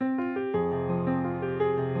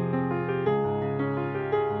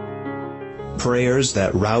Prayers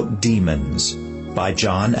That Rout Demons by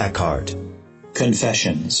John Eckhart.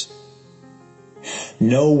 Confessions.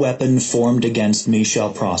 No weapon formed against me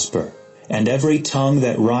shall prosper, and every tongue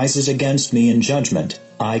that rises against me in judgment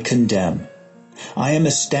I condemn. I am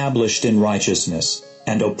established in righteousness,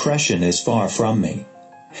 and oppression is far from me.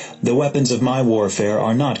 The weapons of my warfare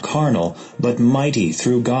are not carnal, but mighty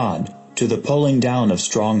through God, to the pulling down of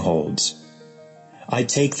strongholds. I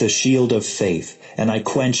take the shield of faith, and I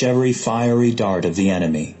quench every fiery dart of the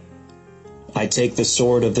enemy. I take the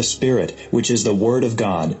sword of the Spirit, which is the Word of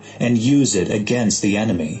God, and use it against the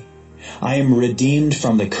enemy. I am redeemed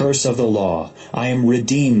from the curse of the law. I am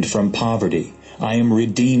redeemed from poverty. I am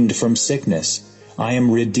redeemed from sickness. I am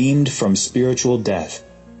redeemed from spiritual death.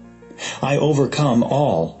 I overcome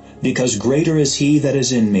all, because greater is He that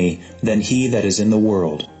is in me than he that is in the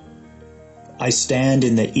world. I stand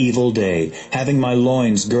in the evil day, having my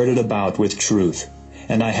loins girded about with truth,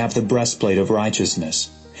 and I have the breastplate of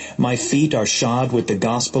righteousness. My feet are shod with the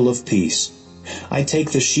gospel of peace. I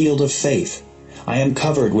take the shield of faith. I am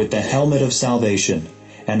covered with the helmet of salvation,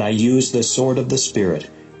 and I use the sword of the Spirit,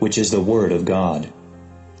 which is the Word of God.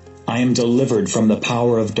 I am delivered from the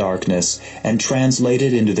power of darkness, and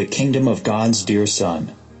translated into the kingdom of God's dear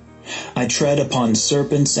Son. I tread upon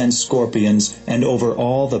serpents and scorpions, and over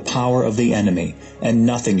all the power of the enemy, and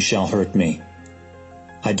nothing shall hurt me.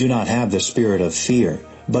 I do not have the spirit of fear,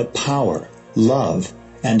 but power, love,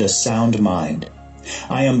 and a sound mind.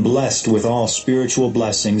 I am blessed with all spiritual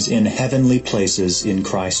blessings in heavenly places in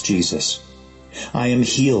Christ Jesus. I am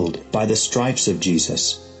healed by the stripes of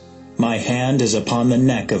Jesus. My hand is upon the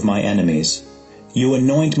neck of my enemies. You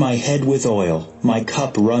anoint my head with oil, my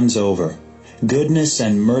cup runs over. Goodness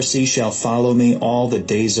and mercy shall follow me all the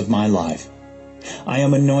days of my life. I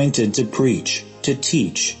am anointed to preach, to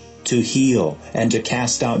teach, to heal, and to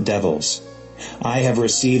cast out devils. I have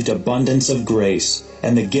received abundance of grace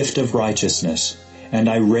and the gift of righteousness, and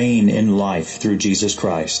I reign in life through Jesus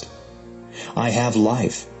Christ. I have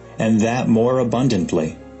life, and that more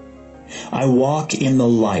abundantly. I walk in the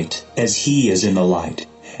light as He is in the light,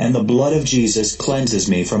 and the blood of Jesus cleanses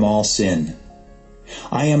me from all sin.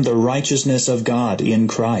 I am the righteousness of God in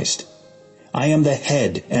Christ. I am the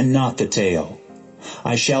head and not the tail.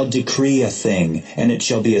 I shall decree a thing, and it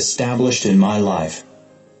shall be established in my life.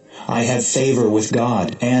 I have favor with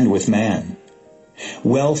God and with man.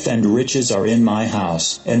 Wealth and riches are in my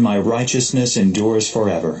house, and my righteousness endures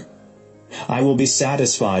forever. I will be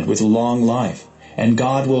satisfied with long life, and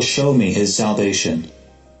God will show me His salvation.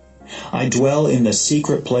 I dwell in the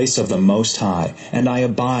secret place of the Most High, and I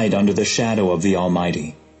abide under the shadow of the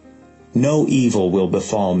Almighty. No evil will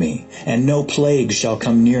befall me, and no plague shall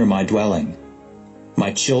come near my dwelling.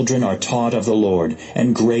 My children are taught of the Lord,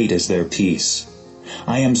 and great is their peace.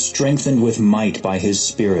 I am strengthened with might by His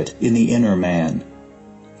Spirit in the inner man.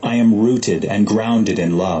 I am rooted and grounded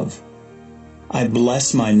in love. I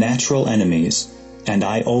bless my natural enemies, and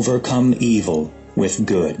I overcome evil with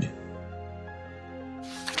good.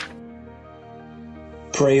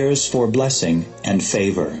 Prayers for blessing and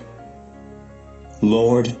favor.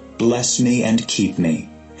 Lord, bless me and keep me.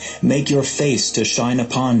 Make your face to shine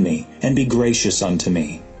upon me, and be gracious unto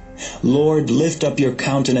me. Lord, lift up your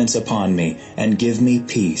countenance upon me, and give me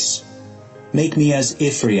peace. Make me as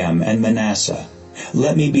Ephraim and Manasseh.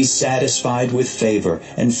 Let me be satisfied with favor,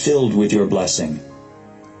 and filled with your blessing.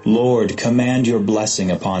 Lord, command your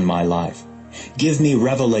blessing upon my life. Give me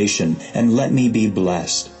revelation, and let me be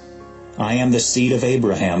blessed. I am the seed of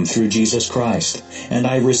Abraham through Jesus Christ, and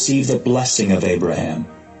I receive the blessing of Abraham.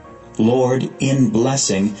 Lord, in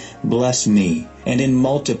blessing, bless me, and in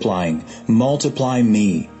multiplying, multiply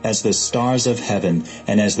me as the stars of heaven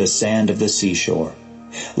and as the sand of the seashore.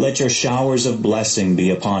 Let your showers of blessing be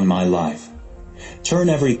upon my life. Turn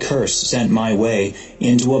every curse sent my way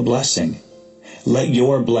into a blessing. Let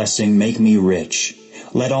your blessing make me rich.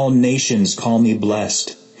 Let all nations call me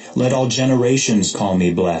blessed. Let all generations call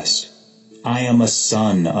me blessed. I am a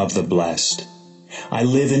son of the blessed. I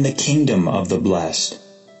live in the kingdom of the blessed.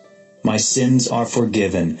 My sins are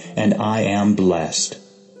forgiven, and I am blessed.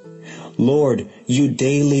 Lord, you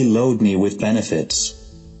daily load me with benefits.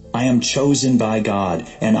 I am chosen by God,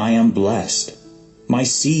 and I am blessed. My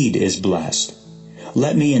seed is blessed.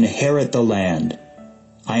 Let me inherit the land.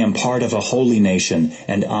 I am part of a holy nation,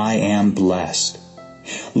 and I am blessed.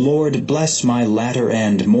 Lord, bless my latter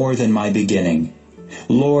end more than my beginning.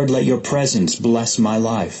 Lord, let your presence bless my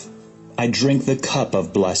life. I drink the cup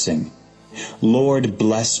of blessing. Lord,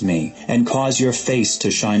 bless me, and cause your face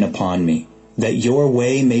to shine upon me, that your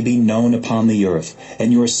way may be known upon the earth,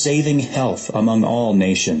 and your saving health among all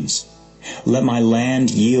nations. Let my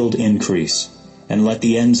land yield increase, and let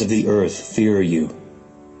the ends of the earth fear you.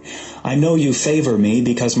 I know you favor me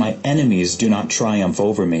because my enemies do not triumph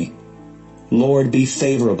over me. Lord, be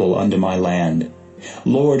favorable unto my land.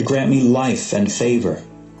 Lord, grant me life and favor.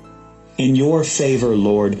 In your favor,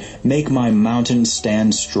 Lord, make my mountain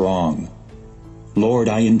stand strong. Lord,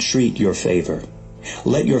 I entreat your favor.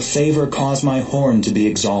 Let your favor cause my horn to be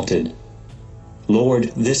exalted.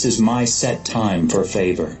 Lord, this is my set time for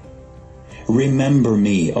favor. Remember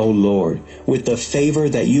me, O Lord, with the favor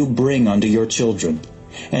that you bring unto your children,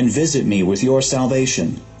 and visit me with your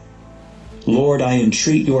salvation. Lord, I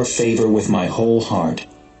entreat your favor with my whole heart.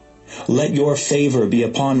 Let your favor be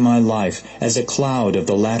upon my life as a cloud of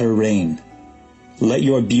the latter rain. Let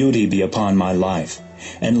your beauty be upon my life,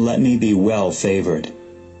 and let me be well favored.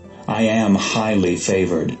 I am highly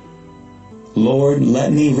favored. Lord,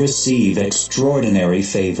 let me receive extraordinary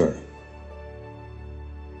favor.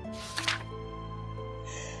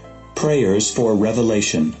 Prayers for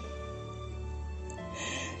revelation.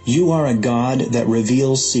 You are a God that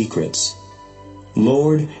reveals secrets.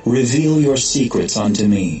 Lord, reveal your secrets unto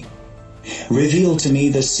me. Reveal to me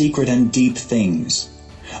the secret and deep things.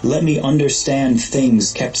 Let me understand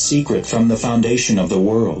things kept secret from the foundation of the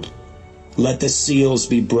world. Let the seals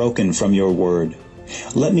be broken from your word.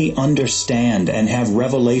 Let me understand and have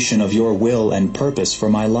revelation of your will and purpose for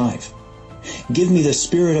my life. Give me the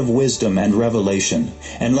spirit of wisdom and revelation,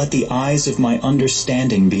 and let the eyes of my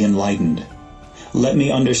understanding be enlightened. Let me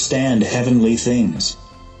understand heavenly things.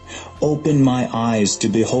 Open my eyes to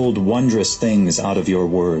behold wondrous things out of your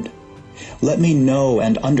word. Let me know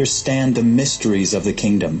and understand the mysteries of the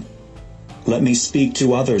kingdom. Let me speak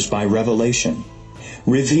to others by revelation.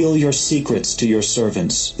 Reveal your secrets to your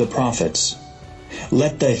servants, the prophets.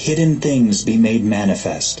 Let the hidden things be made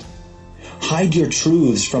manifest. Hide your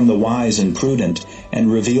truths from the wise and prudent,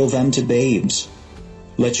 and reveal them to babes.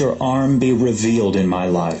 Let your arm be revealed in my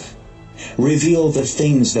life. Reveal the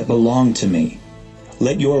things that belong to me.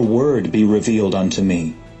 Let your word be revealed unto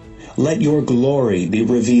me. Let your glory be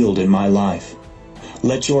revealed in my life.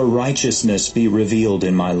 Let your righteousness be revealed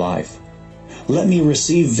in my life. Let me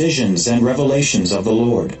receive visions and revelations of the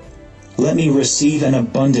Lord. Let me receive an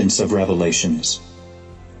abundance of revelations.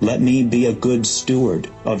 Let me be a good steward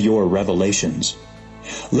of your revelations.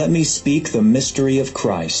 Let me speak the mystery of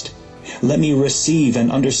Christ. Let me receive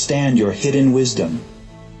and understand your hidden wisdom.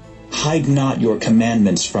 Hide not your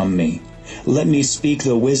commandments from me. Let me speak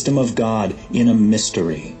the wisdom of God in a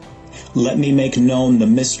mystery. Let me make known the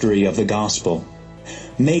mystery of the gospel.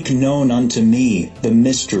 Make known unto me the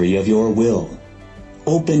mystery of your will.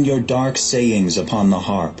 Open your dark sayings upon the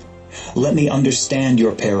harp. Let me understand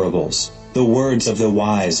your parables, the words of the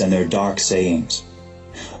wise and their dark sayings.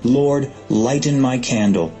 Lord, lighten my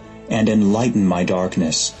candle and enlighten my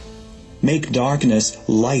darkness. Make darkness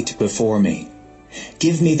light before me.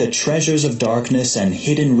 Give me the treasures of darkness and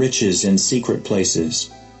hidden riches in secret places.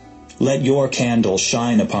 Let your candle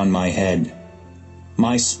shine upon my head.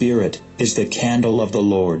 My spirit is the candle of the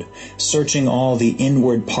Lord, searching all the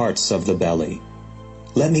inward parts of the belly.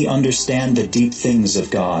 Let me understand the deep things of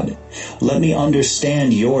God. Let me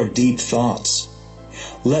understand your deep thoughts.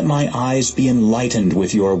 Let my eyes be enlightened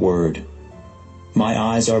with your word. My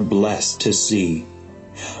eyes are blessed to see.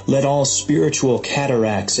 Let all spiritual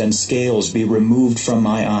cataracts and scales be removed from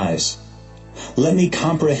my eyes. Let me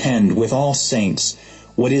comprehend with all saints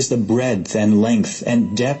what is the breadth and length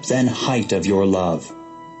and depth and height of your love.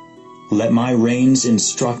 Let my reins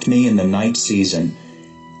instruct me in the night season,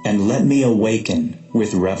 and let me awaken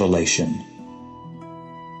with revelation.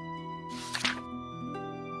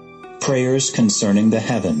 Prayers concerning the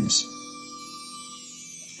heavens.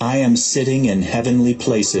 I am sitting in heavenly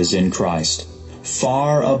places in Christ,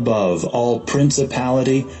 far above all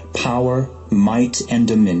principality, power, might, and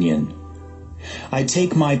dominion. I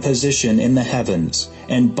take my position in the heavens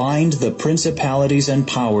and bind the principalities and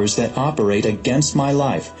powers that operate against my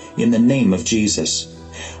life in the name of Jesus.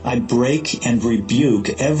 I break and rebuke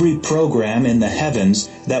every program in the heavens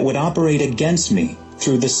that would operate against me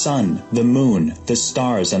through the sun, the moon, the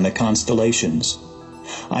stars, and the constellations.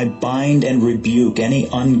 I bind and rebuke any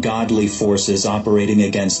ungodly forces operating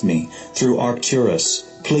against me through Arcturus,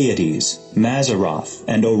 Pleiades, Mazzaroth,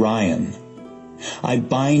 and Orion. I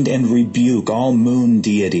bind and rebuke all moon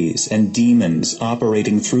deities and demons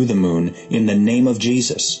operating through the moon in the name of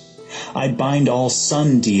Jesus. I bind all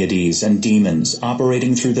sun deities and demons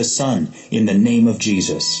operating through the sun in the name of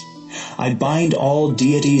Jesus. I bind all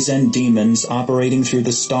deities and demons operating through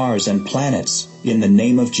the stars and planets in the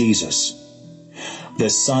name of Jesus. The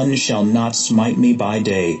sun shall not smite me by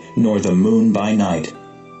day, nor the moon by night.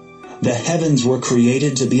 The heavens were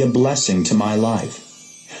created to be a blessing to my life.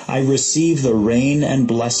 I receive the rain and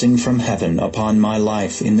blessing from heaven upon my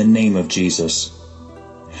life in the name of Jesus.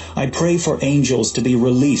 I pray for angels to be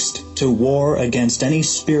released to war against any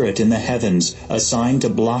spirit in the heavens assigned to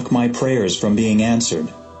block my prayers from being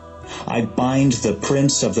answered. I bind the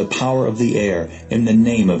prince of the power of the air in the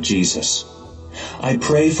name of Jesus. I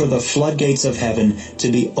pray for the floodgates of heaven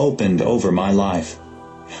to be opened over my life.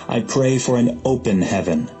 I pray for an open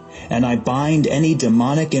heaven, and I bind any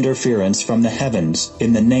demonic interference from the heavens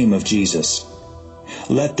in the name of Jesus.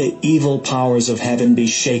 Let the evil powers of heaven be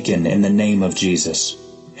shaken in the name of Jesus.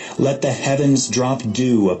 Let the heavens drop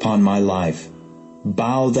dew upon my life.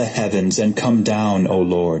 Bow the heavens and come down, O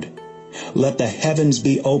Lord. Let the heavens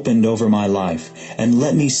be opened over my life, and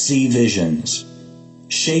let me see visions.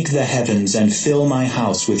 Shake the heavens and fill my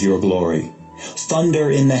house with your glory.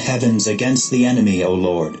 Thunder in the heavens against the enemy, O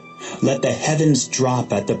Lord. Let the heavens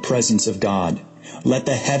drop at the presence of God. Let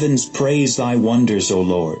the heavens praise thy wonders, O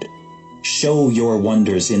Lord. Show your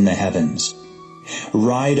wonders in the heavens.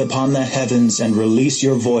 Ride upon the heavens and release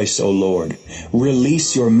your voice, O Lord.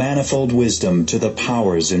 Release your manifold wisdom to the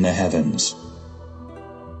powers in the heavens.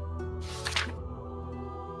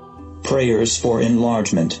 Prayers for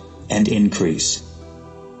enlargement and increase.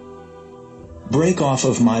 Break off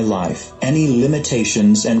of my life any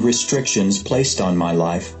limitations and restrictions placed on my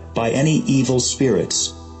life by any evil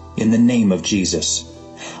spirits, in the name of Jesus.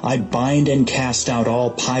 I bind and cast out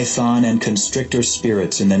all python and constrictor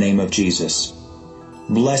spirits in the name of Jesus.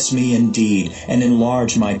 Bless me indeed and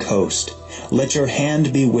enlarge my coast. Let your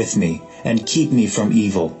hand be with me and keep me from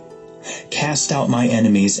evil. Cast out my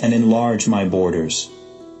enemies and enlarge my borders.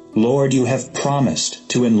 Lord, you have promised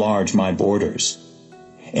to enlarge my borders.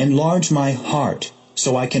 Enlarge my heart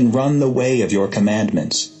so I can run the way of your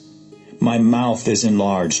commandments. My mouth is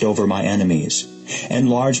enlarged over my enemies.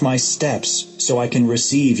 Enlarge my steps so I can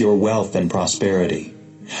receive your wealth and prosperity.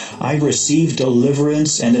 I receive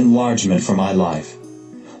deliverance and enlargement for my life.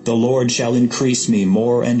 The Lord shall increase me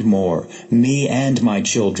more and more, me and my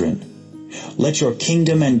children. Let your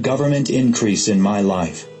kingdom and government increase in my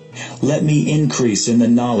life. Let me increase in the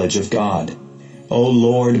knowledge of God. O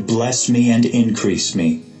Lord, bless me and increase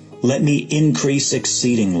me. Let me increase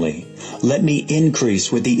exceedingly. Let me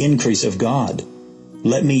increase with the increase of God.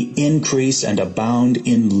 Let me increase and abound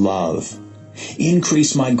in love.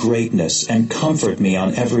 Increase my greatness and comfort me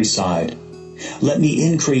on every side. Let me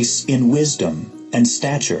increase in wisdom and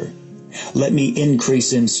stature. Let me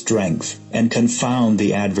increase in strength and confound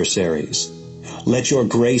the adversaries. Let your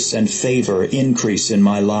grace and favor increase in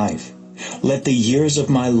my life. Let the years of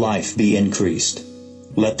my life be increased.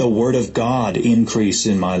 Let the word of God increase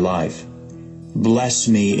in my life. Bless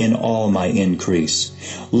me in all my increase.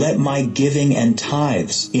 Let my giving and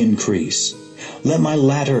tithes increase. Let my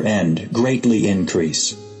latter end greatly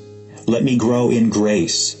increase. Let me grow in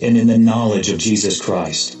grace and in the knowledge of Jesus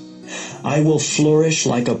Christ. I will flourish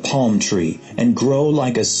like a palm tree and grow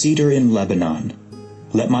like a cedar in Lebanon.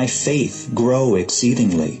 Let my faith grow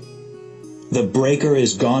exceedingly. The breaker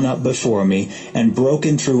is gone up before me and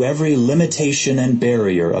broken through every limitation and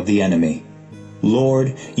barrier of the enemy.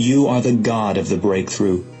 Lord, you are the God of the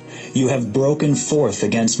breakthrough. You have broken forth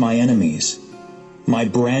against my enemies. My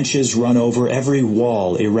branches run over every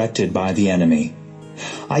wall erected by the enemy.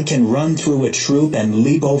 I can run through a troop and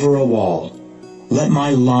leap over a wall. Let my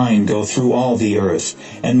line go through all the earth,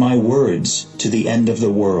 and my words to the end of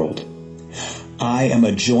the world. I am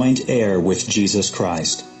a joint heir with Jesus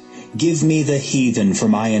Christ. Give me the heathen for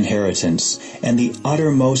my inheritance, and the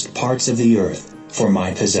uttermost parts of the earth for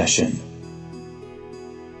my possession.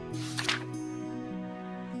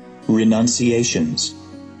 Renunciations.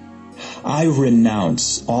 I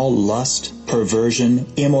renounce all lust, perversion,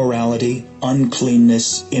 immorality,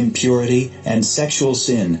 uncleanness, impurity, and sexual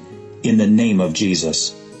sin in the name of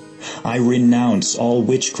Jesus. I renounce all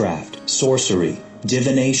witchcraft, sorcery,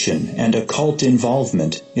 divination, and occult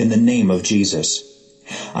involvement in the name of Jesus.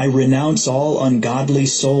 I renounce all ungodly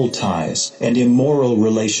soul ties and immoral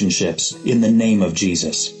relationships in the name of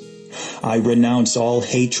Jesus. I renounce all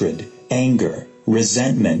hatred, anger,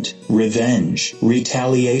 resentment, revenge,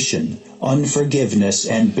 retaliation, unforgiveness,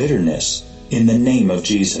 and bitterness in the name of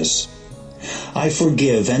Jesus. I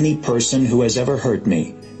forgive any person who has ever hurt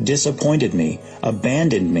me, disappointed me,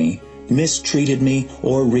 abandoned me, mistreated me,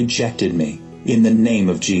 or rejected me in the name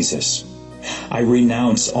of Jesus. I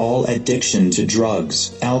renounce all addiction to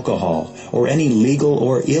drugs, alcohol, or any legal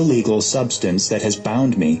or illegal substance that has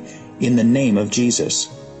bound me in the name of Jesus.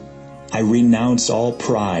 I renounce all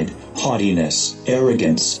pride, haughtiness,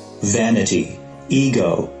 arrogance, vanity,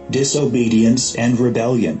 ego, disobedience, and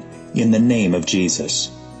rebellion in the name of Jesus.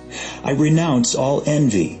 I renounce all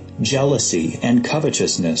envy, jealousy, and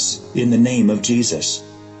covetousness in the name of Jesus.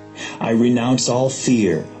 I renounce all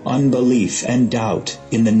fear, unbelief, and doubt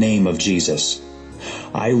in the name of Jesus.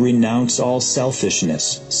 I renounce all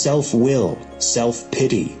selfishness, self-will,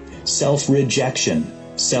 self-pity, self-rejection,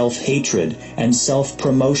 self-hatred, and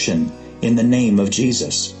self-promotion in the name of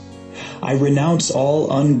Jesus. I renounce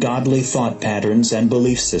all ungodly thought patterns and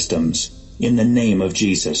belief systems in the name of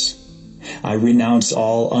Jesus. I renounce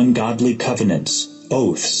all ungodly covenants,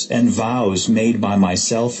 oaths, and vows made by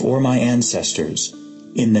myself or my ancestors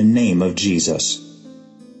in the name of Jesus.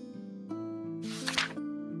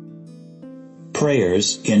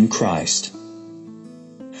 Prayers in Christ.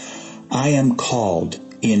 I am called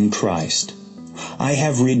in Christ. I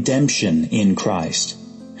have redemption in Christ.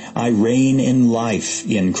 I reign in life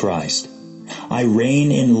in Christ. I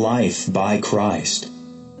reign in life by Christ.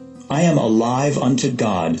 I am alive unto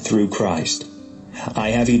God through Christ. I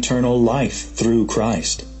have eternal life through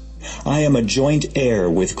Christ. I am a joint heir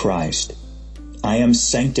with Christ. I am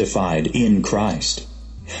sanctified in Christ.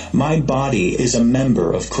 My body is a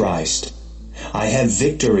member of Christ. I have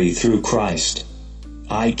victory through Christ.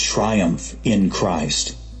 I triumph in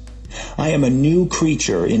Christ. I am a new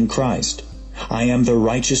creature in Christ. I am the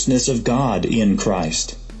righteousness of God in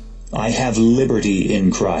Christ. I have liberty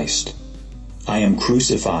in Christ. I am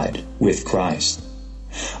crucified with Christ.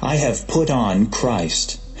 I have put on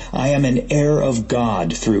Christ. I am an heir of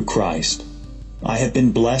God through Christ. I have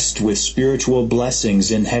been blessed with spiritual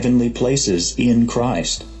blessings in heavenly places in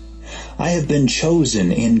Christ. I have been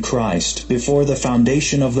chosen in Christ before the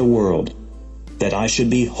foundation of the world, that I should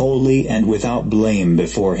be holy and without blame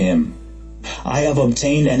before Him. I have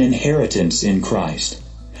obtained an inheritance in Christ.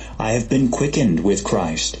 I have been quickened with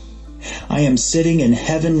Christ. I am sitting in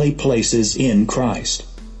heavenly places in Christ.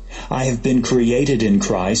 I have been created in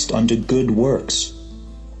Christ unto good works.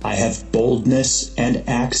 I have boldness and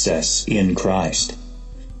access in Christ.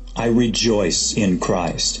 I rejoice in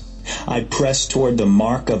Christ. I press toward the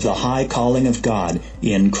mark of the high calling of God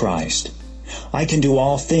in Christ. I can do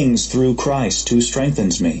all things through Christ who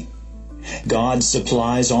strengthens me. God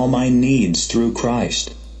supplies all my needs through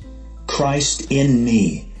Christ. Christ in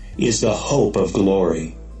me is the hope of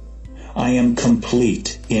glory. I am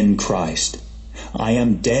complete in Christ. I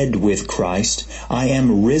am dead with Christ. I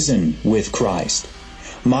am risen with Christ.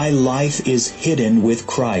 My life is hidden with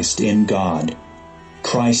Christ in God.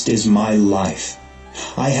 Christ is my life.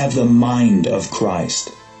 I have the mind of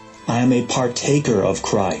Christ. I am a partaker of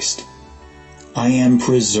Christ. I am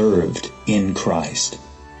preserved in Christ.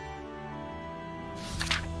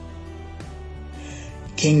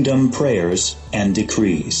 Kingdom Prayers and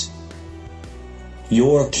Decrees.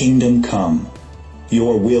 Your kingdom come.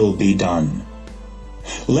 Your will be done.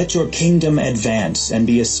 Let your kingdom advance and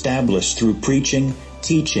be established through preaching,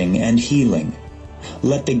 teaching, and healing.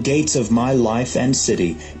 Let the gates of my life and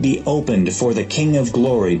city be opened for the King of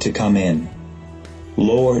glory to come in.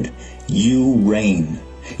 Lord, you reign.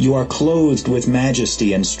 You are clothed with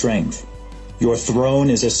majesty and strength. Your throne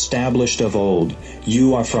is established of old.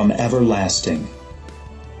 You are from everlasting.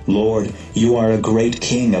 Lord, you are a great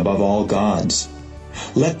King above all gods.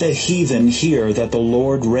 Let the heathen hear that the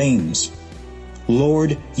Lord reigns.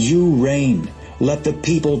 Lord, you reign. Let the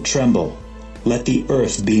people tremble. Let the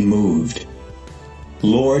earth be moved.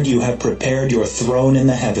 Lord, you have prepared your throne in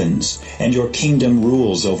the heavens, and your kingdom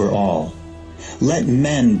rules over all. Let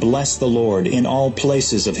men bless the Lord in all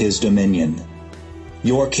places of his dominion.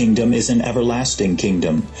 Your kingdom is an everlasting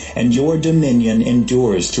kingdom, and your dominion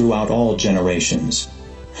endures throughout all generations.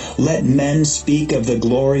 Let men speak of the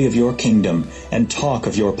glory of your kingdom and talk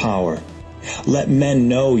of your power. Let men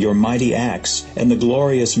know your mighty acts and the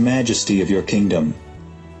glorious majesty of your kingdom.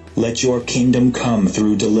 Let your kingdom come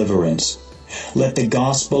through deliverance. Let the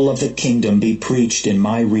gospel of the kingdom be preached in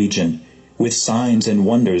my region, with signs and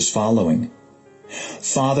wonders following.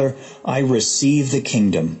 Father, I receive the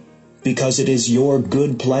kingdom, because it is your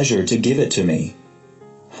good pleasure to give it to me.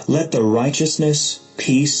 Let the righteousness,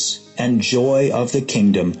 peace, and joy of the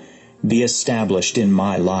kingdom be established in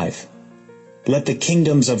my life. Let the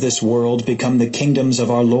kingdoms of this world become the kingdoms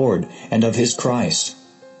of our Lord and of his Christ.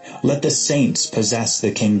 Let the saints possess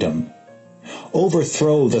the kingdom.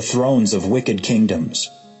 Overthrow the thrones of wicked kingdoms.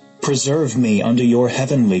 Preserve me unto your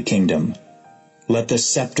heavenly kingdom. Let the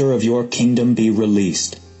scepter of your kingdom be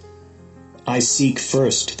released. I seek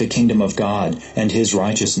first the kingdom of God and his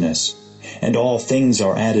righteousness, and all things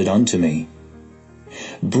are added unto me.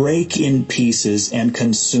 Break in pieces and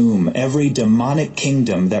consume every demonic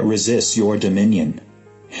kingdom that resists your dominion.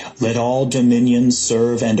 Let all dominions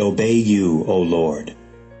serve and obey you, O Lord.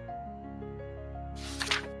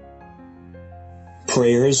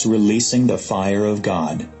 Prayers releasing the fire of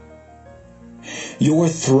God. Your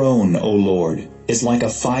throne, O Lord, is like a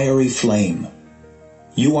fiery flame.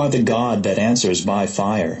 You are the God that answers by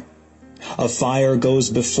fire. A fire goes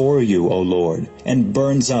before you, O Lord, and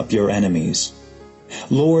burns up your enemies.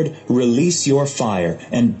 Lord, release your fire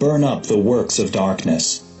and burn up the works of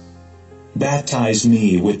darkness. Baptize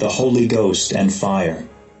me with the Holy Ghost and fire.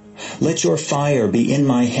 Let your fire be in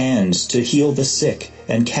my hands to heal the sick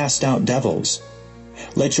and cast out devils.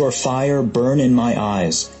 Let your fire burn in my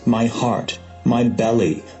eyes, my heart, my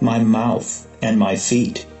belly, my mouth, and my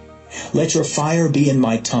feet. Let your fire be in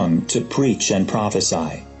my tongue to preach and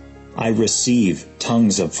prophesy. I receive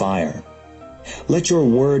tongues of fire. Let your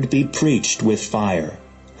word be preached with fire.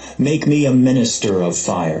 Make me a minister of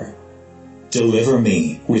fire. Deliver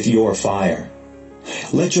me with your fire.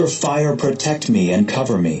 Let your fire protect me and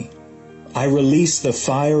cover me. I release the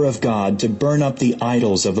fire of God to burn up the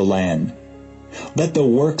idols of the land. Let the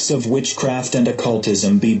works of witchcraft and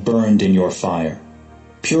occultism be burned in your fire.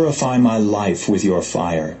 Purify my life with your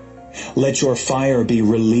fire. Let your fire be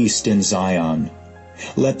released in Zion.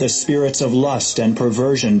 Let the spirits of lust and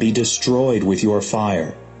perversion be destroyed with your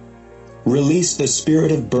fire. Release the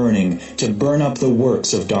spirit of burning to burn up the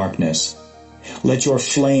works of darkness. Let your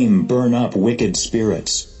flame burn up wicked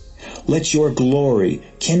spirits. Let your glory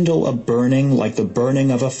kindle a burning like the burning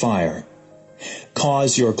of a fire.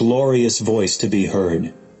 Cause your glorious voice to be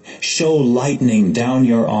heard. Show lightning down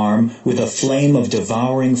your arm with a flame of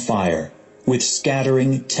devouring fire, with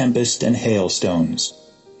scattering tempest and hailstones.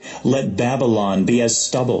 Let Babylon be as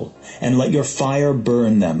stubble, and let your fire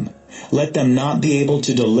burn them. Let them not be able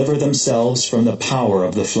to deliver themselves from the power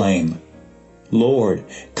of the flame. Lord,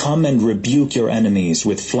 come and rebuke your enemies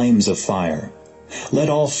with flames of fire. Let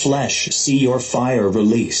all flesh see your fire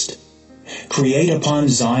released. Create upon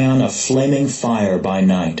Zion a flaming fire by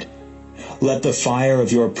night. Let the fire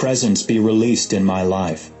of your presence be released in my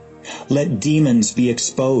life. Let demons be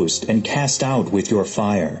exposed and cast out with your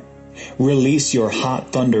fire. Release your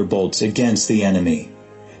hot thunderbolts against the enemy.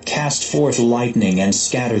 Cast forth lightning and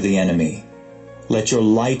scatter the enemy. Let your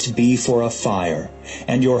light be for a fire,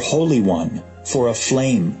 and your Holy One for a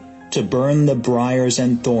flame, to burn the briars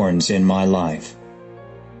and thorns in my life.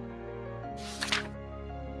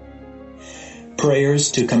 Prayers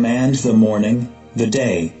to command the morning, the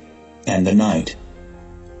day, and the night.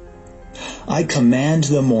 I command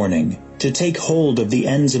the morning to take hold of the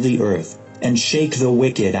ends of the earth and shake the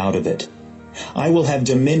wicked out of it. I will have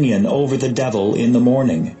dominion over the devil in the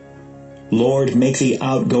morning. Lord, make the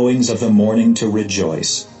outgoings of the morning to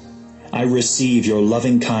rejoice. I receive your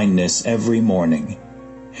loving kindness every morning.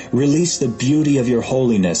 Release the beauty of your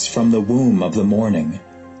holiness from the womb of the morning.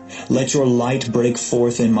 Let your light break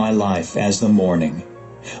forth in my life as the morning.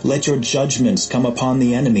 Let your judgments come upon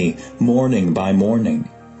the enemy morning by morning.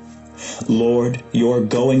 Lord, your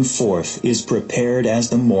going forth is prepared as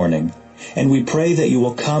the morning, and we pray that you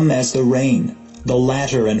will come as the rain, the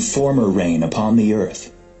latter and former rain upon the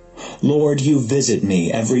earth. Lord, you visit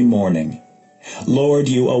me every morning. Lord,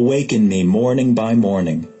 you awaken me morning by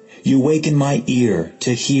morning. You waken my ear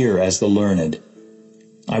to hear as the learned.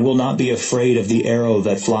 I will not be afraid of the arrow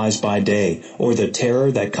that flies by day, or the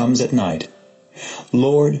terror that comes at night.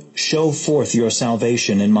 Lord, show forth your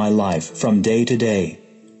salvation in my life from day to day.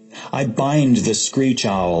 I bind the screech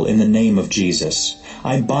owl in the name of Jesus.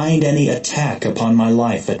 I bind any attack upon my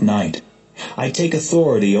life at night. I take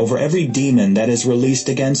authority over every demon that is released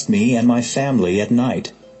against me and my family at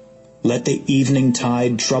night. Let the evening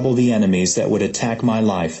tide trouble the enemies that would attack my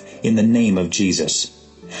life in the name of Jesus.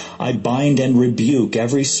 I bind and rebuke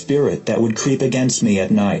every spirit that would creep against me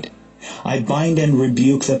at night. I bind and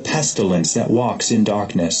rebuke the pestilence that walks in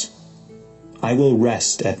darkness. I will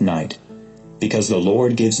rest at night, because the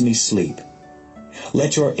Lord gives me sleep.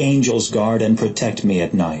 Let your angels guard and protect me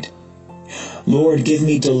at night. Lord, give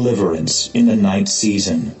me deliverance in the night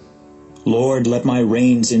season. Lord, let my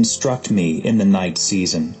reins instruct me in the night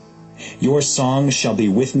season. Your song shall be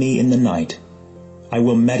with me in the night. I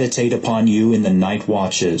will meditate upon you in the night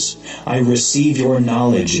watches. I receive your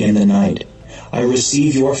knowledge in the night. I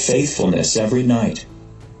receive your faithfulness every night.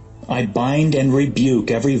 I bind and rebuke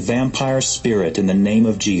every vampire spirit in the name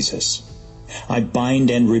of Jesus. I bind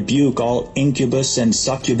and rebuke all incubus and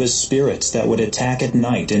succubus spirits that would attack at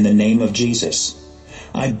night in the name of Jesus.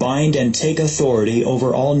 I bind and take authority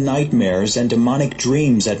over all nightmares and demonic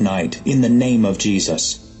dreams at night in the name of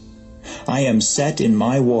Jesus. I am set in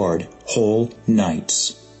my ward whole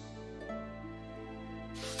nights.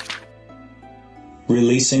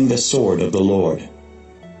 Releasing the sword of the Lord.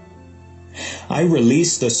 I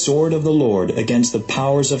release the sword of the Lord against the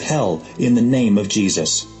powers of hell in the name of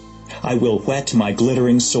Jesus. I will whet my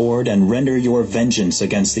glittering sword and render your vengeance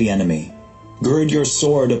against the enemy. Gird your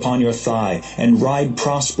sword upon your thigh and ride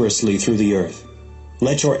prosperously through the earth.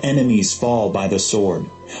 Let your enemies fall by the sword.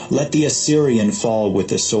 Let the Assyrian fall with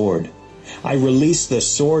the sword. I release the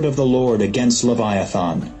sword of the Lord against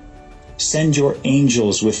Leviathan. Send your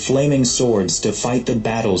angels with flaming swords to fight the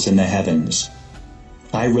battles in the heavens.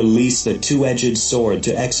 I release the two-edged sword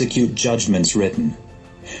to execute judgments written.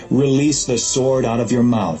 Release the sword out of your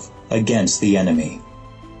mouth against the enemy.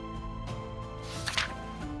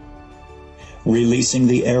 Releasing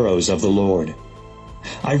the arrows of the Lord.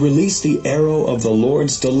 I release the arrow of the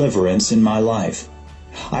Lord's deliverance in my life.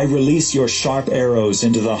 I release your sharp arrows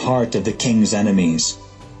into the heart of the king's enemies.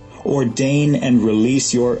 Ordain and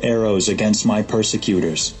release your arrows against my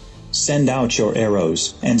persecutors. Send out your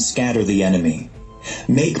arrows and scatter the enemy.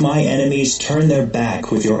 Make my enemies turn their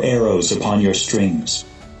back with your arrows upon your strings.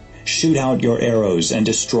 Shoot out your arrows and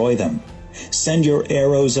destroy them. Send your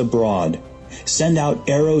arrows abroad. Send out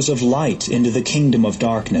arrows of light into the kingdom of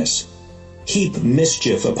darkness. Heap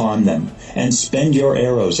mischief upon them, and spend your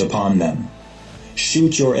arrows upon them.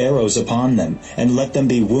 Shoot your arrows upon them, and let them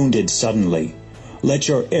be wounded suddenly. Let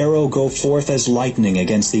your arrow go forth as lightning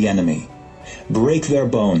against the enemy. Break their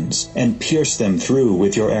bones, and pierce them through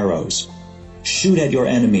with your arrows. Shoot at your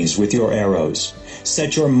enemies with your arrows.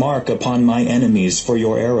 Set your mark upon my enemies for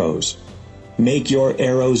your arrows. Make your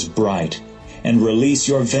arrows bright, and release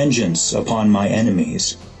your vengeance upon my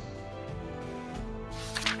enemies.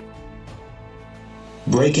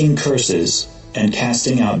 Breaking curses and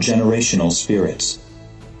casting out generational spirits.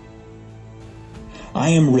 I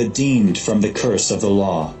am redeemed from the curse of the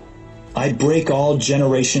law. I break all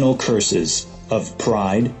generational curses of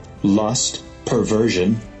pride, lust,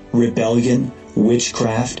 perversion, rebellion,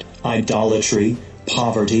 witchcraft, idolatry,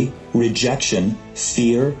 poverty, rejection,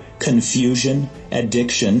 fear, confusion,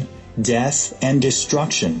 addiction, death, and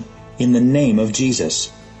destruction in the name of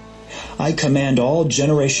Jesus. I command all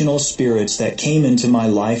generational spirits that came into my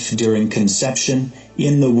life during conception,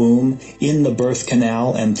 in the womb, in the birth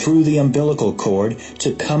canal, and through the umbilical cord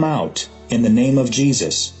to come out in the name of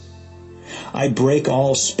Jesus. I break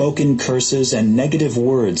all spoken curses and negative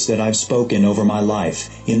words that I've spoken over my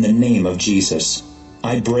life in the name of Jesus.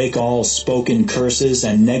 I break all spoken curses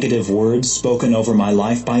and negative words spoken over my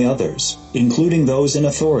life by others, including those in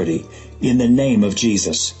authority, in the name of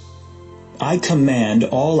Jesus. I command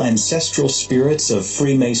all ancestral spirits of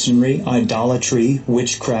Freemasonry, idolatry,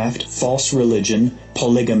 witchcraft, false religion,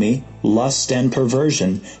 polygamy, lust, and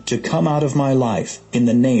perversion to come out of my life in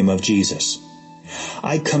the name of Jesus.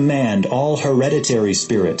 I command all hereditary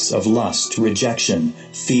spirits of lust, rejection,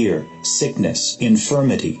 fear, sickness,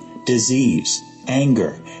 infirmity, disease,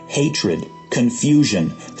 anger, hatred, confusion,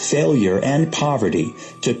 failure, and poverty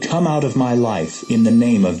to come out of my life in the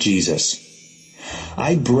name of Jesus.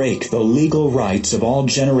 I break the legal rights of all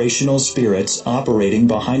generational spirits operating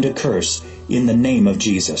behind a curse in the name of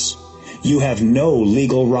Jesus. You have no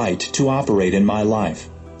legal right to operate in my life.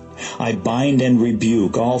 I bind and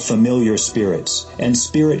rebuke all familiar spirits and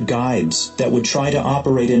spirit guides that would try to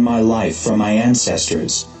operate in my life from my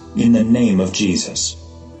ancestors in the name of Jesus.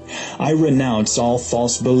 I renounce all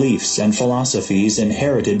false beliefs and philosophies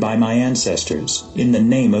inherited by my ancestors in the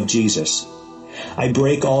name of Jesus. I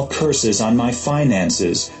break all curses on my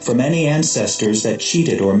finances from any ancestors that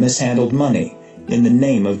cheated or mishandled money in the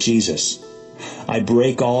name of Jesus. I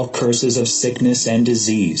break all curses of sickness and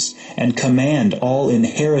disease and command all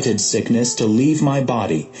inherited sickness to leave my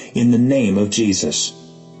body in the name of Jesus.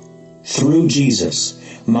 Through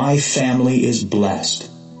Jesus, my family is blessed.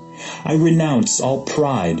 I renounce all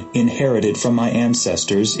pride inherited from my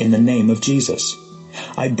ancestors in the name of Jesus.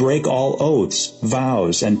 I break all oaths,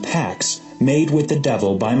 vows, and pacts made with the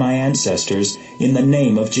devil by my ancestors in the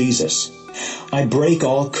name of Jesus. I break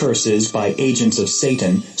all curses by agents of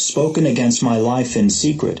Satan spoken against my life in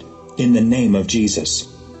secret in the name of Jesus.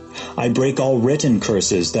 I break all written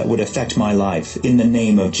curses that would affect my life in the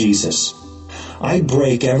name of Jesus. I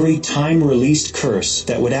break every time-released curse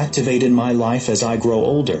that would activate in my life as I grow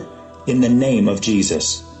older in the name of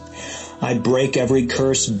Jesus. I break every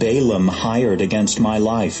curse Balaam hired against my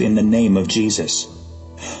life in the name of Jesus.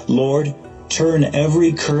 Lord, turn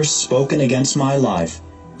every curse spoken against my life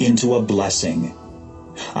into a blessing.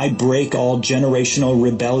 I break all generational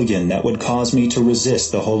rebellion that would cause me to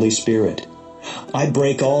resist the Holy Spirit. I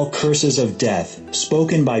break all curses of death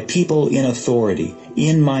spoken by people in authority,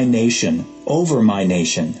 in my nation, over my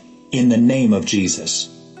nation, in the name of Jesus.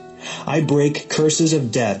 I break curses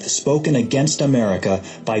of death spoken against America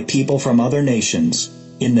by people from other nations,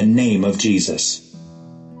 in the name of Jesus.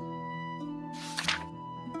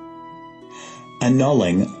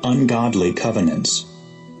 annulling ungodly covenants.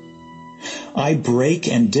 I break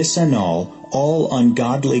and disannul all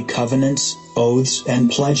ungodly covenants, oaths,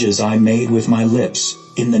 and pledges I made with my lips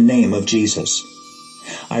in the name of Jesus.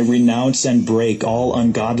 I renounce and break all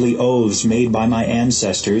ungodly oaths made by my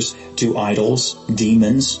ancestors to idols,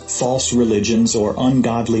 demons, false religions, or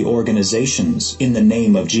ungodly organizations in the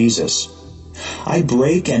name of Jesus. I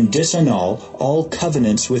break and disannul all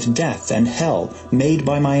covenants with death and hell made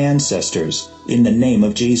by my ancestors in the name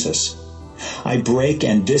of Jesus. I break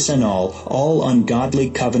and disannul all ungodly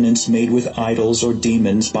covenants made with idols or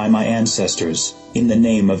demons by my ancestors in the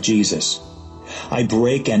name of Jesus. I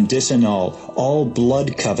break and disannul all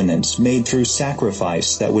blood covenants made through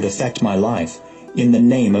sacrifice that would affect my life in the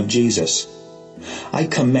name of Jesus. I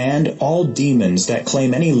command all demons that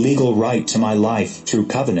claim any legal right to my life through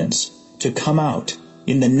covenants to come out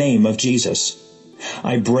in the name of Jesus.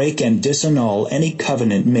 I break and disannul any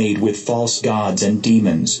covenant made with false gods and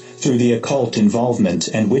demons through the occult involvement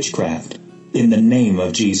and witchcraft in the name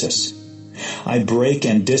of Jesus. I break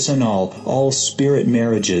and disannul all spirit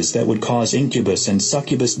marriages that would cause incubus and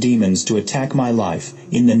succubus demons to attack my life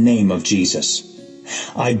in the name of Jesus.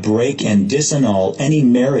 I break and disannul any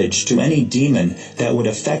marriage to any demon that would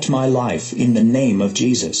affect my life in the name of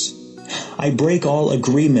Jesus. I break all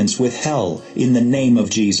agreements with hell in the name of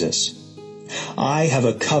Jesus. I have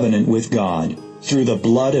a covenant with God through the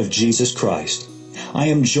blood of Jesus Christ. I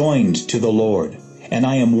am joined to the Lord, and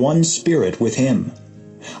I am one spirit with Him.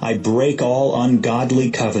 I break all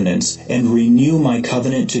ungodly covenants and renew my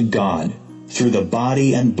covenant to God through the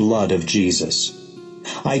body and blood of Jesus.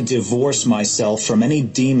 I divorce myself from any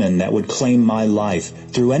demon that would claim my life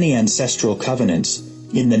through any ancestral covenants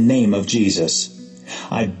in the name of Jesus.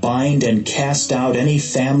 I bind and cast out any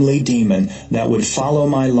family demon that would follow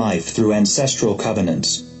my life through ancestral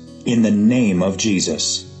covenants in the name of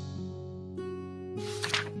Jesus.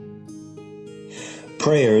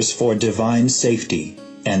 Prayers for divine safety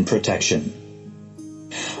and protection.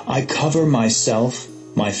 I cover myself,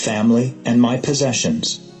 my family, and my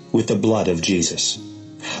possessions with the blood of Jesus.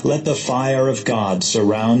 Let the fire of God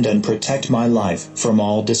surround and protect my life from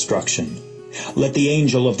all destruction. Let the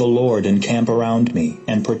angel of the Lord encamp around me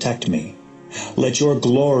and protect me. Let your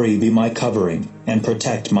glory be my covering and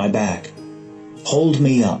protect my back. Hold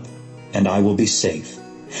me up, and I will be safe.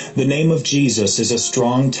 The name of Jesus is a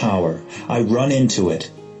strong tower. I run into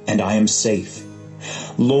it, and I am safe.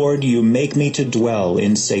 Lord, you make me to dwell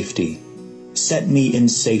in safety. Set me in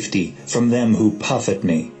safety from them who puff at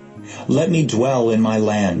me. Let me dwell in my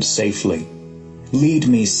land safely. Lead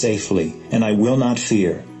me safely, and I will not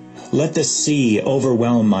fear. Let the sea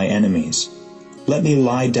overwhelm my enemies. Let me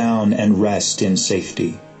lie down and rest in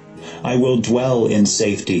safety. I will dwell in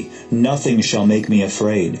safety. Nothing shall make me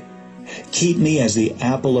afraid. Keep me as the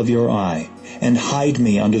apple of your eye, and hide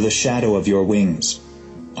me under the shadow of your wings.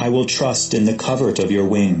 I will trust in the covert of your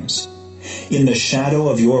wings. In the shadow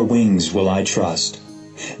of your wings will I trust.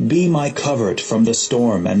 Be my covert from the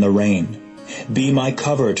storm and the rain. Be my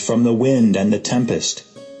covert from the wind and the tempest.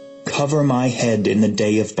 Cover my head in the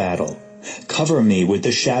day of battle. Cover me with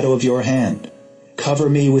the shadow of your hand. Cover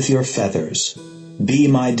me with your feathers. Be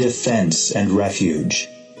my defense and refuge.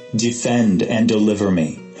 Defend and deliver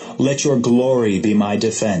me. Let your glory be my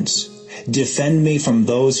defense. Defend me from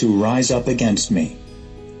those who rise up against me.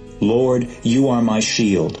 Lord, you are my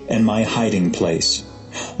shield and my hiding place.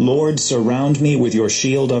 Lord, surround me with your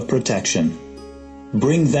shield of protection.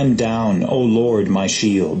 Bring them down, O Lord, my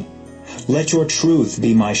shield. Let your truth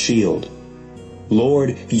be my shield.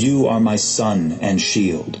 Lord, you are my sun and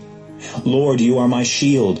shield. Lord, you are my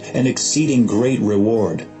shield and exceeding great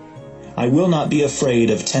reward. I will not be afraid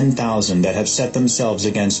of 10,000 that have set themselves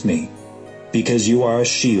against me, because you are a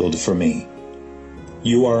shield for me.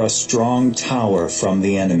 You are a strong tower from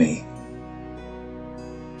the enemy.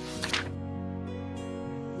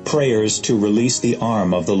 Prayers to release the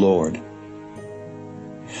arm of the Lord.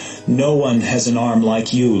 No one has an arm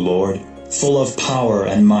like you, Lord, full of power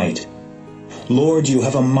and might. Lord, you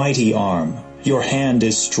have a mighty arm. Your hand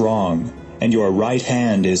is strong, and your right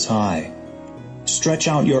hand is high. Stretch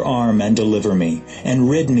out your arm and deliver me, and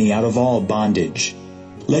rid me out of all bondage.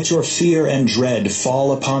 Let your fear and dread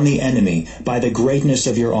fall upon the enemy by the greatness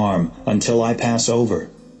of your arm until I pass over.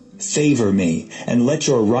 Favor me, and let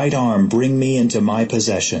your right arm bring me into my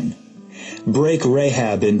possession. Break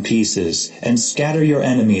Rahab in pieces, and scatter your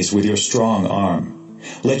enemies with your strong arm.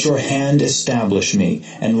 Let your hand establish me,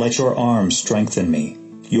 and let your arm strengthen me.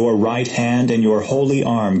 Your right hand and your holy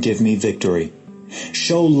arm give me victory.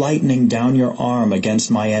 Show lightning down your arm against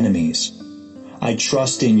my enemies. I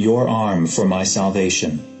trust in your arm for my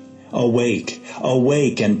salvation. Awake,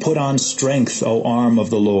 awake, and put on strength, O arm of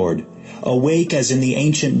the Lord. Awake as in the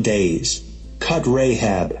ancient days. Cut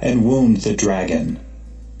Rahab and wound the dragon.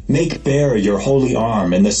 Make bare your holy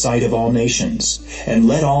arm in the sight of all nations, and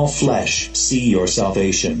let all flesh see your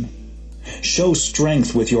salvation. Show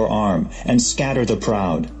strength with your arm, and scatter the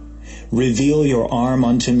proud. Reveal your arm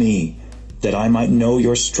unto me, that I might know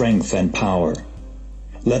your strength and power.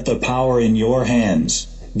 Let the power in your hands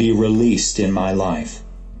be released in my life.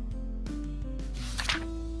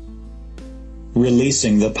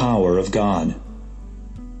 Releasing the power of God.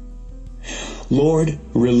 Lord,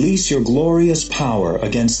 release your glorious power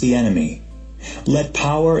against the enemy. Let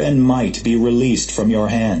power and might be released from your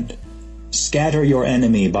hand. Scatter your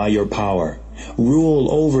enemy by your power. Rule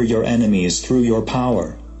over your enemies through your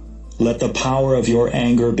power. Let the power of your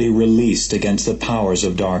anger be released against the powers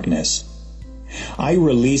of darkness. I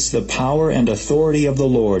release the power and authority of the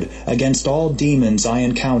Lord against all demons I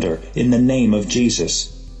encounter in the name of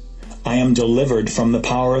Jesus. I am delivered from the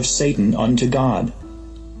power of Satan unto God.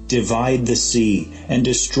 Divide the sea and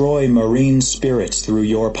destroy marine spirits through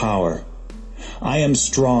your power. I am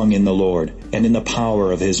strong in the Lord and in the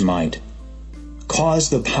power of his might. Cause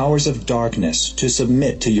the powers of darkness to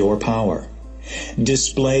submit to your power.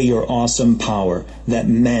 Display your awesome power that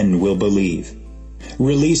men will believe.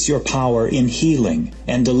 Release your power in healing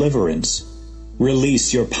and deliverance.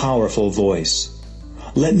 Release your powerful voice.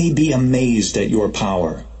 Let me be amazed at your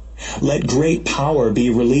power. Let great power be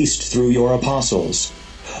released through your apostles.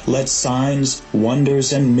 Let signs,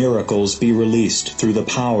 wonders, and miracles be released through the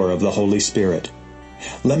power of the Holy Spirit.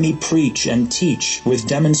 Let me preach and teach with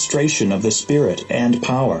demonstration of the Spirit and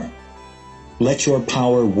power. Let your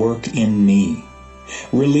power work in me.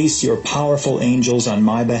 Release your powerful angels on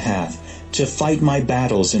my behalf to fight my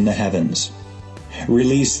battles in the heavens.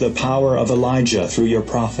 Release the power of Elijah through your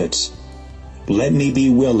prophets. Let me be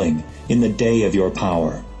willing in the day of your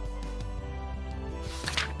power.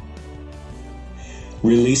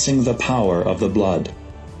 Releasing the power of the blood.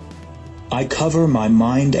 I cover my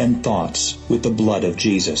mind and thoughts with the blood of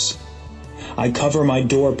Jesus. I cover my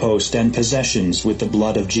doorpost and possessions with the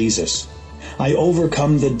blood of Jesus. I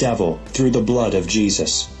overcome the devil through the blood of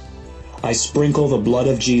Jesus. I sprinkle the blood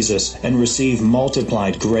of Jesus and receive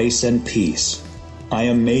multiplied grace and peace. I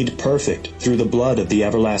am made perfect through the blood of the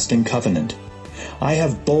everlasting covenant. I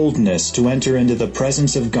have boldness to enter into the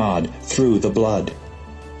presence of God through the blood.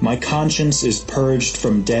 My conscience is purged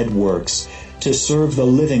from dead works to serve the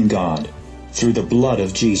living God through the blood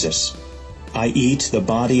of Jesus. I eat the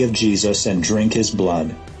body of Jesus and drink his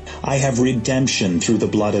blood. I have redemption through the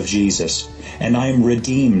blood of Jesus, and I am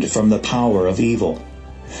redeemed from the power of evil.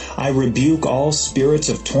 I rebuke all spirits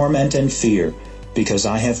of torment and fear, because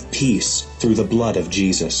I have peace through the blood of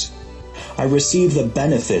Jesus. I receive the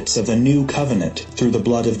benefits of the new covenant through the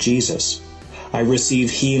blood of Jesus. I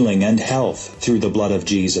receive healing and health through the blood of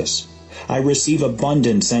Jesus. I receive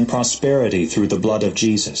abundance and prosperity through the blood of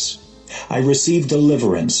Jesus. I receive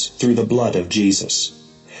deliverance through the blood of Jesus.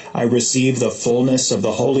 I receive the fullness of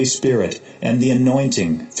the Holy Spirit and the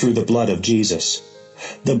anointing through the blood of Jesus.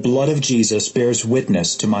 The blood of Jesus bears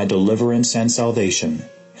witness to my deliverance and salvation.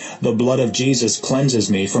 The blood of Jesus cleanses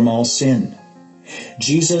me from all sin.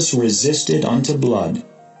 Jesus resisted unto blood,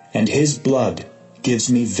 and his blood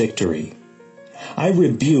gives me victory. I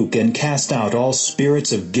rebuke and cast out all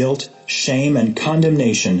spirits of guilt, shame, and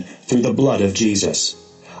condemnation through the blood of Jesus.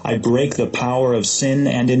 I break the power of sin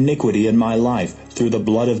and iniquity in my life through the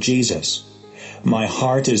blood of Jesus. My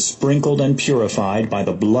heart is sprinkled and purified by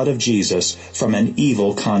the blood of Jesus from an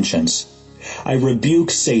evil conscience. I rebuke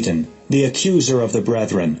Satan, the accuser of the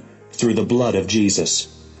brethren, through the blood of Jesus.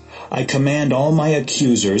 I command all my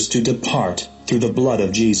accusers to depart through the blood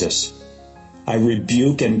of Jesus. I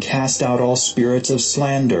rebuke and cast out all spirits of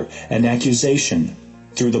slander and accusation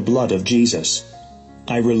through the blood of Jesus.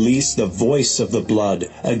 I release the voice of the blood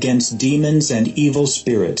against demons and evil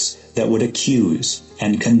spirits that would accuse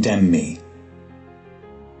and condemn me.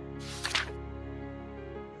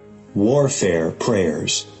 Warfare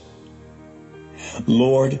Prayers.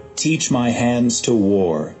 Lord, teach my hands to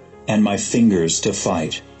war and my fingers to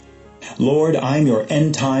fight. Lord, I'm your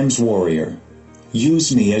end-times warrior.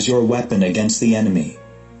 Use me as your weapon against the enemy.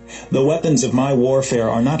 The weapons of my warfare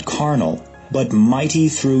are not carnal, but mighty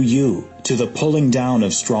through you to the pulling down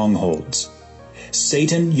of strongholds.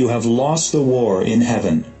 Satan, you have lost the war in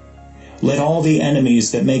heaven. Let all the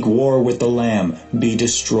enemies that make war with the Lamb be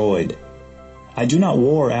destroyed. I do not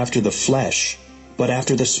war after the flesh, but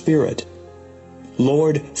after the Spirit.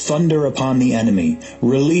 Lord, thunder upon the enemy.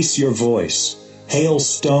 Release your voice. Hail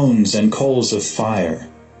stones and coals of fire.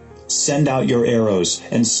 Send out your arrows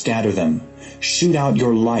and scatter them. Shoot out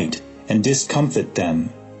your light and discomfit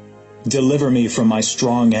them. Deliver me from my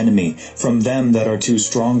strong enemy, from them that are too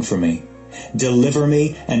strong for me. Deliver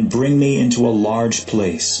me and bring me into a large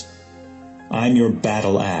place. I am your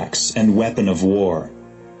battle axe and weapon of war.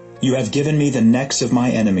 You have given me the necks of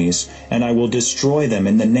my enemies, and I will destroy them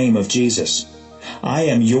in the name of Jesus. I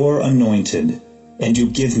am your anointed, and you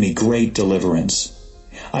give me great deliverance.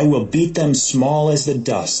 I will beat them small as the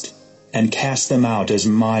dust, and cast them out as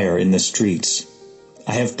mire in the streets.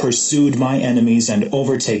 I have pursued my enemies and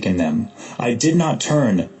overtaken them. I did not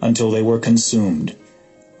turn until they were consumed.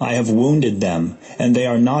 I have wounded them, and they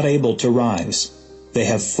are not able to rise. They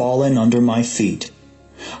have fallen under my feet.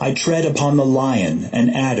 I tread upon the lion and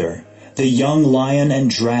adder, the young lion and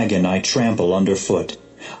dragon I trample underfoot.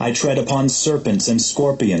 I tread upon serpents and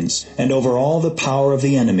scorpions, and over all the power of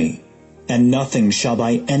the enemy, and nothing shall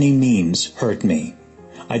by any means hurt me.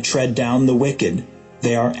 I tread down the wicked.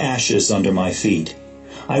 They are ashes under my feet.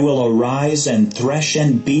 I will arise and thresh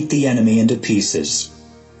and beat the enemy into pieces.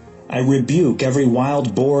 I rebuke every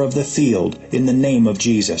wild boar of the field in the name of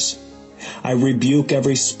Jesus. I rebuke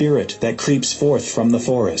every spirit that creeps forth from the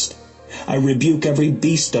forest. I rebuke every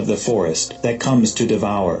beast of the forest that comes to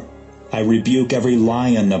devour. I rebuke every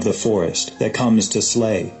lion of the forest that comes to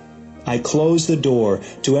slay. I close the door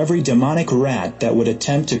to every demonic rat that would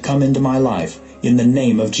attempt to come into my life in the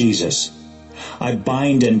name of Jesus. I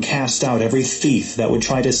bind and cast out every thief that would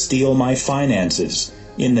try to steal my finances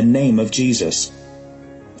in the name of Jesus.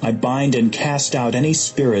 I bind and cast out any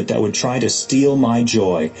spirit that would try to steal my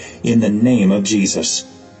joy in the name of Jesus.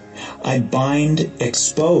 I bind,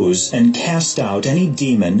 expose, and cast out any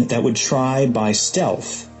demon that would try by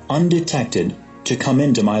stealth, undetected, to come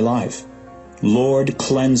into my life. Lord,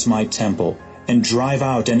 cleanse my temple and drive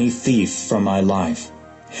out any thief from my life.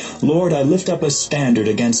 Lord, I lift up a standard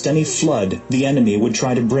against any flood the enemy would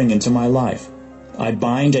try to bring into my life. I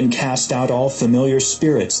bind and cast out all familiar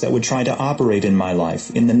spirits that would try to operate in my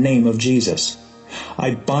life in the name of Jesus.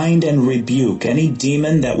 I bind and rebuke any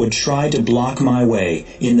demon that would try to block my way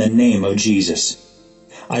in the name of Jesus.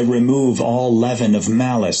 I remove all leaven of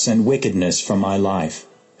malice and wickedness from my life.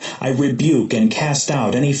 I rebuke and cast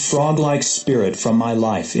out any frog-like spirit from my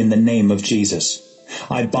life in the name of Jesus.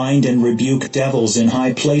 I bind and rebuke devils in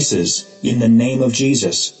high places in the name of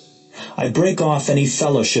Jesus. I break off any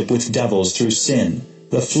fellowship with devils through sin,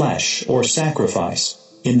 the flesh, or sacrifice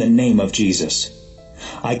in the name of Jesus.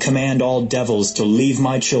 I command all devils to leave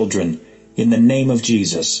my children in the name of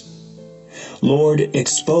Jesus. Lord,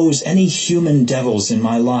 expose any human devils in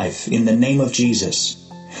my life in the name of Jesus.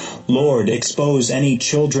 Lord, expose any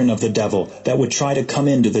children of the devil that would try to come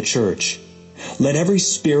into the church. Let every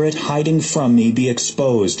spirit hiding from me be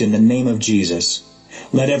exposed in the name of Jesus.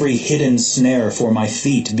 Let every hidden snare for my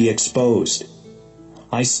feet be exposed.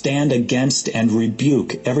 I stand against and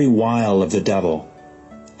rebuke every wile of the devil.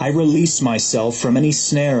 I release myself from any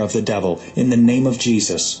snare of the devil in the name of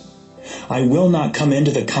Jesus. I will not come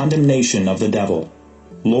into the condemnation of the devil.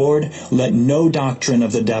 Lord, let no doctrine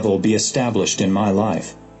of the devil be established in my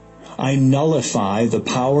life. I nullify the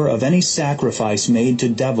power of any sacrifice made to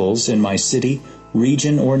devils in my city,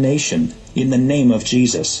 region, or nation in the name of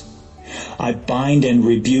Jesus. I bind and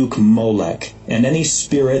rebuke Molech and any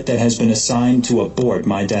spirit that has been assigned to abort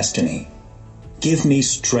my destiny. Give me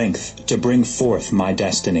strength to bring forth my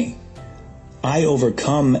destiny. I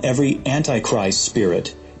overcome every Antichrist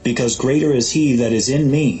spirit, because greater is he that is in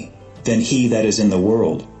me than he that is in the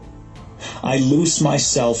world. I loose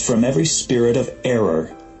myself from every spirit of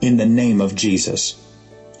error in the name of Jesus.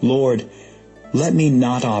 Lord, let me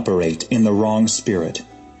not operate in the wrong spirit.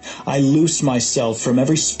 I loose myself from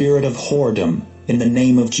every spirit of whoredom in the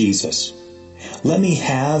name of Jesus. Let me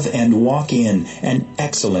have and walk in an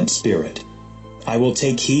excellent spirit. I will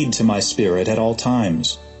take heed to my spirit at all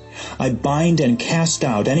times. I bind and cast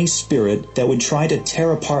out any spirit that would try to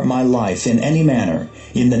tear apart my life in any manner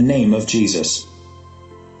in the name of Jesus.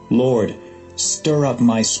 Lord, stir up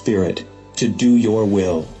my spirit to do your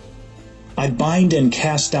will. I bind and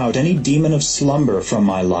cast out any demon of slumber from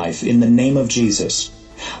my life in the name of Jesus.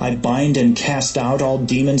 I bind and cast out all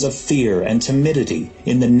demons of fear and timidity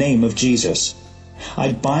in the name of Jesus.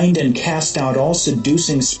 I bind and cast out all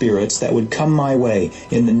seducing spirits that would come my way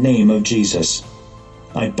in the name of Jesus.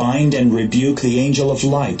 I bind and rebuke the angel of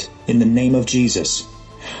light in the name of Jesus.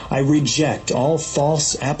 I reject all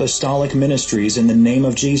false apostolic ministries in the name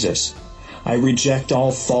of Jesus. I reject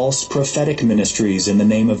all false prophetic ministries in the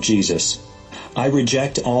name of Jesus. I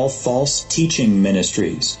reject all false teaching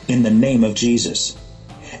ministries in the name of Jesus.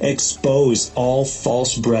 Expose all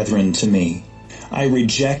false brethren to me. I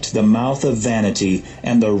reject the mouth of vanity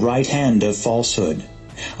and the right hand of falsehood.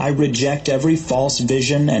 I reject every false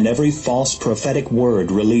vision and every false prophetic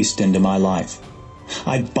word released into my life.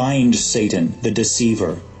 I bind Satan, the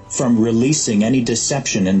deceiver, from releasing any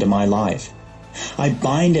deception into my life. I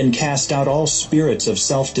bind and cast out all spirits of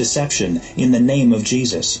self-deception in the name of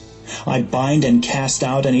Jesus. I bind and cast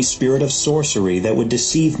out any spirit of sorcery that would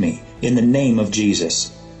deceive me in the name of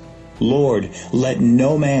Jesus. Lord, let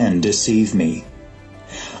no man deceive me.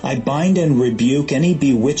 I bind and rebuke any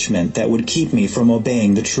bewitchment that would keep me from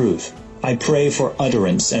obeying the truth. I pray for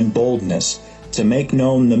utterance and boldness to make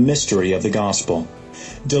known the mystery of the gospel.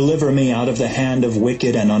 Deliver me out of the hand of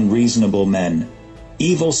wicked and unreasonable men.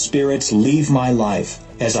 Evil spirits, leave my life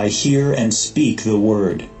as I hear and speak the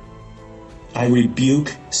word. I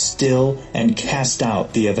rebuke, still, and cast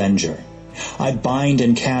out the avenger. I bind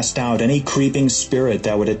and cast out any creeping spirit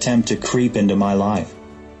that would attempt to creep into my life.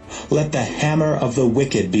 Let the hammer of the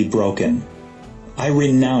wicked be broken. I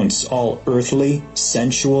renounce all earthly,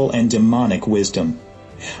 sensual, and demonic wisdom.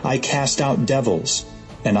 I cast out devils,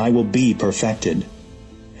 and I will be perfected.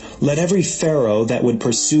 Let every Pharaoh that would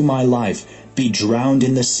pursue my life be drowned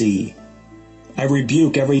in the sea. I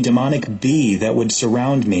rebuke every demonic bee that would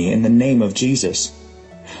surround me in the name of Jesus.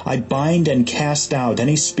 I bind and cast out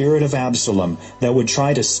any spirit of Absalom that would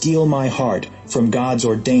try to steal my heart from God's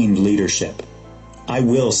ordained leadership. I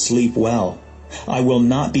will sleep well. I will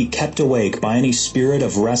not be kept awake by any spirit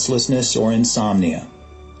of restlessness or insomnia.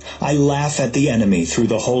 I laugh at the enemy through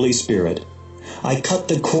the Holy Spirit. I cut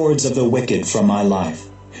the cords of the wicked from my life.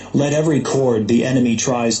 Let every cord the enemy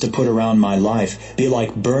tries to put around my life be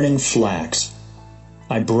like burning flax.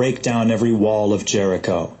 I break down every wall of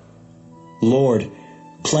Jericho. Lord,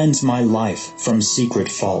 cleanse my life from secret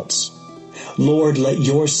faults. Lord, let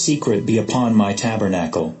your secret be upon my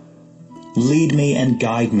tabernacle. Lead me and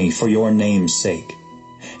guide me for your name's sake.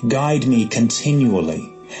 Guide me continually.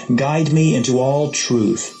 Guide me into all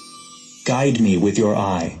truth. Guide me with your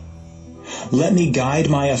eye. Let me guide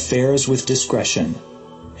my affairs with discretion.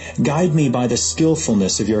 Guide me by the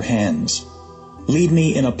skillfulness of your hands. Lead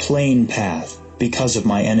me in a plain path because of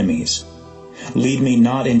my enemies. Lead me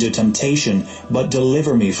not into temptation, but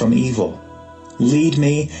deliver me from evil. Lead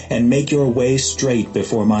me and make your way straight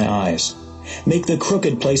before my eyes. Make the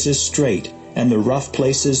crooked places straight and the rough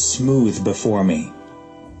places smooth before me.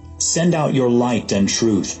 Send out your light and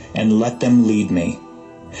truth and let them lead me.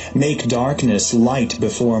 Make darkness light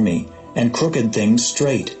before me and crooked things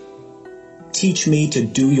straight. Teach me to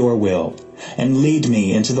do your will, and lead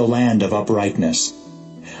me into the land of uprightness.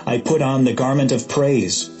 I put on the garment of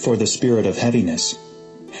praise for the spirit of heaviness.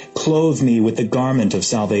 Clothe me with the garment of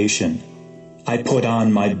salvation. I put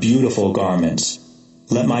on my beautiful garments.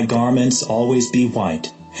 Let my garments always be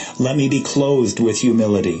white. Let me be clothed with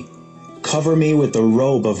humility. Cover me with the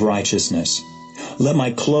robe of righteousness. Let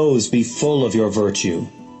my clothes be full of your virtue.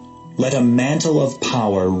 Let a mantle of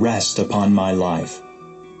power rest upon my life.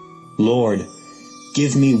 Lord,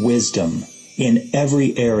 give me wisdom in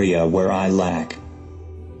every area where I lack.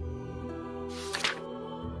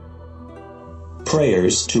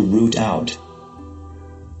 Prayers to root out.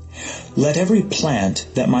 Let every plant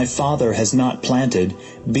that my Father has not planted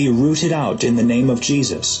be rooted out in the name of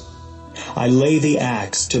Jesus. I lay the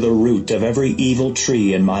axe to the root of every evil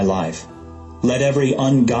tree in my life. Let every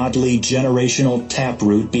ungodly generational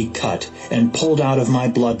taproot be cut and pulled out of my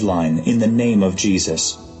bloodline in the name of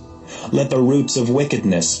Jesus. Let the roots of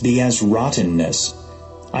wickedness be as rottenness.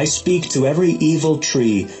 I speak to every evil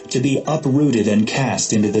tree to be uprooted and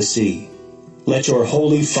cast into the sea. Let your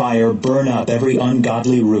holy fire burn up every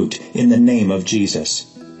ungodly root in the name of Jesus.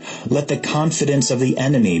 Let the confidence of the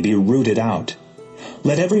enemy be rooted out.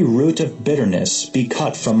 Let every root of bitterness be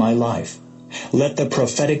cut from my life. Let the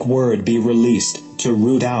prophetic word be released to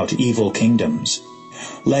root out evil kingdoms.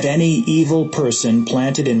 Let any evil person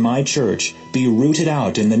planted in my church be rooted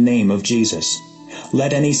out in the name of Jesus.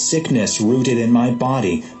 Let any sickness rooted in my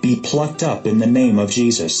body be plucked up in the name of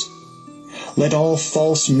Jesus. Let all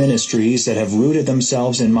false ministries that have rooted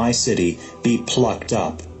themselves in my city be plucked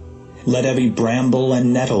up. Let every bramble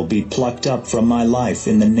and nettle be plucked up from my life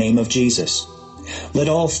in the name of Jesus. Let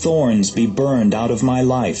all thorns be burned out of my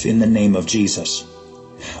life in the name of Jesus.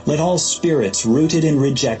 Let all spirits rooted in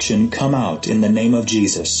rejection come out in the name of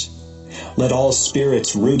Jesus. Let all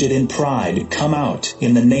spirits rooted in pride come out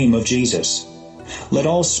in the name of Jesus. Let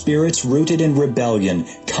all spirits rooted in rebellion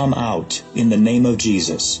come out in the name of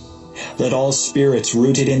Jesus. Let all spirits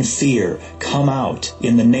rooted in fear come out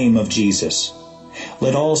in the name of Jesus.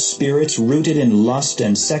 Let all spirits rooted in lust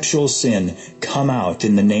and sexual sin come out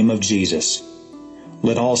in the name of Jesus.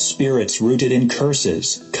 Let all spirits rooted in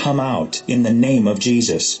curses come out in the name of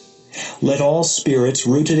Jesus. Let all spirits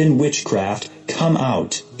rooted in witchcraft come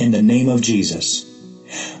out in the name of Jesus.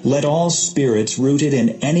 Let all spirits rooted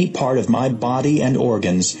in any part of my body and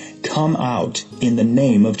organs come out in the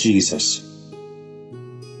name of Jesus.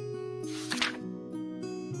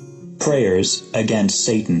 Prayers against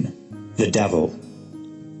Satan, the devil.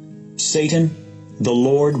 Satan, the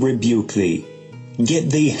Lord rebuke thee. Get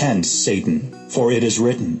thee hence, Satan, for it is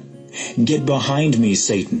written. Get behind me,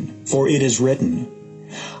 Satan, for it is written.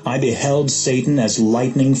 I beheld Satan as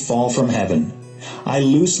lightning fall from heaven. I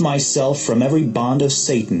loose myself from every bond of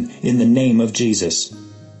Satan in the name of Jesus.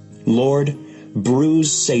 Lord,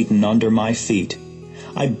 bruise Satan under my feet.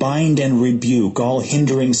 I bind and rebuke all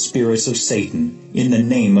hindering spirits of Satan in the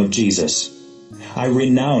name of Jesus. I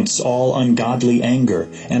renounce all ungodly anger,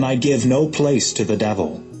 and I give no place to the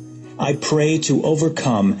devil. I pray to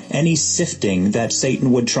overcome any sifting that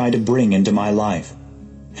Satan would try to bring into my life.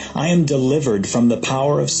 I am delivered from the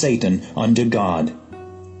power of Satan unto God.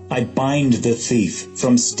 I bind the thief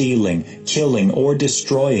from stealing, killing, or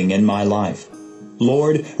destroying in my life.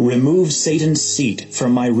 Lord, remove Satan's seat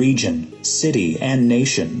from my region, city, and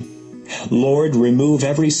nation. Lord, remove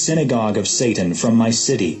every synagogue of Satan from my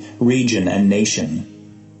city, region, and nation.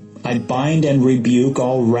 I bind and rebuke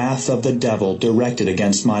all wrath of the devil directed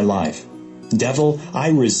against my life. Devil, I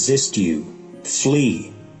resist you.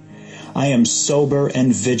 Flee. I am sober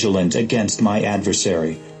and vigilant against my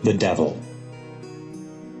adversary, the devil.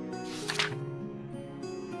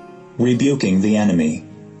 Rebuking the enemy.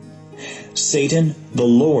 Satan, the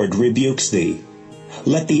Lord rebukes thee.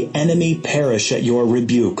 Let the enemy perish at your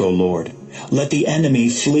rebuke, O Lord. Let the enemy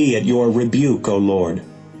flee at your rebuke, O Lord.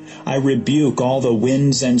 I rebuke all the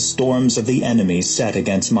winds and storms of the enemy set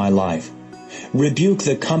against my life. Rebuke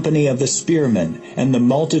the company of the spearmen and the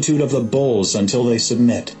multitude of the bulls until they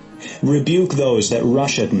submit. Rebuke those that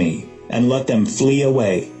rush at me, and let them flee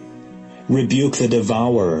away. Rebuke the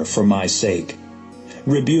devourer for my sake.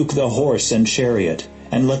 Rebuke the horse and chariot,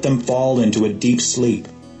 and let them fall into a deep sleep.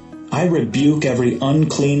 I rebuke every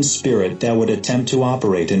unclean spirit that would attempt to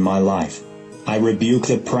operate in my life. I rebuke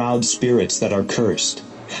the proud spirits that are cursed.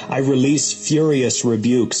 I release furious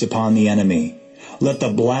rebukes upon the enemy. Let the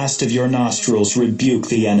blast of your nostrils rebuke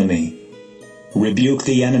the enemy. Rebuke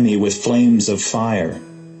the enemy with flames of fire.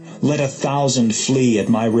 Let 1,000 flee at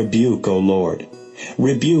my rebuke, O Lord.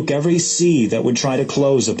 Rebuke every sea that would try to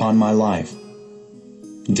close upon my life.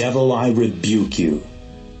 Devil, I rebuke you.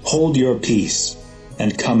 Hold your peace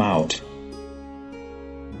and come out.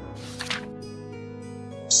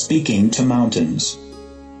 Speaking to mountains.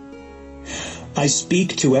 I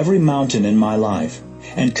speak to every mountain in my life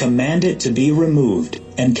and command it to be removed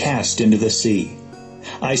and cast into the sea.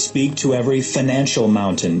 I speak to every financial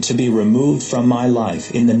mountain to be removed from my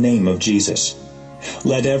life in the name of Jesus.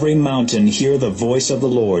 Let every mountain hear the voice of the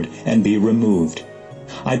Lord and be removed.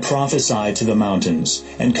 I prophesy to the mountains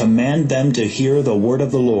and command them to hear the word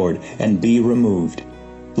of the Lord and be removed.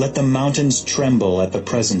 Let the mountains tremble at the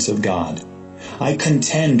presence of God. I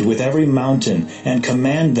contend with every mountain and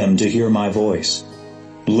command them to hear my voice.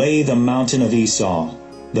 Lay the mountain of Esau,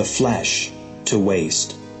 the flesh, to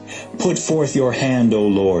waste. Put forth your hand, O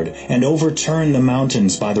Lord, and overturn the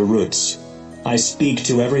mountains by the roots. I speak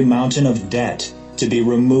to every mountain of debt to be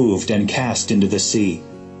removed and cast into the sea.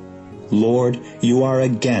 Lord, you are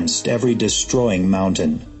against every destroying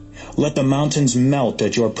mountain. Let the mountains melt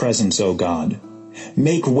at your presence, O God.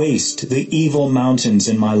 Make waste the evil mountains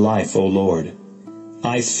in my life, O Lord.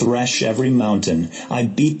 I thresh every mountain, I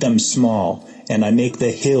beat them small, and I make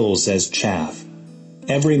the hills as chaff.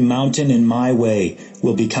 Every mountain in my way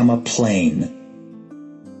will become a plain.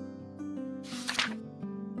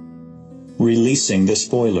 Releasing the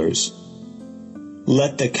spoilers.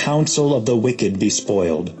 Let the counsel of the wicked be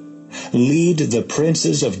spoiled. Lead the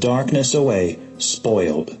princes of darkness away,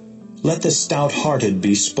 spoiled. Let the stout-hearted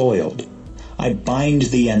be spoiled. I bind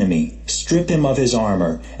the enemy, strip him of his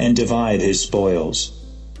armor, and divide his spoils.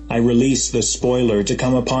 I release the spoiler to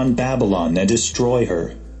come upon Babylon and destroy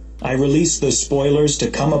her. I release the spoilers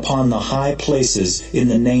to come upon the high places in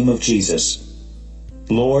the name of Jesus.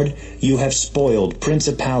 Lord, you have spoiled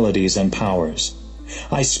principalities and powers.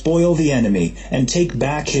 I spoil the enemy and take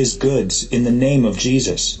back his goods in the name of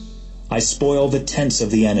Jesus. I spoil the tents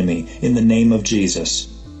of the enemy in the name of Jesus.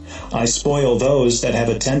 I spoil those that have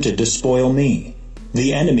attempted to spoil me.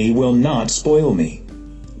 The enemy will not spoil me,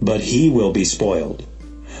 but he will be spoiled.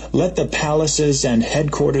 Let the palaces and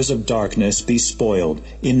headquarters of darkness be spoiled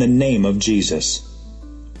in the name of Jesus.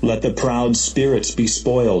 Let the proud spirits be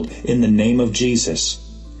spoiled in the name of Jesus.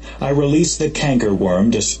 I release the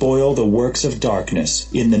cankerworm to spoil the works of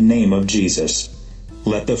darkness in the name of Jesus.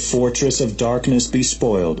 Let the fortress of darkness be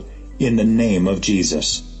spoiled in the name of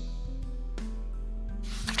Jesus.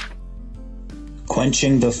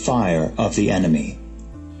 Quenching the fire of the enemy.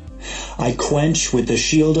 I quench with the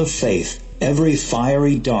shield of faith every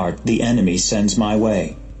fiery dart the enemy sends my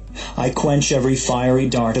way. I quench every fiery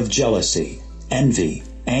dart of jealousy, envy,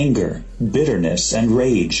 anger, bitterness, and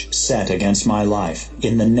rage set against my life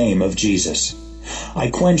in the name of Jesus. I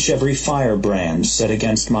quench every firebrand set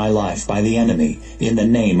against my life by the enemy in the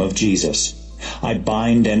name of Jesus. I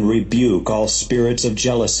bind and rebuke all spirits of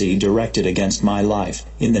jealousy directed against my life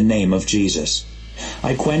in the name of Jesus.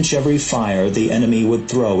 I quench every fire the enemy would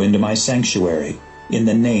throw into my sanctuary in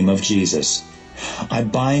the name of Jesus. I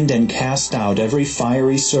bind and cast out every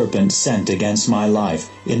fiery serpent sent against my life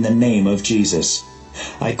in the name of Jesus.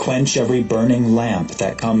 I quench every burning lamp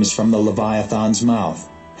that comes from the Leviathan's mouth.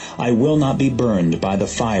 I will not be burned by the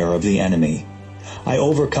fire of the enemy. I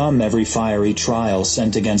overcome every fiery trial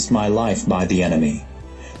sent against my life by the enemy.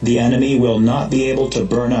 The enemy will not be able to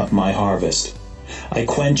burn up my harvest. I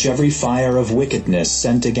quench every fire of wickedness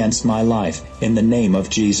sent against my life in the name of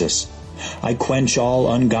Jesus. I quench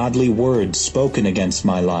all ungodly words spoken against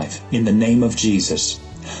my life in the name of Jesus.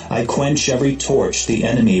 I quench every torch the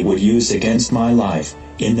enemy would use against my life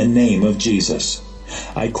in the name of Jesus.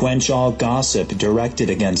 I quench all gossip directed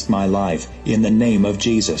against my life in the name of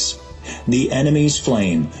Jesus. The enemy's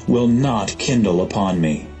flame will not kindle upon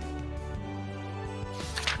me.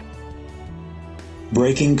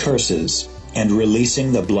 Breaking curses and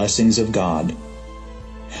releasing the blessings of God.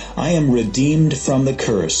 I am redeemed from the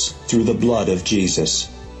curse through the blood of Jesus.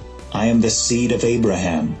 I am the seed of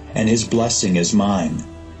Abraham, and his blessing is mine.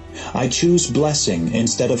 I choose blessing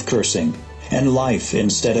instead of cursing, and life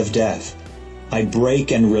instead of death. I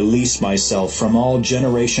break and release myself from all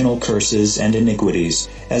generational curses and iniquities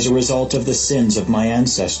as a result of the sins of my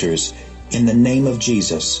ancestors, in the name of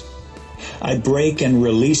Jesus. I break and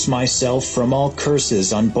release myself from all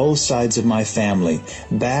curses on both sides of my family,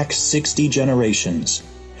 back 60 generations.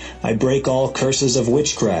 I break all curses of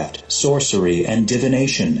witchcraft, sorcery, and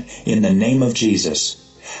divination in the name of Jesus.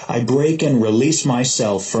 I break and release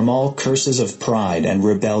myself from all curses of pride and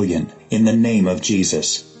rebellion in the name of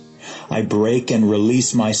Jesus. I break and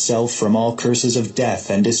release myself from all curses of death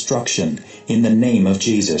and destruction in the name of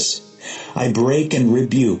Jesus. I break and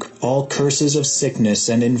rebuke all curses of sickness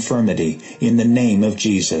and infirmity in the name of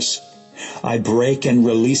Jesus. I break and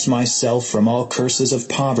release myself from all curses of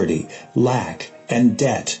poverty, lack, and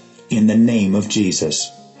debt in the name of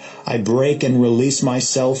Jesus. I break and release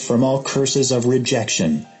myself from all curses of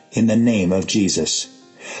rejection in the name of Jesus.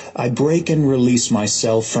 I break and release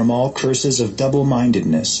myself from all curses of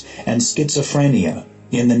double-mindedness and schizophrenia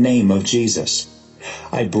in the name of Jesus.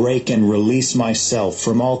 I break and release myself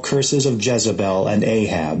from all curses of Jezebel and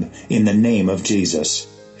Ahab in the name of Jesus.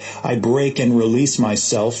 I break and release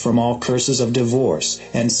myself from all curses of divorce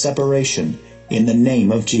and separation in the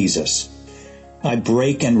name of Jesus. I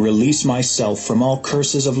break and release myself from all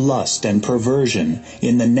curses of lust and perversion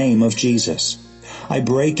in the name of Jesus. I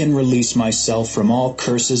break and release myself from all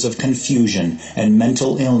curses of confusion and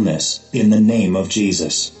mental illness in the name of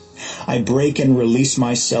Jesus. I break and release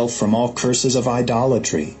myself from all curses of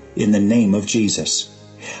idolatry in the name of Jesus.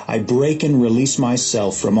 I break and release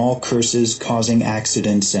myself from all curses causing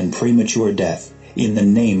accidents and premature death in the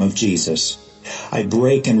name of Jesus. I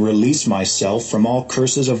break and release myself from all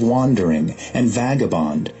curses of wandering and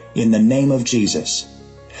vagabond in the name of Jesus.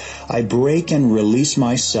 I break and release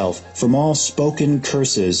myself from all spoken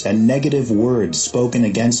curses and negative words spoken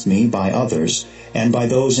against me by others and by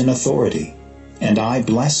those in authority, and I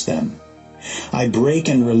bless them. I break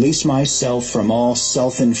and release myself from all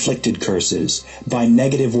self-inflicted curses by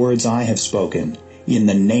negative words I have spoken, in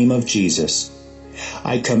the name of Jesus.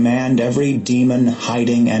 I command every demon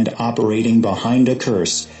hiding and operating behind a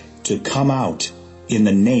curse to come out in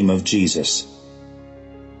the name of Jesus.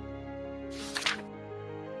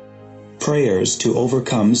 Prayers to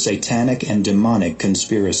overcome satanic and demonic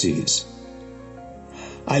conspiracies.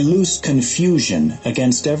 I loose confusion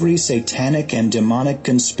against every satanic and demonic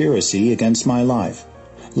conspiracy against my life.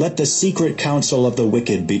 Let the secret counsel of the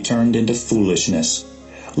wicked be turned into foolishness.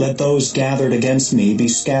 Let those gathered against me be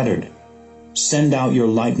scattered. Send out your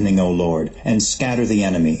lightning, O Lord, and scatter the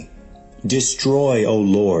enemy. Destroy, O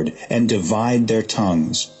Lord, and divide their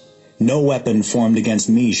tongues. No weapon formed against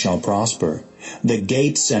me shall prosper. The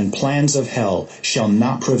gates and plans of hell shall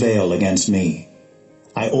not prevail against me.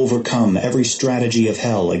 I overcome every strategy of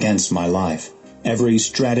hell against my life. Every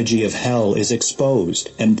strategy of hell is exposed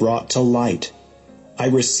and brought to light. I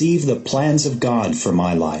receive the plans of God for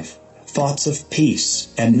my life, thoughts of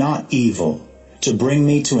peace and not evil, to bring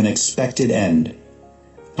me to an expected end.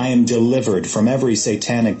 I am delivered from every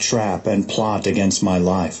satanic trap and plot against my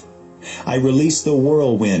life. I release the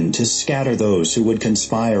whirlwind to scatter those who would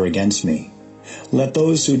conspire against me. Let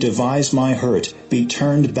those who devise my hurt be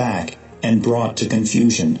turned back and brought to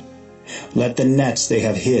confusion. Let the nets they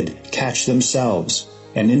have hid catch themselves,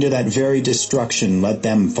 and into that very destruction let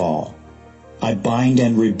them fall. I bind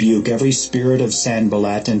and rebuke every spirit of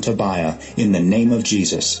Sanballat and Tobiah in the name of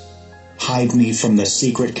Jesus. Hide me from the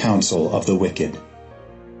secret counsel of the wicked.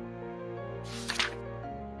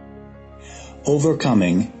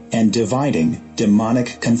 Overcoming and dividing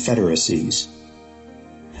demonic confederacies.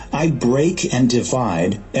 I break and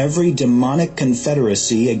divide every demonic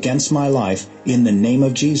confederacy against my life in the name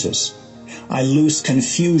of Jesus. I loose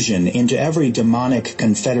confusion into every demonic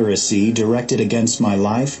confederacy directed against my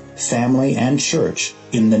life, family, and church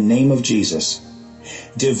in the name of Jesus.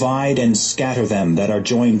 Divide and scatter them that are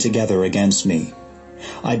joined together against me.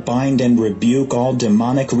 I bind and rebuke all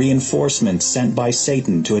demonic reinforcements sent by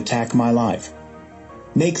Satan to attack my life.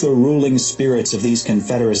 Make the ruling spirits of these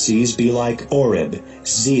confederacies be like Oreb,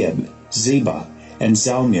 Zeeb, Zeba, and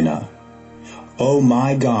Zalmunna. O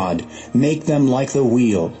my God, make them like the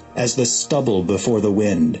wheel, as the stubble before the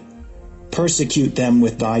wind. Persecute them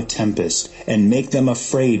with thy tempest, and make them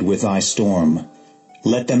afraid with thy storm.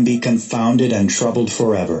 Let them be confounded and troubled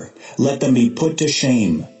forever. Let them be put to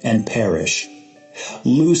shame and perish.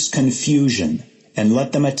 Loose confusion, and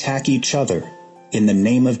let them attack each other, in the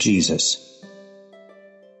name of Jesus.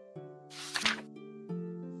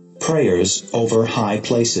 Prayers over high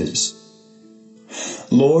places.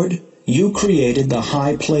 Lord, you created the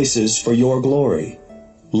high places for your glory.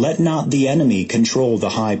 Let not the enemy control the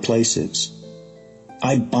high places.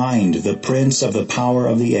 I bind the prince of the power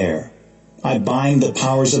of the air. I bind the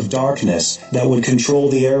powers of darkness that would control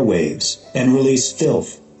the airwaves and release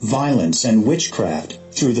filth, violence, and witchcraft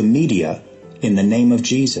through the media in the name of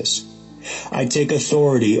Jesus. I take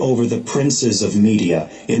authority over the princes of media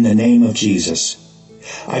in the name of Jesus.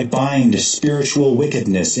 I bind spiritual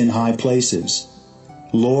wickedness in high places.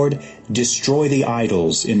 Lord, destroy the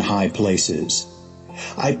idols in high places.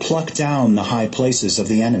 I pluck down the high places of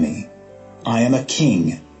the enemy. I am a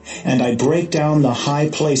king, and I break down the high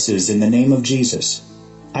places in the name of Jesus.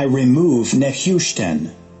 I remove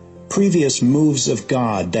Nehushtan, previous moves of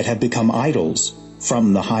God that have become idols,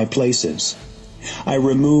 from the high places. I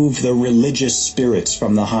remove the religious spirits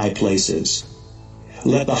from the high places.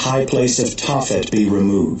 Let the high place of Tophet be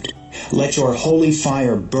removed. Let your holy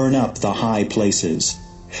fire burn up the high places.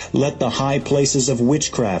 Let the high places of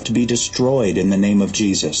witchcraft be destroyed in the name of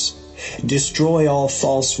Jesus. Destroy all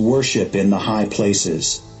false worship in the high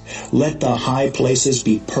places. Let the high places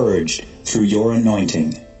be purged through your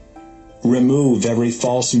anointing. Remove every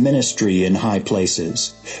false ministry in high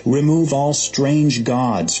places. Remove all strange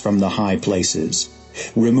gods from the high places.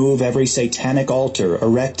 Remove every satanic altar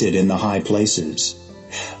erected in the high places.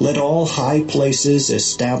 Let all high places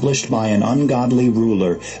established by an ungodly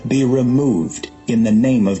ruler be removed in the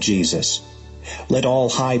name of Jesus. Let all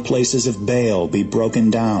high places of Baal be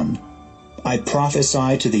broken down. I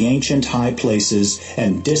prophesy to the ancient high places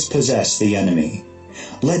and dispossess the enemy.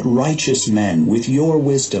 Let righteous men with your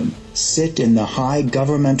wisdom sit in the high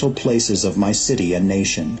governmental places of my city and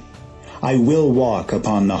nation. I will walk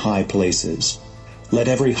upon the high places. Let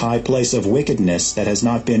every high place of wickedness that has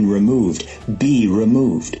not been removed be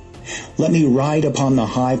removed. Let me ride upon the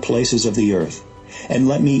high places of the earth, and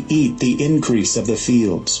let me eat the increase of the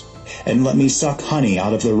fields, and let me suck honey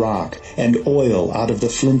out of the rock, and oil out of the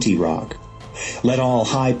flinty rock. Let all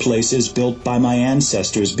high places built by my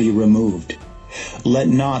ancestors be removed. Let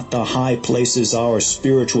not the high places our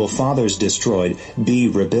spiritual fathers destroyed be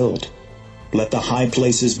rebuilt. Let the high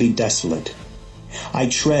places be desolate. I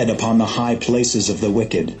tread upon the high places of the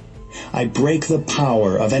wicked. I break the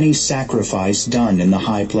power of any sacrifice done in the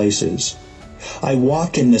high places. I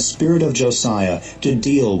walk in the spirit of Josiah to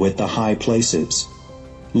deal with the high places.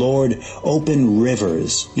 Lord, open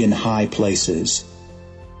rivers in high places.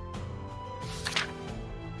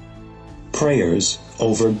 Prayers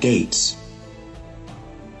over gates.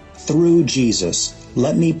 Through Jesus,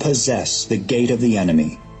 let me possess the gate of the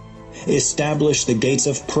enemy. Establish the gates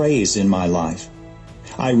of praise in my life.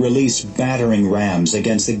 I release battering rams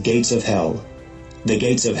against the gates of hell. The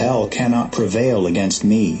gates of hell cannot prevail against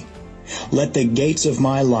me. Let the gates of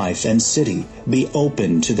my life and city be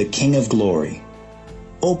open to the King of glory.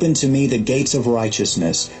 Open to me the gates of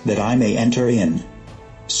righteousness, that I may enter in.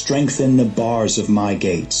 Strengthen the bars of my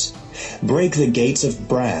gates. Break the gates of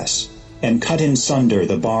brass, and cut in sunder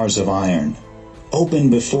the bars of iron. Open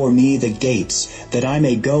before me the gates, that I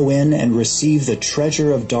may go in and receive the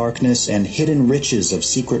treasure of darkness and hidden riches of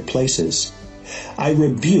secret places. I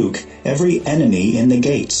rebuke every enemy in the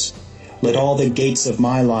gates. Let all the gates of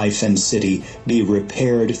my life and city be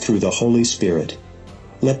repaired through the Holy Spirit.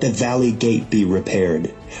 Let the valley gate be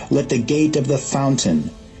repaired. Let the gate of the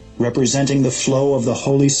fountain, representing the flow of the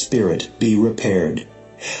Holy Spirit, be repaired.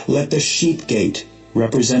 Let the sheep gate,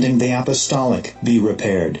 representing the apostolic, be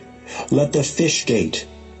repaired. Let the fish gate,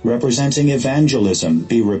 representing evangelism,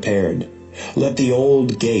 be repaired. Let the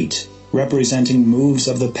old gate, representing moves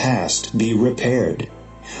of the past, be repaired.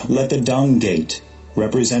 Let the dung gate,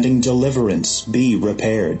 representing deliverance, be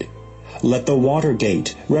repaired. Let the water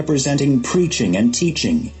gate, representing preaching and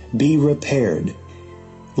teaching, be repaired.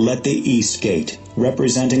 Let the east gate,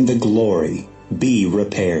 representing the glory, be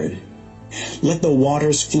repaired. Let the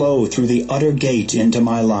waters flow through the utter gate into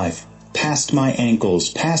my life, past my ankles,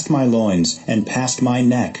 past my loins, and past my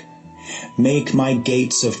neck. Make my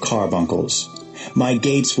gates of carbuncles. My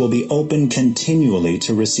gates will be open continually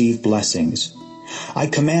to receive blessings. I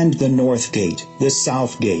command the north gate, the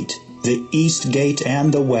south gate, the east gate,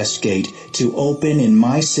 and the west gate to open in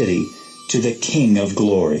my city to the King of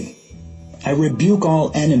glory. I rebuke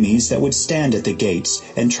all enemies that would stand at the gates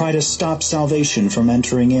and try to stop salvation from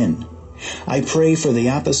entering in. I pray for the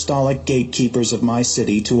apostolic gatekeepers of my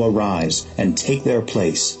city to arise and take their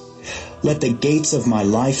place. Let the gates of my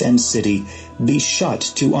life and city be shut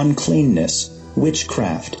to uncleanness,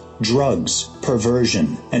 witchcraft, drugs,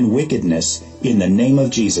 perversion, and wickedness in the name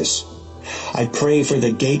of Jesus. I pray for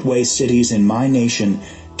the gateway cities in my nation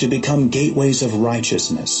to become gateways of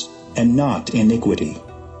righteousness and not iniquity.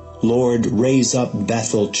 Lord, raise up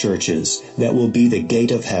Bethel churches that will be the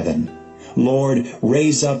gate of heaven. Lord,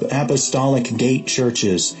 raise up apostolic gate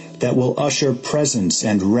churches that will usher presence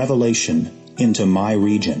and revelation into my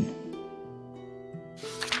region.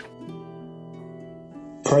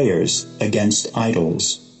 Prayers against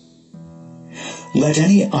idols. Let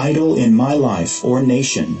any idol in my life or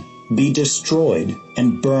nation be destroyed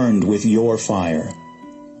and burned with your fire.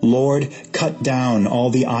 Lord, cut down all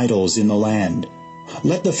the idols in the land.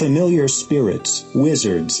 Let the familiar spirits,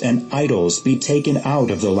 wizards, and idols be taken out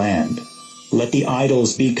of the land. Let the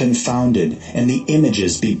idols be confounded, and the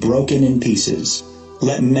images be broken in pieces.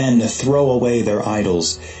 Let men throw away their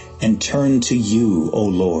idols, and turn to you, O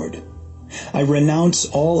Lord. I renounce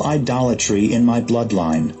all idolatry in my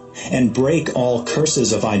bloodline, and break all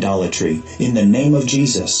curses of idolatry in the name of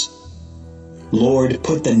Jesus. Lord,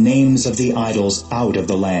 put the names of the idols out of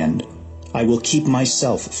the land. I will keep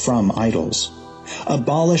myself from idols.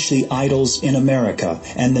 Abolish the idols in America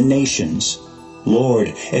and the nations.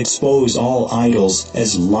 Lord, expose all idols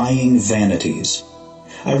as lying vanities.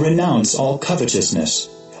 I renounce all covetousness.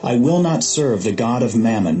 I will not serve the god of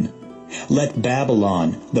Mammon. Let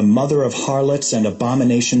Babylon, the mother of harlots and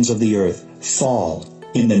abominations of the earth, fall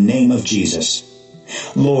in the name of Jesus.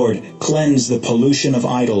 Lord, cleanse the pollution of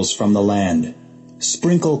idols from the land.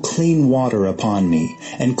 Sprinkle clean water upon me,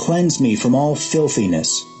 and cleanse me from all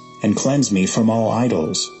filthiness, and cleanse me from all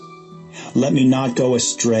idols. Let me not go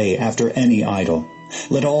astray after any idol.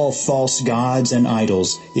 Let all false gods and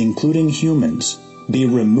idols, including humans, be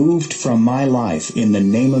removed from my life in the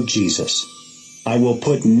name of Jesus. I will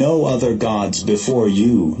put no other gods before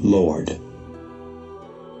you, Lord.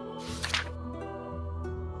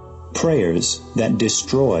 Prayers that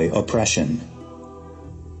destroy oppression.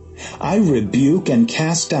 I rebuke and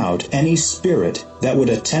cast out any spirit that would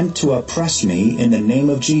attempt to oppress me in the name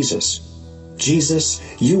of Jesus. Jesus,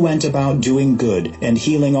 you went about doing good and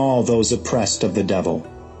healing all those oppressed of the devil.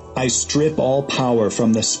 I strip all power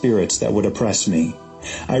from the spirits that would oppress me.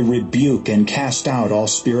 I rebuke and cast out all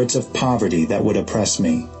spirits of poverty that would oppress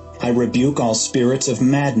me. I rebuke all spirits of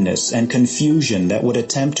madness and confusion that would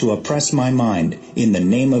attempt to oppress my mind in the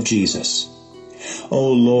name of Jesus.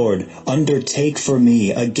 O Lord, undertake for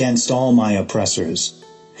me against all my oppressors.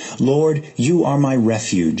 Lord, you are my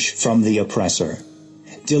refuge from the oppressor.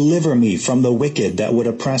 Deliver me from the wicked that would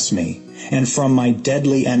oppress me, and from my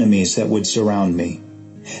deadly enemies that would surround me.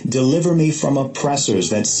 Deliver me from oppressors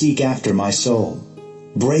that seek after my soul.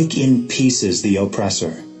 Break in pieces the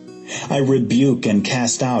oppressor. I rebuke and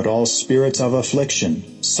cast out all spirits of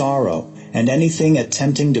affliction, sorrow, and anything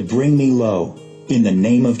attempting to bring me low, in the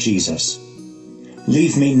name of Jesus.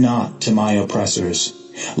 Leave me not to my oppressors.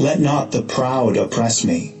 Let not the proud oppress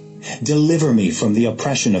me. Deliver me from the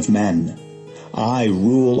oppression of men. I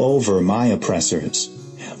rule over my oppressors.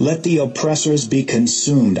 Let the oppressors be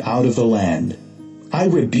consumed out of the land. I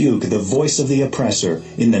rebuke the voice of the oppressor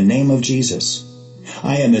in the name of Jesus.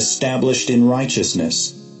 I am established in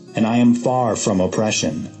righteousness, and I am far from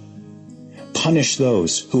oppression. Punish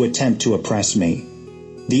those who attempt to oppress me.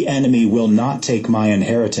 The enemy will not take my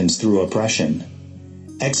inheritance through oppression.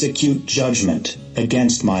 execute judgment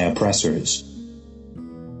against my oppressors.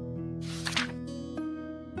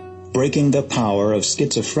 Breaking the power of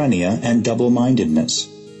schizophrenia and double-mindedness.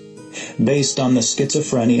 Based on the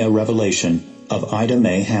schizophrenia revelation of Ida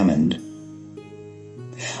Mae Hammond.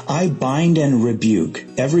 I bind and rebuke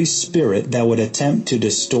every spirit that would attempt to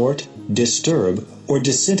distort, disturb, or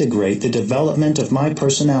disintegrate the development of my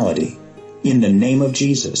personality, in the name of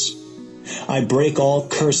Jesus. I break all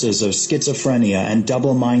curses of schizophrenia and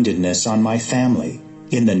double-mindedness on my family,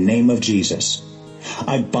 in the name of Jesus.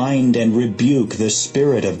 I bind and rebuke the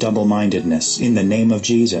spirit of double-mindedness, in the name of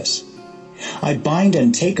Jesus. I bind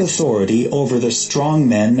and take authority over the strong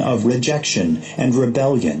men of rejection and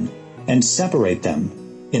rebellion, and separate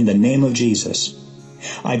them, in the name of Jesus.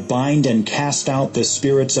 I bind and cast out the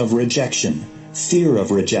spirits of rejection, fear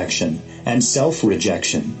of rejection, and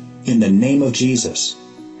self-rejection, in the name of Jesus.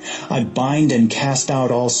 I bind and cast out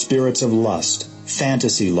all spirits of lust,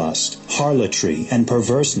 fantasy lust, harlotry, and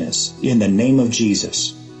perverseness, in the name of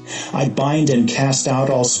Jesus. I bind and cast out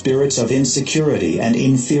all spirits of insecurity and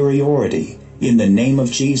inferiority, in the name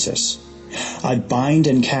of Jesus. I bind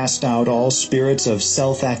and cast out all spirits of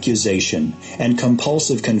self-accusation and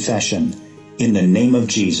compulsive confession, in the name of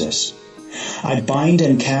Jesus. I bind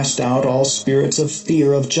and cast out all spirits of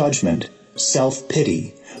fear of judgment,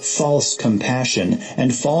 self-pity, false compassion,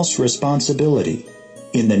 and false responsibility,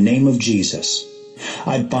 in the name of Jesus.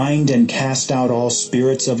 I bind and cast out all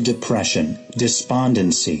spirits of depression,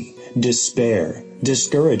 despondency, despair,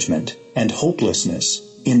 discouragement, and hopelessness,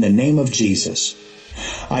 in the name of Jesus.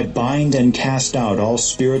 I bind and cast out all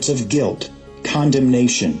spirits of guilt,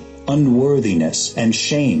 condemnation, unworthiness, and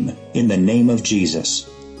shame, in the name of Jesus.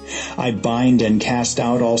 I bind and cast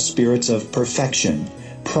out all spirits of perfection,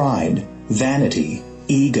 pride, vanity,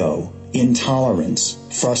 ego, intolerance,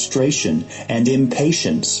 frustration, and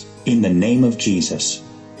impatience, in the name of Jesus.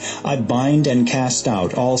 I bind and cast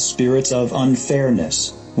out all spirits of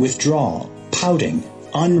unfairness, withdrawal, pouting,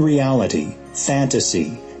 unreality,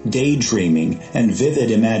 fantasy, daydreaming, and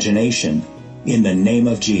vivid imagination, in the name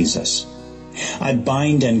of Jesus. I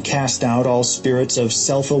bind and cast out all spirits of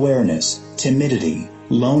self-awareness, timidity,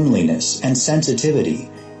 loneliness, and sensitivity,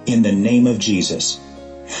 in the name of Jesus.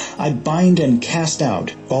 I bind and cast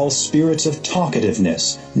out all spirits of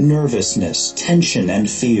talkativeness, nervousness, tension, and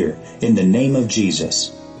fear, in the name of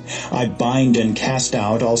Jesus. I bind and cast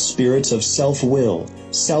out all spirits of self-will,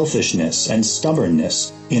 selfishness, and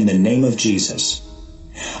stubbornness, in the name of Jesus.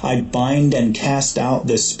 I bind and cast out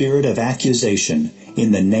the spirit of accusation,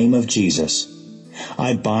 in the name of Jesus.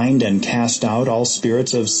 I bind and cast out all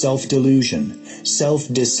spirits of self-delusion,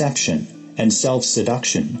 self-deception, and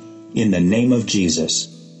self-seduction, in the name of Jesus.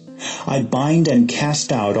 I bind and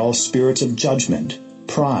cast out all spirits of judgment,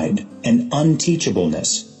 pride, and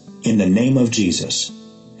unteachableness, in the name of Jesus.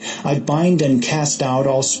 I bind and cast out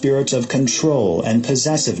all spirits of control and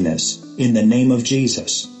possessiveness, in the name of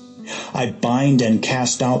Jesus. I bind and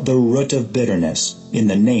cast out the root of bitterness, in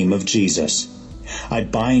the name of Jesus. I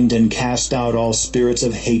bind and cast out all spirits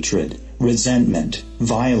of hatred, resentment,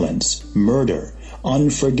 violence, murder,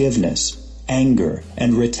 unforgiveness, anger,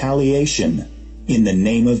 and retaliation, in the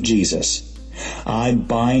name of Jesus. I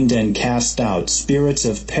bind and cast out spirits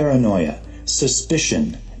of paranoia,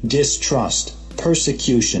 suspicion, distrust,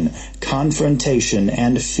 persecution, confrontation,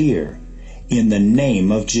 and fear, in the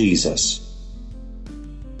name of Jesus.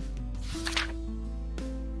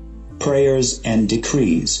 Prayers and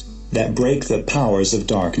decrees that break the powers of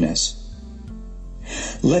darkness.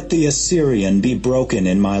 Let the Assyrian be broken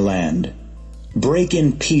in my land. Break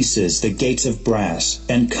in pieces the gates of brass,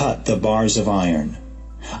 and cut the bars of iron.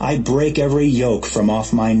 I break every yoke from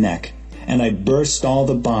off my neck, and I burst all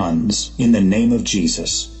the bonds, in the name of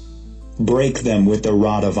Jesus. Break them with the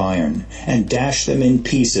rod of iron, and dash them in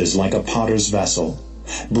pieces like a potter's vessel.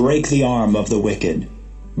 Break the arm of the wicked.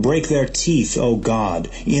 Break their teeth, O God,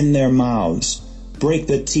 in their mouths. Break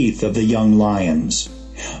the teeth of the young lions.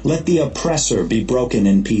 Let the oppressor be broken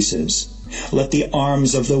in pieces. Let the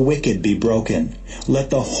arms of the wicked be broken.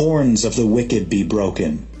 Let the horns of the wicked be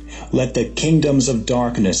broken. Let the kingdoms of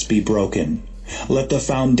darkness be broken. Let the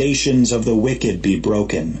foundations of the wicked be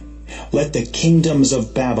broken. Let the kingdoms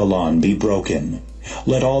of Babylon be broken.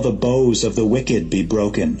 Let all the bows of the wicked be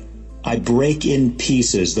broken. I break in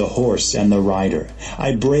pieces the horse and the rider.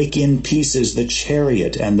 I break in pieces the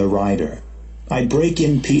chariot and the rider. I break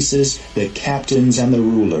in pieces the captains and the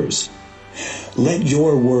rulers. Let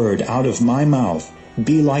your word out of my mouth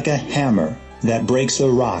be like a hammer that breaks the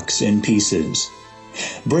rocks in pieces.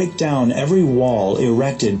 Break down every wall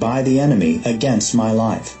erected by the enemy against my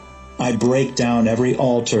life. I break down every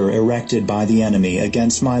altar erected by the enemy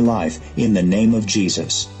against my life in the name of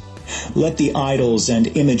Jesus. Let the idols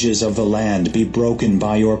and images of the land be broken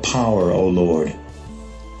by your power, O Lord.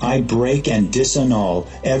 I break and disannul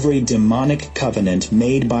every demonic covenant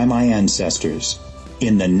made by my ancestors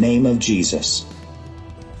in the name of Jesus.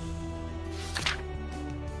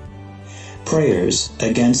 Prayers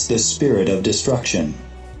against the spirit of destruction.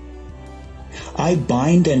 I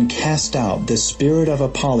bind and cast out the spirit of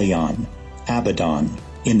Apollyon, Abaddon,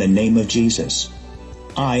 in the name of Jesus.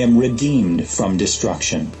 I am redeemed from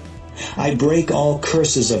destruction. I break all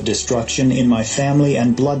curses of destruction in my family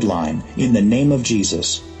and bloodline in the name of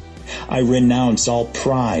Jesus. I renounce all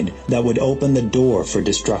pride that would open the door for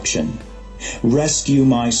destruction. Rescue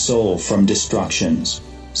my soul from destructions.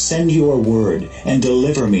 Send your word and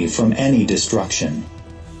deliver me from any destruction.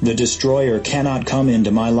 The destroyer cannot come into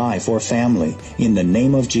my life or family in the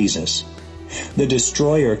name of Jesus. The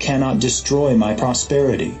destroyer cannot destroy my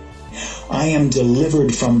prosperity. I am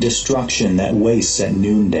delivered from destruction that wastes at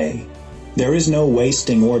noonday. There is no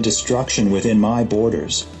wasting or destruction within my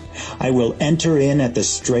borders. I will enter in at the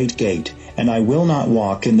straight gate, and I will not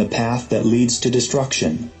walk in the path that leads to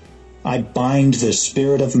destruction. I bind the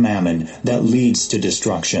spirit of mammon that leads to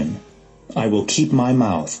destruction. I will keep my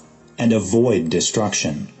mouth and avoid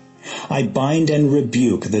destruction. I bind and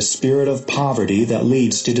rebuke the spirit of poverty that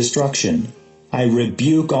leads to destruction. I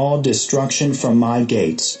rebuke all destruction from my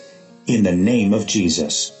gates in the name of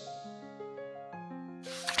Jesus.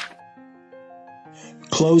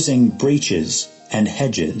 Closing breaches and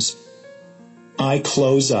hedges. I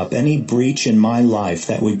close up any breach in my life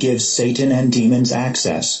that would give Satan and demons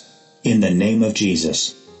access in the name of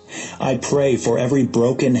Jesus. I pray for every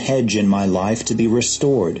broken hedge in my life to be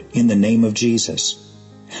restored in the name of Jesus.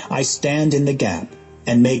 I stand in the gap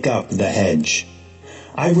and make up the hedge.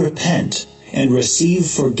 I repent and receive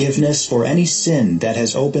forgiveness for any sin that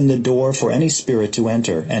has opened the door for any spirit to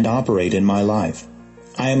enter and operate in my life.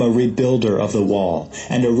 I am a rebuilder of the wall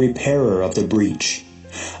and a repairer of the breach.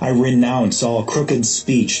 I renounce all crooked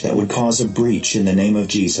speech that would cause a breach in the name of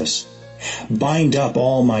Jesus. Bind up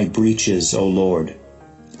all my breaches, O Lord.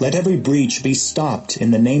 Let every breach be stopped in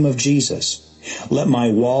the name of Jesus. Let my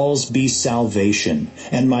walls be salvation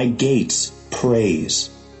and my gates praise.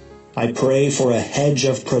 I pray for a hedge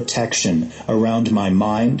of protection around my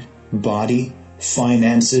mind, body,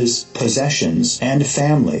 finances, possessions, and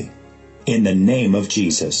family in the name of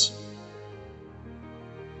Jesus.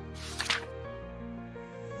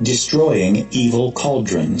 Destroying evil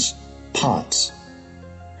cauldrons, pots.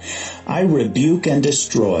 I rebuke and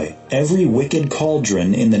destroy every wicked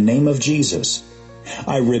cauldron in the name of Jesus.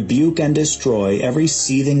 I rebuke and destroy every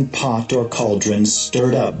seething pot or cauldron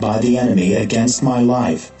stirred up by the enemy against my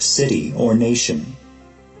life, city, or nation.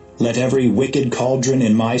 Let every wicked cauldron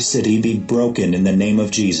in my city be broken in the name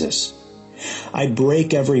of Jesus. I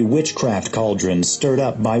break every witchcraft cauldron stirred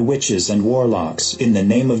up by witches and warlocks in the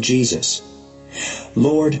name of Jesus.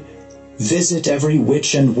 Lord, visit every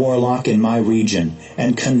witch and warlock in my region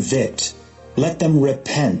and convict. Let them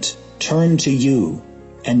repent, turn to you,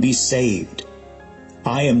 and be saved.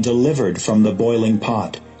 I am delivered from the boiling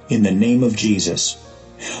pot in the name of Jesus.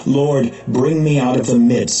 Lord, bring me out of the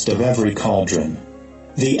midst of every cauldron.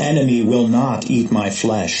 The enemy will not eat my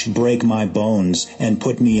flesh, break my bones, and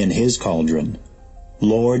put me in his cauldron.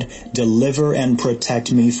 Lord, deliver and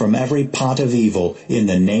protect me from every pot of evil in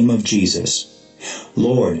the name of Jesus.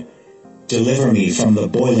 Lord, deliver me from the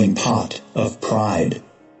boiling pot of pride.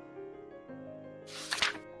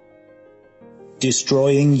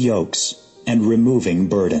 Destroying yokes and removing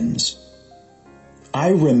burdens. I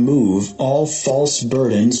remove all false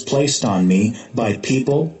burdens placed on me by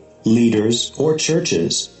people, leaders, or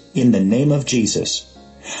churches in the name of Jesus.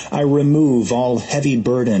 I remove all heavy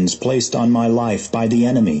burdens placed on my life by the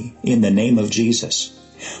enemy in the name of Jesus.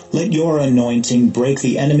 Let your anointing break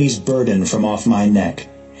the enemy's burden from off my neck,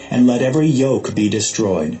 and let every yoke be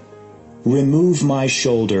destroyed. Remove my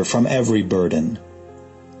shoulder from every burden.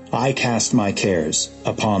 I cast my cares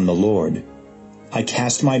upon the Lord. I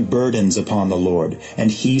cast my burdens upon the Lord,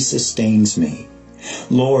 and he sustains me.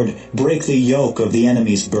 Lord, break the yoke of the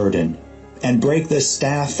enemy's burden, and break the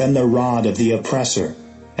staff and the rod of the oppressor,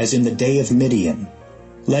 as in the day of Midian.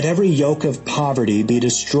 Let every yoke of poverty be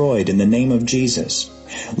destroyed in the name of Jesus.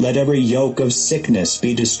 Let every yoke of sickness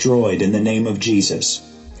be destroyed in the name of Jesus.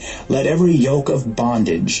 Let every yoke of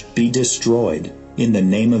bondage be destroyed in the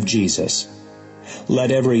name of Jesus.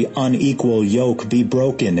 Let every unequal yoke be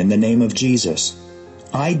broken in the name of Jesus.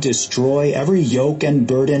 I destroy every yoke and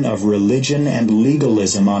burden of religion and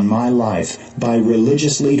legalism on my life by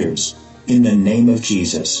religious leaders in the name of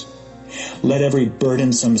Jesus. Let every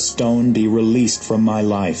burdensome stone be released from my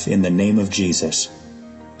life in the name of Jesus.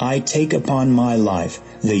 I take upon my life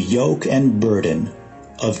the yoke and burden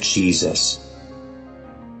of Jesus.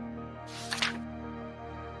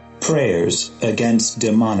 Prayers against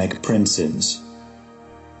demonic princes.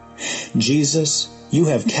 Jesus, you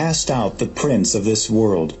have cast out the prince of this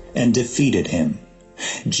world and defeated him.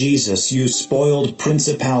 Jesus, you spoiled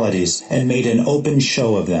principalities and made an open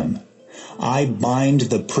show of them. I bind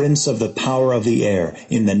the prince of the power of the air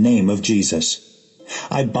in the name of Jesus.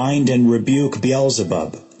 I bind and rebuke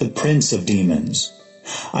Beelzebub, the prince of demons.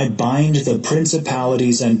 I bind the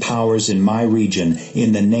principalities and powers in my region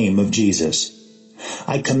in the name of Jesus.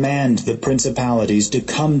 I command the principalities to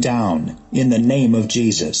come down in the name of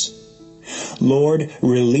Jesus. Lord,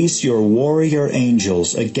 release your warrior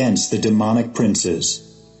angels against the demonic princes.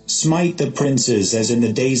 Smite the princes as in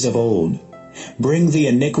the days of old. Bring the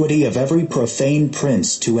iniquity of every profane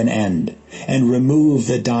prince to an end, and remove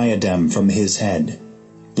the diadem from his head.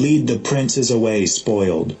 Lead the princes away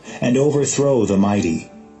spoiled, and overthrow the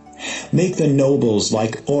mighty. Make the nobles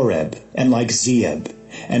like Oreb and like Zeeb,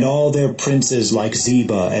 and all their princes like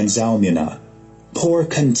Zeba and Zalmunna. Pour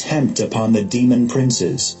contempt upon the demon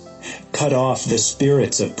princes. Cut off the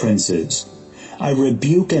spirits of princes. I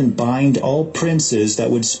rebuke and bind all princes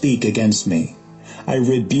that would speak against me. I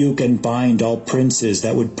rebuke and bind all princes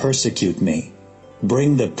that would persecute me.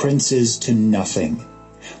 Bring the princes to nothing.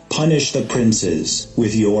 Punish the princes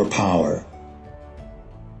with your power.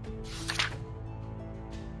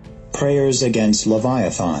 Prayers against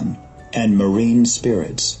Leviathan and marine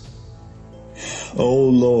spirits. O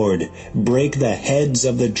Lord, break the heads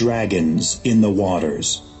of the dragons in the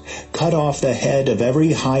waters. Cut off the head of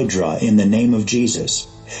every hydra in the name of Jesus.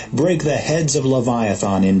 Break the heads of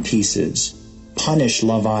Leviathan in pieces. Punish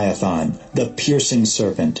Leviathan, the piercing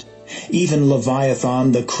serpent, even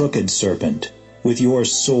Leviathan, the crooked serpent, with your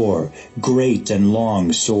sore, great and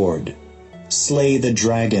long sword. Slay the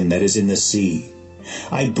dragon that is in the sea.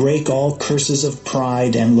 I break all curses of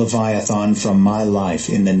pride and Leviathan from my life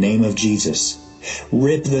in the name of Jesus.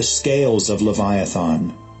 Rip the scales of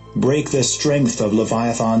Leviathan. Break the strength of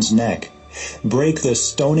Leviathan's neck. Break the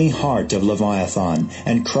stony heart of Leviathan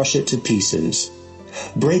and crush it to pieces.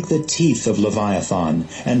 Break the teeth of Leviathan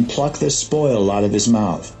and pluck the spoil out of his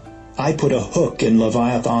mouth. I put a hook in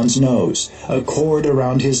Leviathan's nose, a cord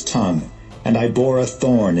around his tongue, and I bore a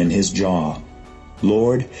thorn in his jaw.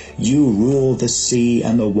 Lord, you rule the sea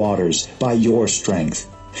and the waters by your strength.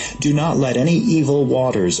 Do not let any evil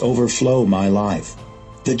waters overflow my life.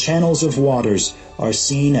 The channels of waters are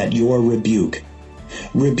seen at your rebuke.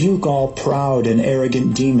 Rebuke all proud and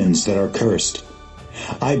arrogant demons that are cursed.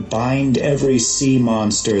 I bind every sea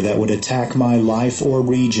monster that would attack my life or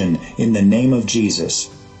region in the name of Jesus.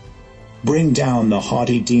 Bring down the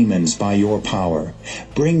haughty demons by your power.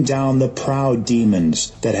 Bring down the proud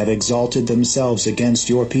demons that have exalted themselves against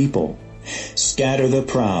your people. Scatter the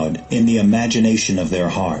proud in the imagination of their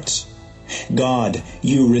hearts. God,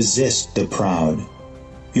 you resist the proud.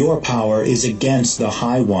 Your power is against the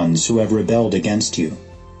high ones who have rebelled against you.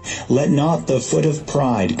 Let not the foot of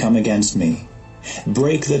pride come against me.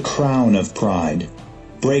 Break the crown of pride.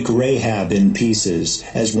 Break Rahab in pieces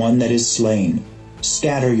as one that is slain.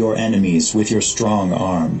 Scatter your enemies with your strong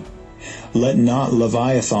arm. Let not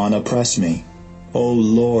Leviathan oppress me. O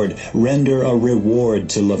Lord, render a reward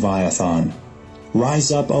to Leviathan.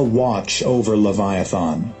 Rise up a watch over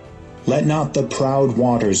Leviathan. Let not the proud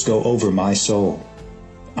waters go over my soul.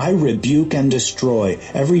 I rebuke and destroy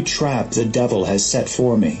every trap the devil has set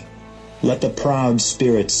for me. Let the proud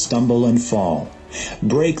spirits stumble and fall.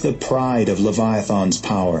 Break the pride of Leviathan's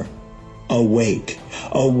power. Awake,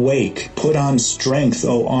 awake, put on strength,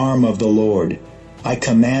 O arm of the Lord. I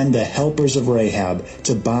command the helpers of Rahab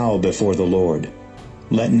to bow before the Lord.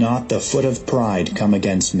 Let not the foot of pride come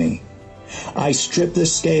against me. I strip the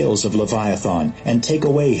scales of Leviathan and take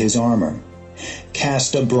away his armor.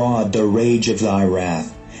 Cast abroad the rage of thy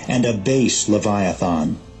wrath, and abase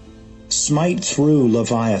Leviathan. Smite through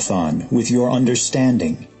Leviathan with your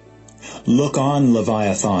understanding. Look on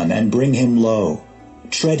Leviathan and bring him low.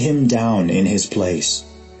 Tread him down in his place.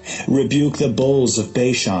 Rebuke the bulls of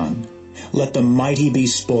Bashan. Let the mighty be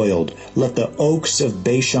spoiled. Let the oaks of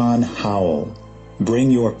Bashan howl.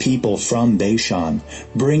 Bring your people from Bashan.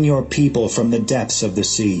 Bring your people from the depths of the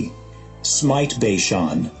sea. Smite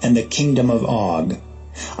Bashan and the kingdom of Og.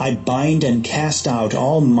 I bind and cast out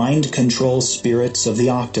all mind-control spirits of the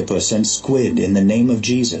octopus and squid in the name of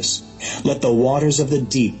Jesus. Let the waters of the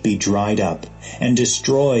deep be dried up, and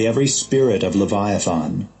destroy every spirit of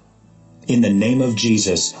Leviathan. In the name of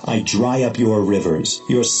Jesus, I dry up your rivers,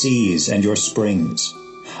 your seas, and your springs.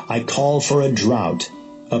 I call for a drought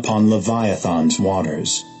upon Leviathan's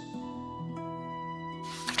waters.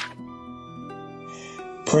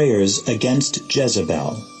 Prayers against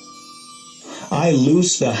Jezebel. I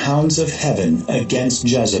loose the hounds of heaven against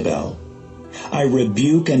Jezebel. I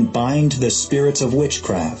rebuke and bind the spirits of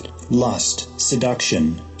witchcraft, lust,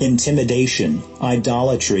 seduction, intimidation,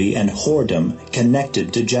 idolatry, and whoredom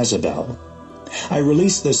connected to Jezebel. I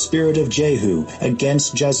release the spirit of Jehu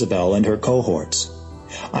against Jezebel and her cohorts.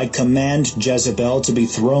 I command Jezebel to be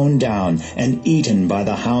thrown down and eaten by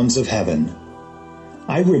the hounds of heaven.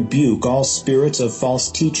 I rebuke all spirits of false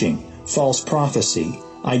teaching, false prophecy,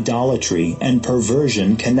 idolatry, and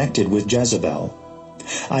perversion connected with Jezebel.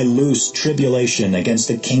 I loose tribulation against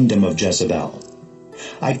the kingdom of Jezebel.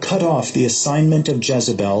 I cut off the assignment of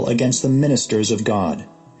Jezebel against the ministers of God.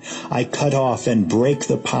 I cut off and break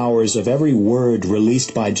the powers of every word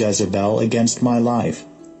released by Jezebel against my life.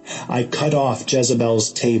 I cut off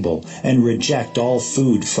Jezebel's table and reject all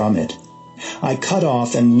food from it. I cut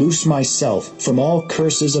off and loose myself from all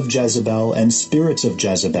curses of Jezebel and spirits of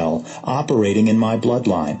Jezebel operating in my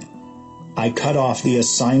bloodline. I cut off the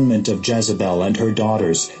assignment of Jezebel and her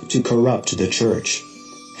daughters to corrupt the church.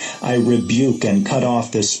 I rebuke and cut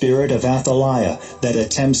off the spirit of Athaliah that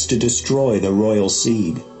attempts to destroy the royal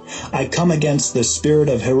seed. I come against the spirit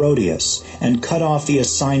of Herodias and cut off the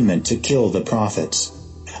assignment to kill the prophets.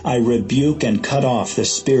 I rebuke and cut off the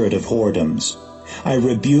spirit of whoredoms. I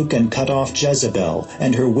rebuke and cut off Jezebel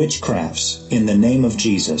and her witchcrafts in the name of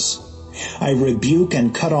Jesus. I rebuke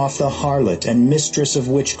and cut off the harlot and mistress of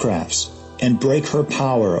witchcrafts and break her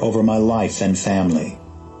power over my life and family.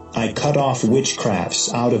 I cut off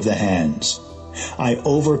witchcrafts out of the hands. I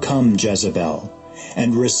overcome Jezebel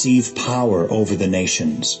and receive power over the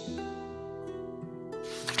nations.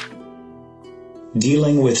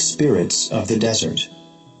 Dealing with spirits of the desert.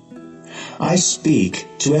 I speak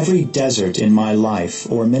to every desert in my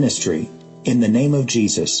life or ministry in the name of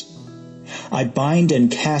Jesus. I bind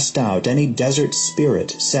and cast out any desert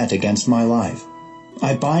spirit set against my life.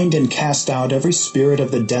 I bind and cast out every spirit of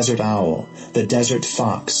the desert owl, the desert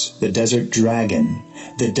fox, the desert dragon,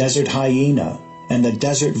 the desert hyena, and the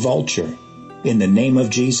desert vulture in the name of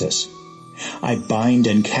Jesus. I bind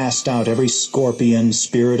and cast out every scorpion,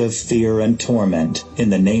 spirit of fear and torment in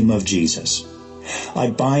the name of Jesus. I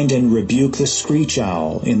bind and rebuke the screech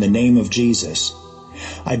owl in the name of Jesus.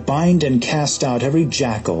 I bind and cast out every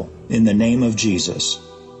jackal in the name of Jesus.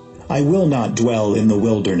 I will not dwell in the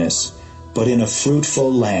wilderness, but in a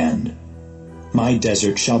fruitful land. My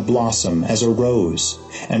desert shall blossom as a rose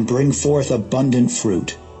and bring forth abundant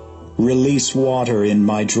fruit. Release water in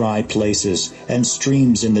my dry places and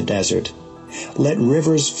streams in the desert. Let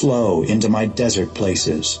rivers flow into my desert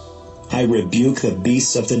places. I rebuke the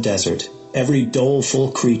beasts of the desert, every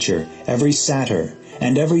doleful creature, every satyr,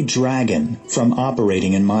 and every dragon from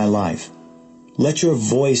operating in my life. Let your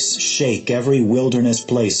voice shake every wilderness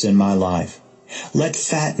place in my life. Let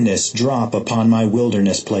fatness drop upon my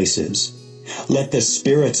wilderness places. Let the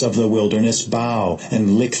spirits of the wilderness bow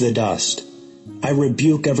and lick the dust. I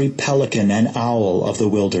rebuke every pelican and owl of the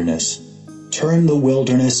wilderness. Turn the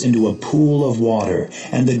wilderness into a pool of water,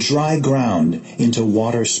 and the dry ground into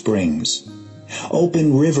water springs.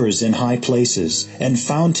 Open rivers in high places, and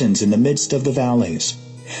fountains in the midst of the valleys.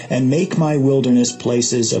 And make my wilderness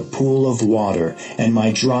places a pool of water, and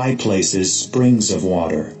my dry places springs of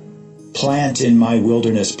water. Plant in my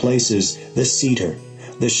wilderness places the cedar,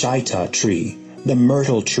 the shittah tree, the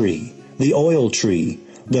myrtle tree, the oil tree,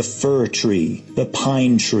 the fir tree, the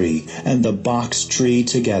pine tree, and the box tree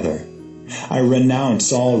together. I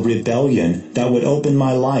renounce all rebellion that would open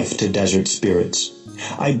my life to desert spirits.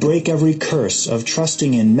 I break every curse of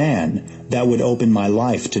trusting in man that would open my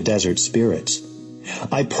life to desert spirits.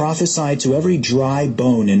 I prophesy to every dry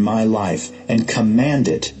bone in my life and command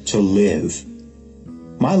it to live.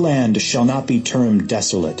 My land shall not be termed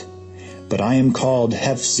desolate, but I am called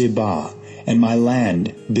Hephzibah, and my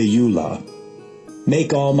land Beulah.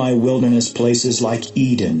 Make all my wilderness places like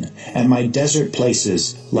Eden, and my desert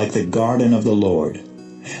places like the garden of the Lord.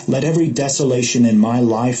 Let every desolation in my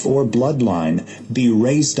life or bloodline be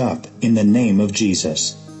raised up in the name of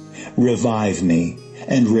Jesus. Revive me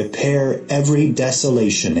and repair every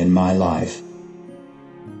desolation in my life.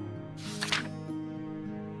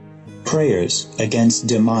 Prayers against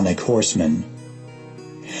demonic horsemen.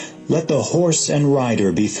 Let the horse and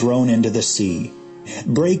rider be thrown into the sea.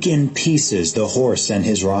 Break in pieces the horse and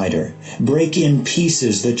his rider. Break in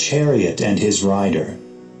pieces the chariot and his rider.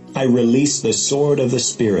 I release the sword of the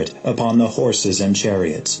Spirit upon the horses and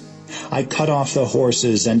chariots. I cut off the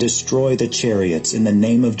horses and destroy the chariots in the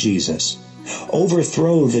name of Jesus.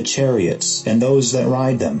 Overthrow the chariots and those that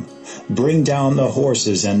ride them. Bring down the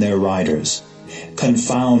horses and their riders.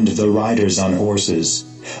 Confound the riders on horses.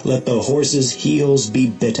 Let the horses' heels be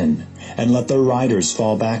bitten, and let the riders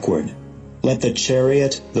fall backward. Let the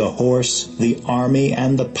chariot, the horse, the army,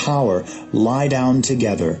 and the power lie down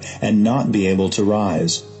together, and not be able to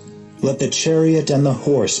rise. Let the chariot and the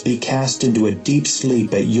horse be cast into a deep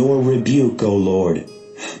sleep at your rebuke, O Lord.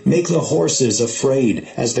 Make the horses afraid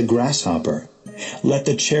as the grasshopper. Let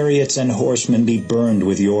the chariots and horsemen be burned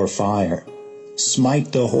with your fire.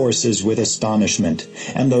 Smite the horses with astonishment,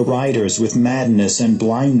 and the riders with madness and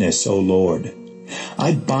blindness, O Lord.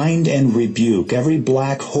 I bind and rebuke every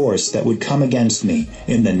black horse that would come against me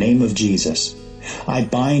in the name of Jesus. I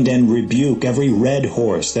bind and rebuke every red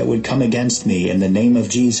horse that would come against me in the name of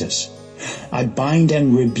Jesus. I bind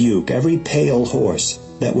and rebuke every pale horse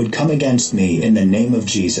that would come against me in the name of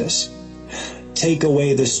Jesus. Take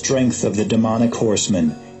away the strength of the demonic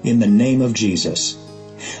horsemen in the name of Jesus.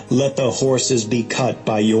 Let the horses be cut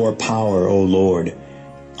by your power, O Lord.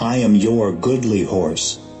 I am your goodly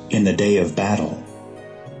horse in the day of battle.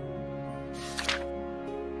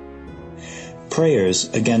 Prayers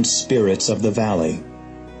against spirits of the valley.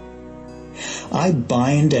 I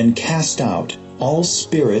bind and cast out all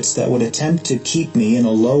spirits that would attempt to keep me in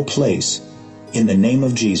a low place in the name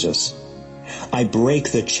of Jesus. I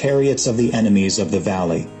break the chariots of the enemies of the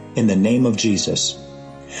valley in the name of Jesus.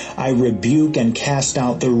 I rebuke and cast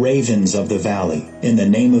out the ravens of the valley in the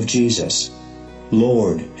name of Jesus.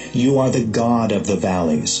 Lord, you are the God of the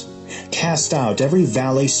valleys. Cast out every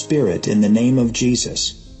valley spirit in the name of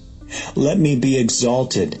Jesus. Let me be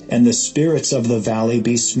exalted, and the spirits of the valley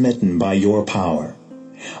be smitten by your power.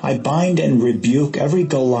 I bind and rebuke every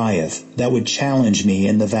Goliath that would challenge me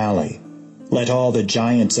in the valley. Let all the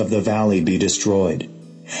giants of the valley be destroyed.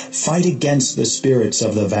 Fight against the spirits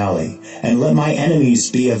of the valley, and let my enemies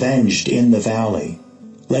be avenged in the valley.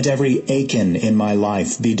 Let every Achan in my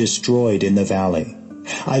life be destroyed in the valley.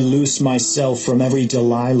 I loose myself from every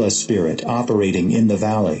Delilah spirit operating in the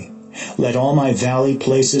valley. Let all my valley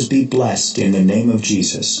places be blessed in the name of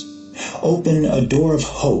Jesus. Open a door of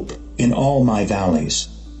hope in all my valleys.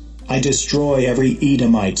 I destroy every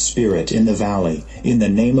Edomite spirit in the valley in the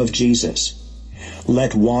name of Jesus.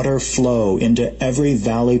 Let water flow into every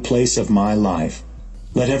valley place of my life.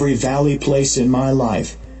 Let every valley place in my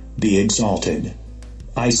life be exalted.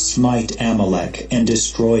 I smite Amalek and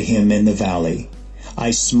destroy him in the valley.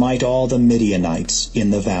 I smite all the Midianites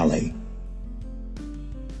in the valley.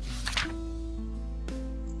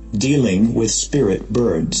 Dealing with spirit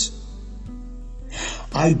birds.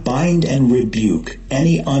 I bind and rebuke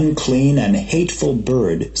any unclean and hateful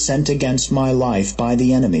bird sent against my life by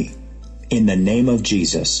the enemy in the name of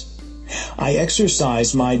Jesus. I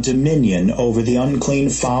exercise my dominion over the unclean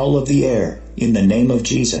fowl of the air in the name of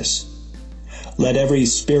Jesus. Let every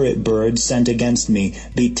spirit bird sent against me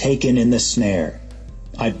be taken in the snare.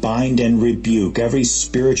 I bind and rebuke every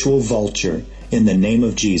spiritual vulture in the name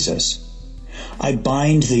of Jesus. I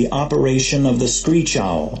bind the operation of the screech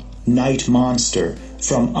owl, night monster,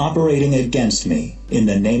 from operating against me in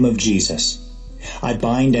the name of Jesus. I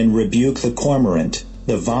bind and rebuke the cormorant,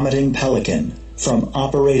 the vomiting pelican, from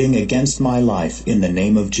operating against my life in the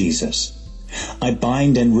name of Jesus. I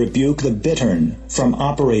bind and rebuke the bittern from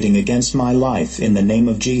operating against my life in the name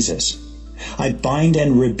of Jesus. I bind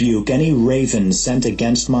and rebuke any raven sent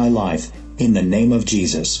against my life in the name of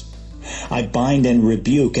Jesus. I bind and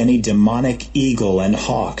rebuke any demonic eagle and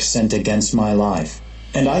hawk sent against my life,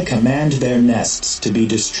 and I command their nests to be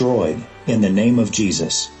destroyed in the name of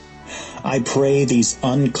Jesus. I pray these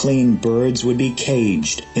unclean birds would be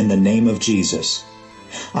caged in the name of Jesus.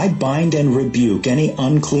 I bind and rebuke any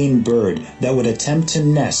unclean bird that would attempt to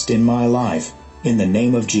nest in my life in the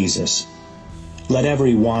name of Jesus. Let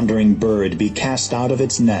every wandering bird be cast out of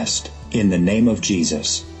its nest in the name of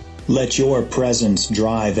Jesus. Let your presence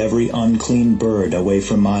drive every unclean bird away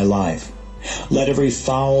from my life. Let every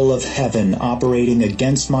fowl of heaven operating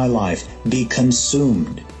against my life be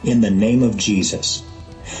consumed in the name of Jesus.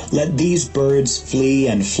 Let these birds flee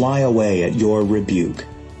and fly away at your rebuke.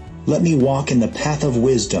 Let me walk in the path of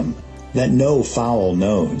wisdom that no fowl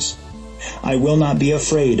knows. I will not be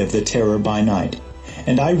afraid of the terror by night,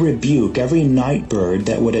 and I rebuke every night bird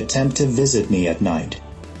that would attempt to visit me at night.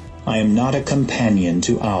 I am not a companion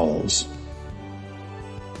to owls.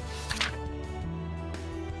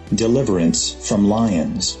 Deliverance from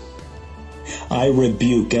lions. I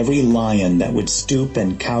rebuke every lion that would stoop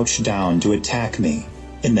and couch down to attack me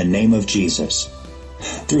in the name of Jesus.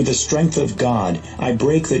 Through the strength of God, I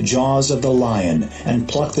break the jaws of the lion and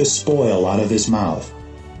pluck the spoil out of his mouth.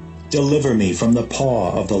 Deliver me from the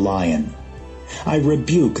paw of the lion. I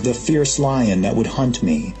rebuke the fierce lion that would hunt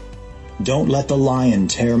me. Don't let the lion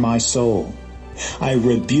tear my soul. I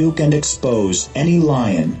rebuke and expose any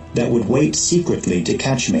lion that would wait secretly to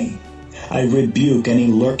catch me. I rebuke any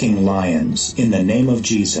lurking lions in the name of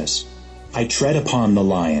Jesus. I tread upon the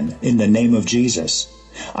lion in the name of Jesus.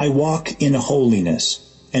 I walk in holiness,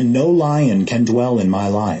 and no lion can dwell in my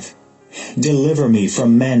life. Deliver me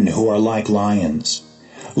from men who are like lions.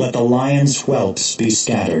 Let the lion's whelps be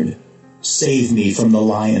scattered. Save me from the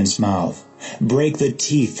lion's mouth. Break the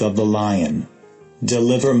teeth of the lion.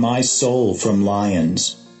 Deliver my soul from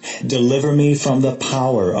lions. Deliver me from the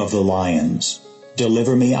power of the lions.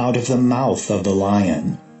 Deliver me out of the mouth of the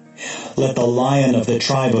lion. Let the lion of the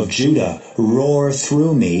tribe of Judah roar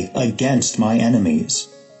through me against my enemies.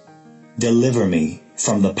 Deliver me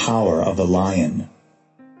from the power of the lion.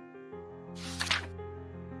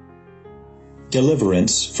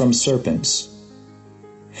 Deliverance from serpents.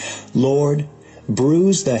 Lord,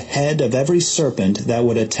 bruise the head of every serpent that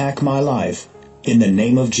would attack my life in the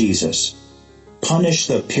name of Jesus. Punish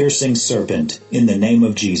the piercing serpent in the name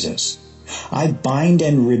of Jesus. I bind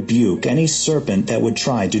and rebuke any serpent that would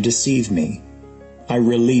try to deceive me. I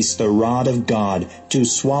release the rod of God to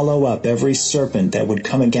swallow up every serpent that would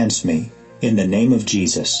come against me in the name of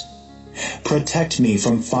Jesus. Protect me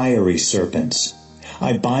from fiery serpents.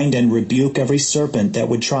 I bind and rebuke every serpent that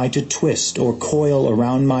would try to twist or coil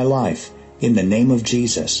around my life in the name of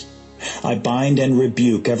Jesus. I bind and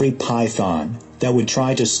rebuke every python that would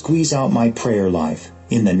try to squeeze out my prayer life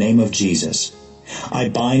in the name of Jesus. I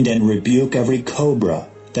bind and rebuke every cobra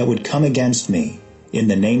that would come against me in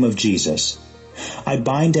the name of Jesus. I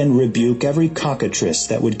bind and rebuke every cockatrice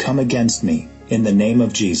that would come against me in the name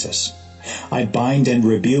of Jesus. I bind and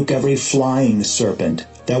rebuke every flying serpent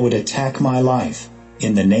that would attack my life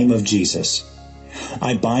in the name of Jesus.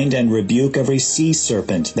 I bind and rebuke every sea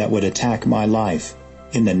serpent that would attack my life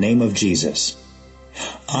in the name of Jesus.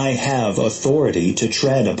 I have authority to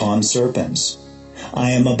tread upon serpents.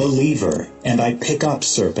 I am a believer, and I pick up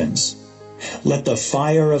serpents. Let the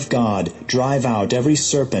fire of God drive out every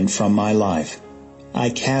serpent from my life. I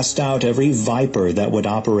cast out every viper that would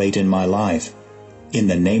operate in my life in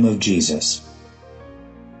the name of Jesus.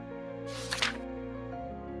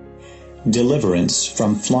 Deliverance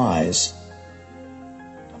from flies.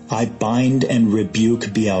 I bind and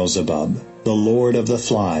rebuke Beelzebub, the lord of the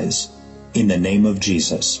flies, in the name of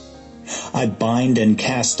Jesus. I bind and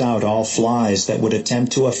cast out all flies that would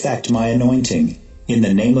attempt to affect my anointing, in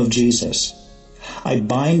the name of Jesus. I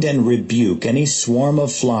bind and rebuke any swarm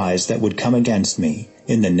of flies that would come against me,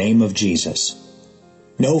 in the name of Jesus.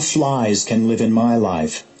 No flies can live in my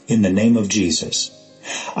life, in the name of Jesus.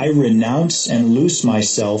 I renounce and loose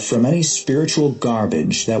myself from any spiritual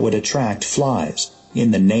garbage that would attract flies,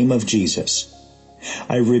 in the name of Jesus.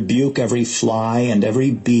 I rebuke every fly and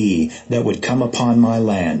every bee that would come upon my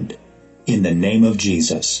land, in the name of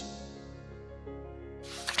Jesus.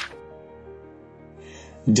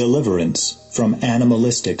 Deliverance from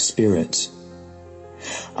animalistic spirits.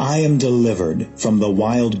 I am delivered from the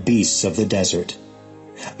wild beasts of the desert.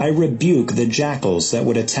 I rebuke the jackals that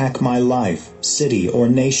would attack my life, city, or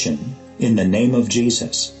nation, in the name of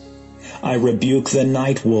Jesus. I rebuke the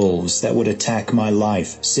night wolves that would attack my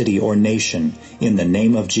life, city, or nation, in the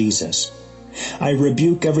name of Jesus. I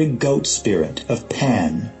rebuke every goat spirit of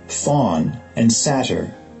Pan, Fawn, and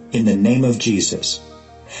Satyr, in the name of Jesus.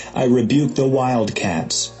 I rebuke the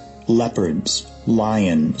wildcats, leopards,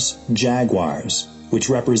 lions, jaguars, which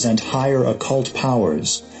represent higher occult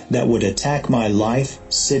powers that would attack my life,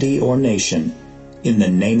 city, or nation, in the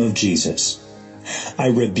name of Jesus. I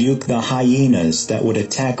rebuke the hyenas that would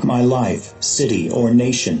attack my life, city, or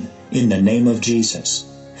nation, in the name of Jesus.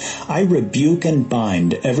 I rebuke and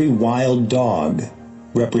bind every wild dog,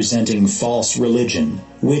 representing false religion,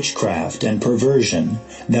 witchcraft, and perversion,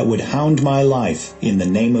 that would hound my life, in the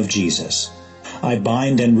name of Jesus. I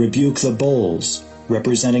bind and rebuke the bulls,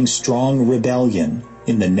 representing strong rebellion,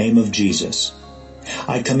 in the name of Jesus.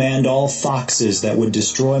 I command all foxes that would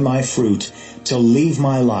destroy my fruit to leave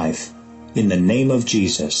my life, in the name of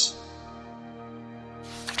Jesus.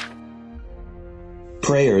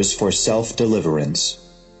 Prayers for self-deliverance.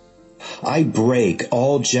 I break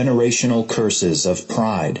all generational curses of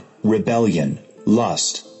pride, rebellion,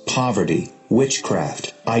 lust, poverty,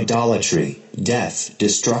 witchcraft, idolatry, death,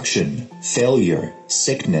 destruction, failure,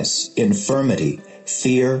 sickness, infirmity,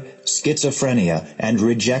 fear, schizophrenia, and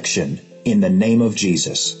rejection, in the name of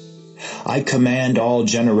Jesus. I command all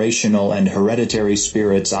generational and hereditary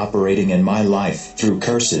spirits operating in my life through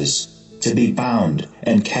curses to be bound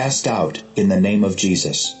and cast out in the name of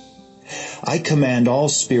Jesus. I command all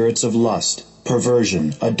spirits of lust,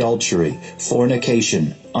 perversion, adultery,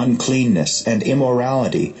 fornication, uncleanness, and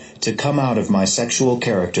immorality to come out of my sexual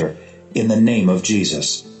character in the name of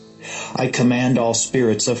Jesus. I command all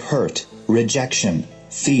spirits of hurt, rejection,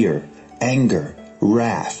 fear, anger,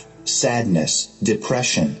 wrath, sadness,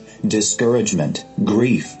 depression, discouragement,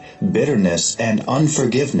 grief, bitterness, and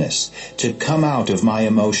unforgiveness to come out of my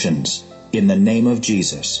emotions in the name of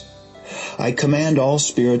Jesus. I command all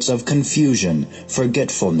spirits of confusion,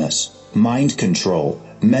 forgetfulness, mind control,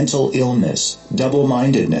 mental illness,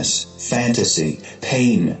 double-mindedness, fantasy,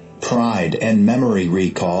 pain, pride, and memory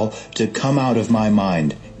recall to come out of my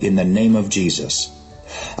mind in the name of Jesus.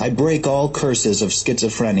 I break all curses of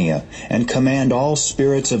schizophrenia and command all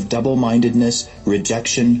spirits of double-mindedness,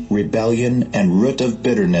 rejection, rebellion, and root of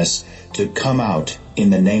bitterness to come out in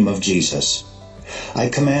the name of Jesus. I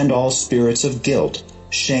command all spirits of guilt,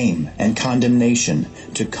 shame, and condemnation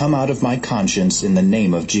to come out of my conscience in the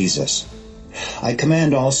name of Jesus. I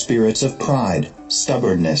command all spirits of pride,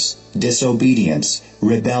 stubbornness, disobedience,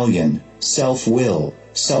 rebellion, self-will,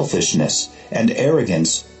 selfishness, and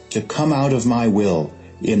arrogance to come out of my will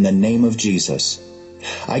in the name of Jesus.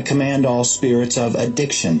 I command all spirits of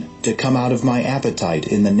addiction to come out of my appetite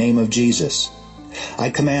in the name of Jesus. I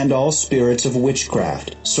command all spirits of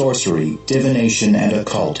witchcraft, sorcery, divination, and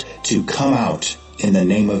occult to come out in the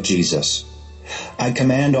name of Jesus. I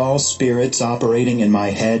command all spirits operating in my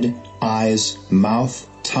head, eyes, mouth,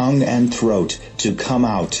 tongue, and throat to come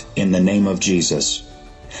out in the name of Jesus.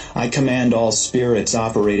 I command all spirits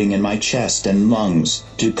operating in my chest and lungs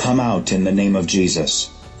to come out in the name of Jesus.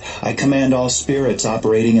 I command all spirits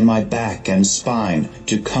operating in my back and spine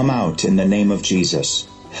to come out in the name of Jesus.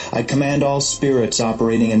 I command all spirits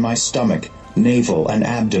operating in my stomach, navel, and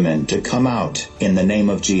abdomen to come out in the name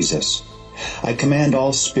of Jesus. I command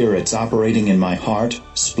all spirits operating in my heart,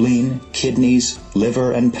 spleen, kidneys,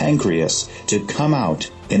 liver, and pancreas to come out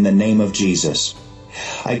in the name of Jesus.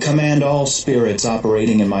 I command all spirits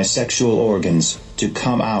operating in my sexual organs to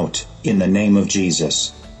come out in the name of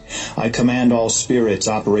Jesus. I command all spirits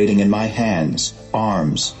operating in my hands,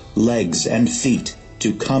 arms, legs, and feet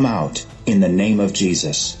to come out in the name of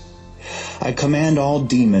Jesus. I command all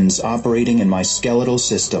demons operating in my skeletal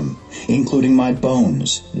system, including my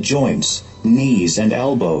bones, joints, knees, and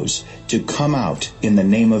elbows, to come out in the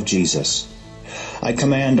name of Jesus. I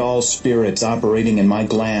command all spirits operating in my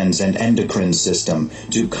glands and endocrine system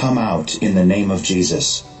to come out in the name of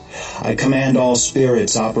Jesus. I command all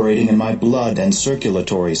spirits operating in my blood and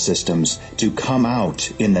circulatory systems to come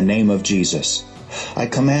out in the name of Jesus. I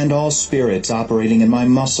command all spirits operating in my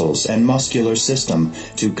muscles and muscular system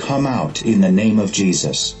to come out in the name of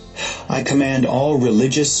Jesus. I command all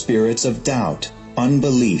religious spirits of doubt,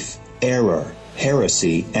 unbelief, error,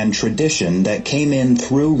 heresy, and tradition that came in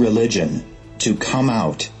through religion to come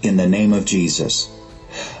out in the name of Jesus.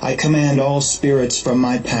 I command all spirits from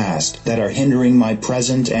my past that are hindering my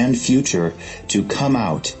present and future to come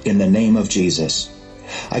out in the name of Jesus.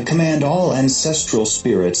 I command all ancestral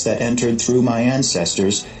spirits that entered through my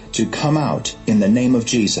ancestors to come out in the name of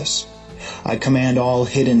Jesus. I command all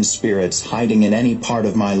hidden spirits hiding in any part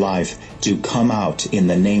of my life to come out in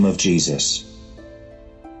the name of Jesus.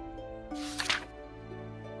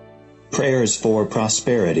 Prayers for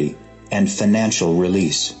prosperity and financial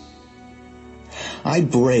release. I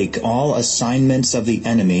break all assignments of the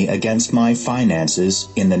enemy against my finances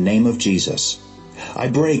in the name of Jesus. I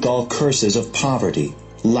break all curses of poverty,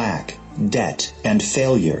 lack, debt, and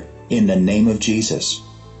failure in the name of Jesus.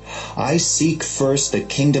 I seek first the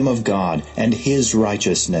kingdom of God and His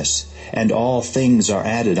righteousness, and all things are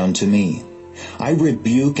added unto me. I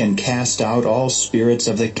rebuke and cast out all spirits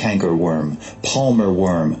of the cankerworm, palmer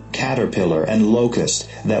worm, caterpillar, and locust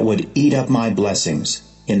that would eat up my blessings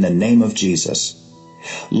in the name of Jesus.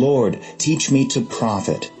 Lord, teach me to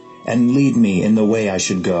profit and lead me in the way I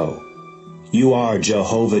should go. You are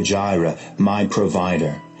Jehovah Jireh, my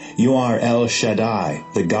provider. You are El Shaddai,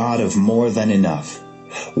 the God of more than enough.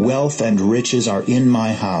 Wealth and riches are in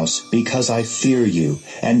my house because I fear you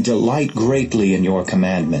and delight greatly in your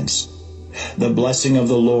commandments. The blessing of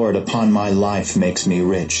the Lord upon my life makes me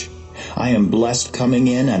rich. I am blessed coming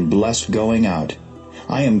in and blessed going out.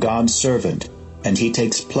 I am God's servant, and He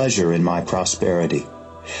takes pleasure in my prosperity.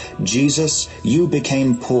 Jesus, you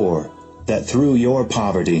became poor, that through your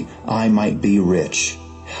poverty I might be rich.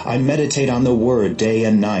 I meditate on the Word day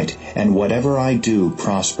and night, and whatever I do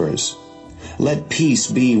prospers. Let peace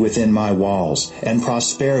be within my walls, and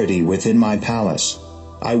prosperity within my palace.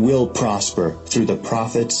 I will prosper through the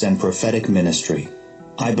prophets and prophetic ministry.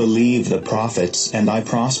 I believe the prophets, and I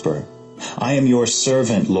prosper. I am your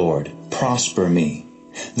servant, Lord. Prosper me.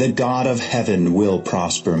 The God of heaven will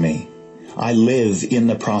prosper me. I live in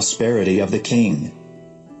the prosperity of the King.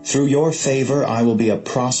 Through your favor I will be a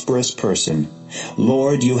prosperous person.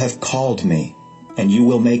 Lord, you have called me, and you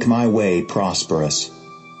will make my way prosperous.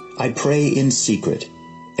 I pray in secret,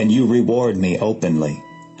 and you reward me openly.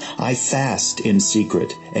 I fast in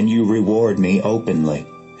secret, and you reward me openly.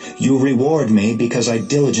 You reward me because I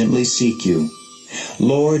diligently seek you.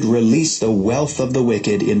 Lord, release the wealth of the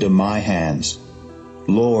wicked into my hands.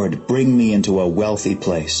 Lord, bring me into a wealthy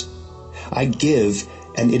place. I give,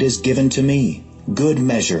 and it is given to me. Good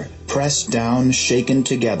measure, pressed down, shaken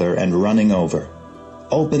together, and running over.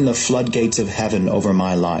 Open the floodgates of heaven over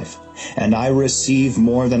my life, and I receive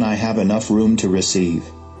more than I have enough room to receive.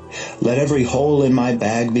 Let every hole in my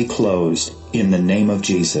bag be closed, in the name of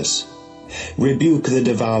Jesus. Rebuke the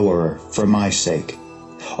devourer for my sake.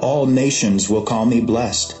 All nations will call me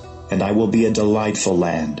blessed, and I will be a delightful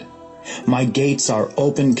land. My gates are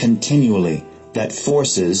open continually, that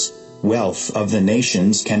forces, wealth of the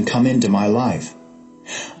nations can come into my life.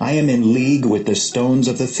 I am in league with the stones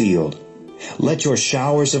of the field. Let your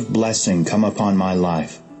showers of blessing come upon my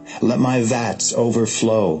life. Let my vats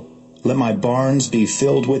overflow. Let my barns be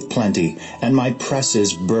filled with plenty, and my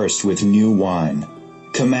presses burst with new wine.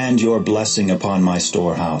 Command your blessing upon my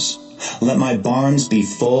storehouse. Let my barns be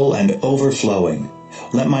full and overflowing.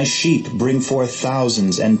 Let my sheep bring forth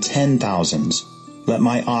thousands and 10,000s. Let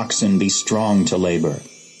my oxen be strong to labor.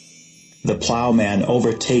 The plowman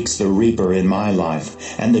overtakes the reaper in my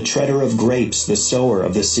life, and the treader of grapes the sower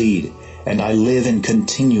of the seed, and I live in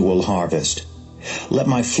continual harvest. Let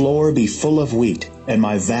my floor be full of wheat, and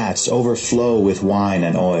my vats overflow with wine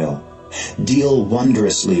and oil. Deal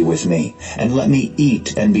wondrously with me, and let me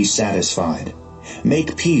eat and be satisfied.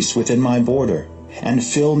 Make peace within my border, and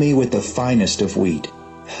fill me with the finest of wheat.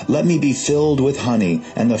 Let me be filled with honey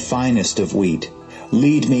and the finest of wheat.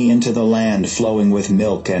 Lead me into the land flowing with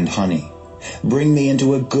milk and honey. Bring me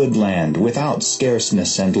into a good land without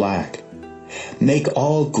scarceness and lack. Make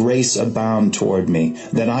all grace abound toward me,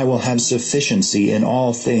 that I will have sufficiency in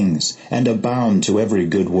all things, and abound to every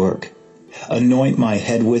good work. Anoint my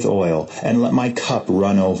head with oil, and let my cup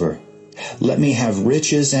run over. Let me have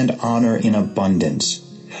riches and honor in abundance.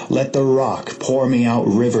 Let the rock pour me out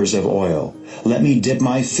rivers of oil. Let me dip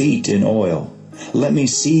my feet in oil. Let me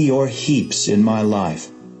see your heaps in my life.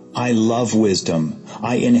 I love wisdom.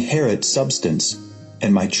 I inherit substance,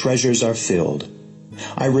 and my treasures are filled.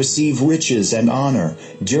 I receive riches and honor,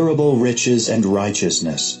 durable riches and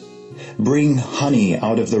righteousness. Bring honey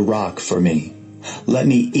out of the rock for me. Let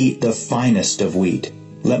me eat the finest of wheat.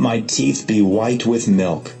 Let my teeth be white with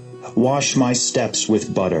milk. Wash my steps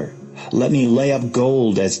with butter. Let me lay up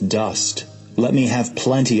gold as dust. Let me have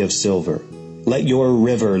plenty of silver. Let your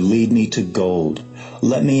river lead me to gold.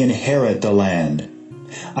 Let me inherit the land.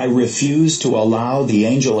 I refuse to allow the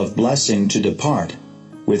angel of blessing to depart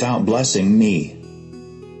without blessing me.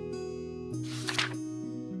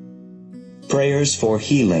 Prayers for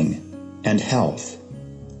healing and health.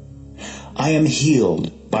 I am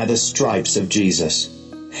healed by the stripes of Jesus.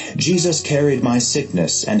 Jesus carried my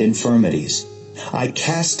sickness and infirmities. I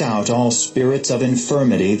cast out all spirits of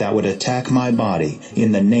infirmity that would attack my body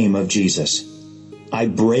in the name of Jesus. I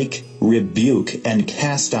break, rebuke, and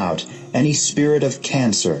cast out any spirit of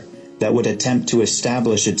cancer that would attempt to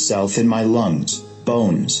establish itself in my lungs,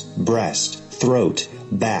 bones, breast, throat,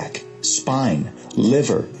 back, spine,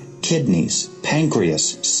 liver, kidneys,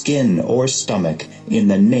 pancreas, skin, or stomach in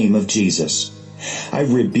the name of Jesus. I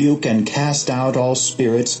rebuke and cast out all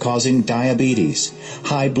spirits causing diabetes,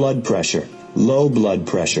 high blood pressure, low blood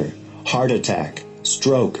pressure, heart attack,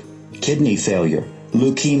 stroke, kidney failure,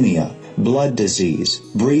 leukemia, blood disease,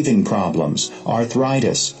 breathing problems,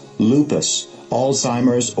 arthritis, lupus,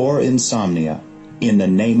 Alzheimer's, or insomnia, in the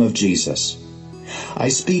name of Jesus. I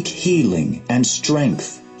speak healing and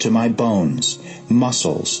strength to my bones,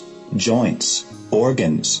 muscles, joints,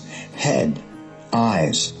 organs, head,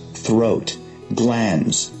 eyes, throat,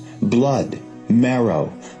 glands, blood,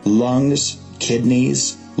 marrow, lungs,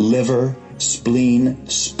 kidneys, liver, spleen,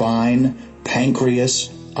 spine, pancreas,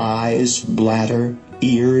 eyes, bladder,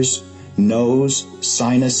 ears, nose,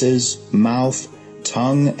 sinuses, mouth,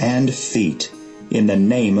 tongue, and feet, in the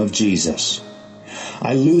name of Jesus.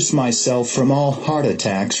 I loose myself from all heart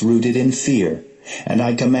attacks rooted in fear, and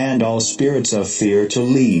I command all spirits of fear to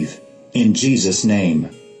leave, in Jesus' name.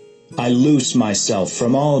 I loose myself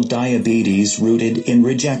from all diabetes rooted in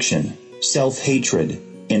rejection, self-hatred,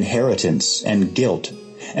 inheritance, and guilt,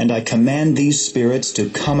 and I command these spirits to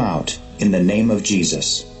come out in the name of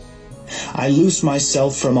Jesus. I loose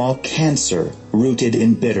myself from all cancer rooted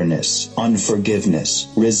in bitterness, unforgiveness,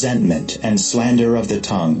 resentment, and slander of the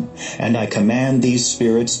tongue, and I command these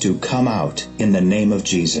spirits to come out in the name of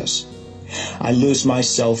Jesus. I loose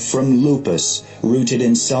myself from lupus rooted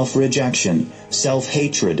in self-rejection,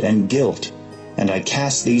 self-hatred, and guilt, and I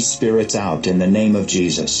cast these spirits out in the name of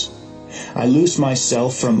Jesus. I loose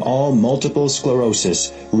myself from all multiple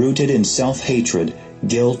sclerosis rooted in self-hatred,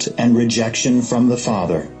 guilt, and rejection from the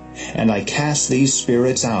Father, and I cast these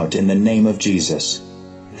spirits out in the name of Jesus.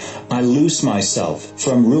 I loose myself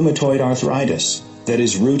from rheumatoid arthritis that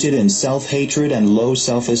is rooted in self-hatred and low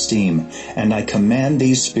self-esteem, and I command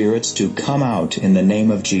these spirits to come out in the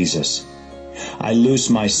name of Jesus. I loose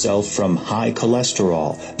myself from high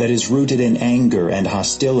cholesterol that is rooted in anger and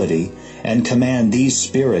hostility, and command these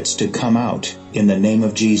spirits to come out in the name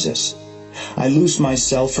of Jesus. I loose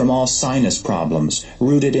myself from all sinus problems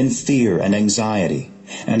rooted in fear and anxiety,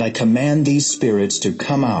 and I command these spirits to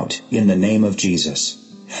come out in the name of Jesus.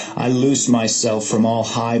 I loose myself from all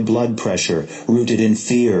high blood pressure rooted in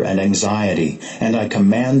fear and anxiety, and I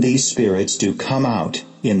command these spirits to come out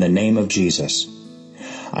in the name of Jesus.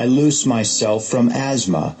 I loose myself from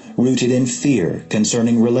asthma rooted in fear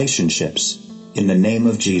concerning relationships in the name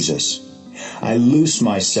of Jesus. I loose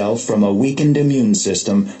myself from a weakened immune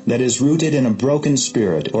system that is rooted in a broken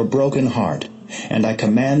spirit or broken heart, and I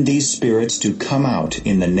command these spirits to come out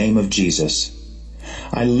in the name of Jesus.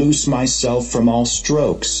 I loose myself from all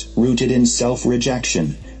strokes rooted in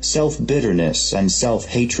self-rejection, self-bitterness, and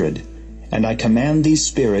self-hatred, and I command these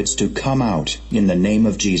spirits to come out in the name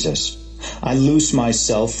of Jesus. I loose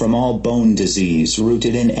myself from all bone disease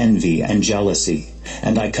rooted in envy and jealousy,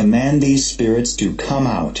 and I command these spirits to come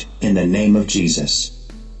out in the name of Jesus.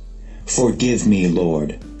 Forgive me,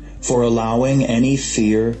 Lord, for allowing any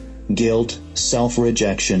fear, guilt,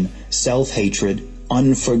 self-rejection, self-hatred,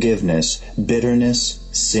 unforgiveness, bitterness,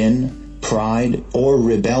 sin, pride, or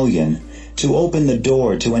rebellion to open the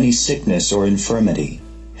door to any sickness or infirmity.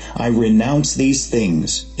 I renounce these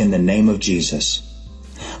things in the name of Jesus.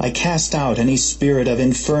 I cast out any spirit of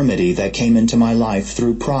infirmity that came into my life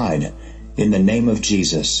through pride in the name of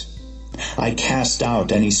Jesus. I cast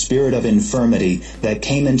out any spirit of infirmity that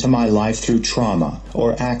came into my life through trauma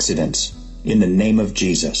or accidents in the name of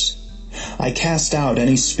Jesus. I cast out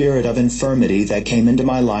any spirit of infirmity that came into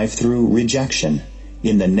my life through rejection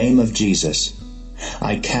in the name of Jesus.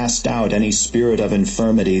 I cast out any spirit of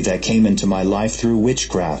infirmity that came into my life through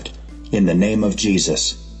witchcraft in the name of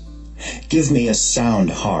Jesus. Give me a sound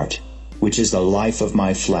heart, which is the life of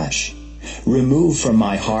my flesh. Remove from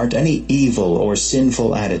my heart any evil or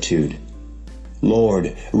sinful attitude.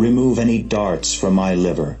 Lord, remove any darts from my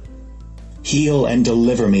liver. Heal and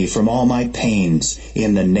deliver me from all my pains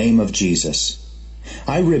in the name of Jesus.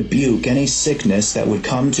 I rebuke any sickness that would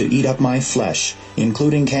come to eat up my flesh,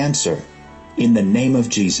 including cancer, in the name of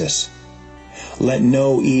Jesus. Let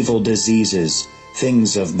no evil diseases,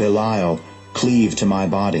 things of Belial, cleave to my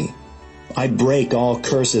body. I break all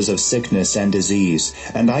curses of sickness and disease,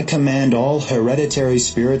 and I command all hereditary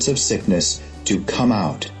spirits of sickness to come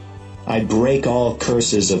out. I break all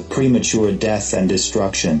curses of premature death and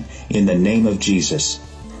destruction in the name of Jesus.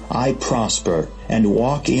 I prosper and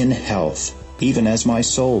walk in health, even as my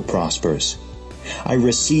soul prospers. I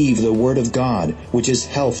receive the word of God, which is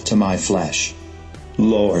health to my flesh.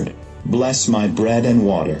 Lord, bless my bread and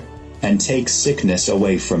water, and take sickness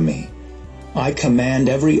away from me. I command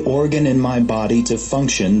every organ in my body to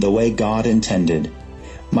function the way God intended.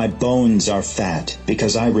 My bones are fat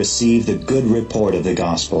because I receive the good report of the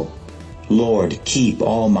gospel. Lord, keep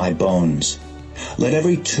all my bones. Let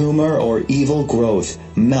every tumor or evil growth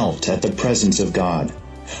melt at the presence of God.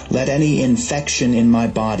 Let any infection in my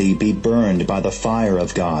body be burned by the fire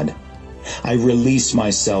of God. I release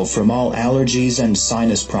myself from all allergies and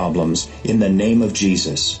sinus problems in the name of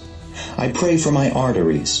Jesus. I pray for my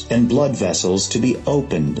arteries and blood vessels to be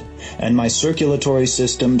opened and my circulatory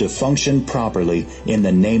system to function properly in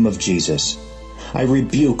the name of Jesus. I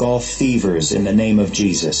rebuke all fevers in the name of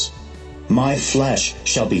Jesus. My flesh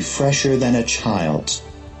shall be fresher than a child's,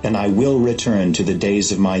 and I will return to the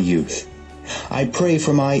days of my youth. I pray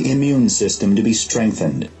for my immune system to be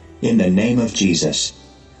strengthened in the name of Jesus.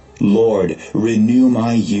 Lord, renew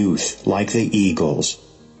my youth like the eagles.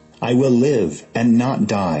 I will live and not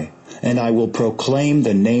die, and I will proclaim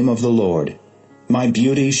the name of the Lord. My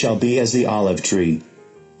beauty shall be as the olive tree.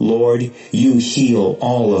 Lord, you heal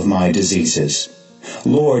all of my diseases.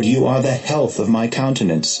 Lord, you are the health of my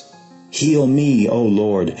countenance. Heal me, O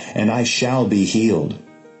Lord, and I shall be healed.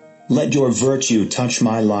 Let your virtue touch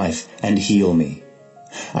my life and heal me.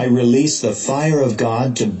 I release the fire of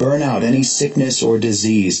God to burn out any sickness or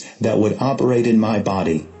disease that would operate in my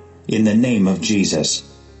body, in the name of Jesus.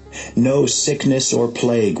 No sickness or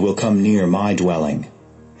plague will come near my dwelling.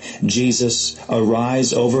 Jesus,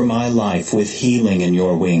 arise over my life with healing in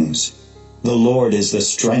your wings. The Lord is the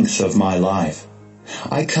strength of my life.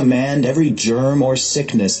 I command every germ or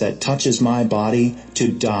sickness that touches my body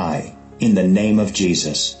to die in the name of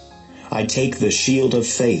Jesus. I take the shield of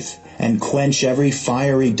faith and quench every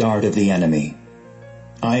fiery dart of the enemy.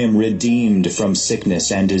 I am redeemed from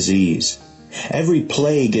sickness and disease. Every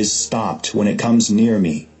plague is stopped when it comes near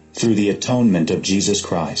me through the atonement of Jesus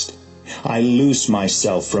Christ. I loose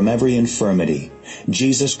myself from every infirmity.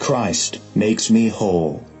 Jesus Christ makes me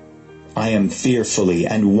whole. I am fearfully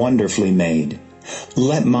and wonderfully made.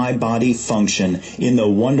 Let my body function in the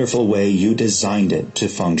wonderful way you designed it to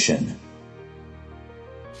function.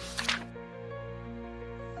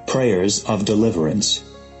 Prayers of deliverance.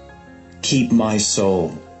 Keep my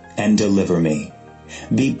soul and deliver me.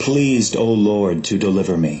 Be pleased, O Lord, to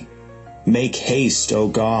deliver me. Make haste, O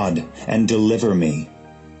God, and deliver me.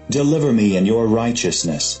 Deliver me in your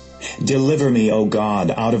righteousness. Deliver me, O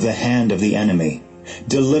God, out of the hand of the enemy.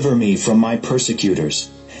 Deliver me from my persecutors.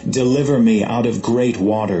 Deliver me out of great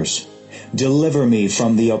waters. Deliver me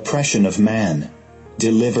from the oppression of man.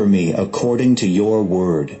 Deliver me according to your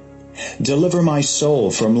word. Deliver my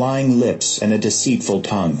soul from lying lips and a deceitful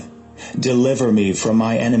tongue. Deliver me from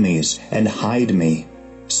my enemies and hide me.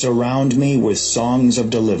 Surround me with songs of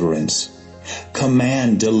deliverance.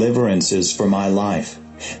 Command deliverances for my life.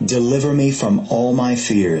 Deliver me from all my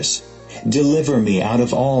fears. Deliver me out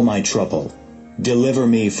of all my trouble. Deliver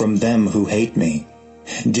me from them who hate me.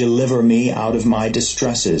 Deliver me out of my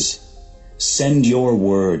distresses. Send your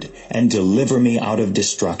word and deliver me out of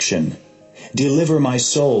destruction. Deliver my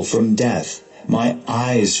soul from death, my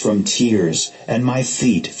eyes from tears, and my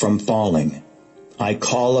feet from falling. I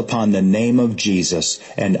call upon the name of Jesus,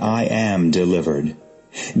 and I am delivered.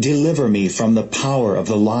 Deliver me from the power of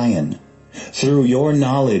the lion. Through your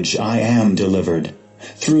knowledge I am delivered.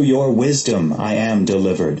 Through your wisdom I am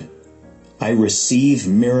delivered. I receive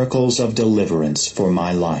miracles of deliverance for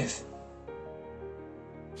my life.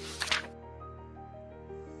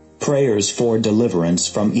 Prayers for deliverance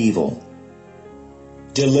from evil.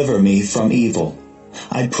 Deliver me from evil.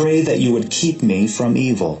 I pray that you would keep me from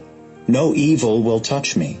evil. No evil will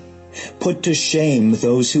touch me. Put to shame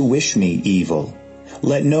those who wish me evil.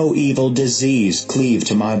 Let no evil disease cleave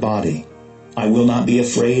to my body. I will not be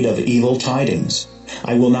afraid of evil tidings.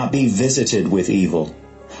 I will not be visited with evil.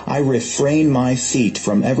 I refrain my feet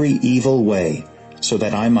from every evil way, so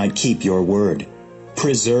that I might keep your word.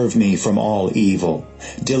 Preserve me from all evil.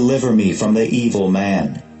 Deliver me from the evil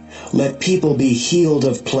man. Let people be healed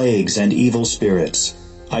of plagues and evil spirits.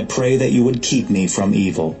 I pray that you would keep me from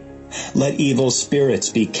evil. Let evil spirits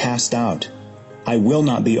be cast out. I will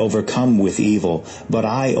not be overcome with evil, but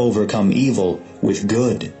I overcome evil with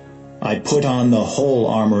good. I put on the whole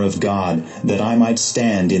armor of God, that I might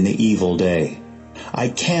stand in the evil day. I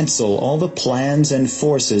cancel all the plans and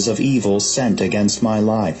forces of evil sent against my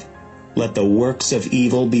life. Let the works of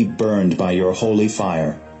evil be burned by your holy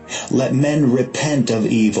fire. Let men repent of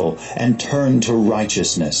evil and turn to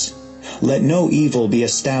righteousness. Let no evil be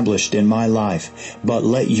established in my life, but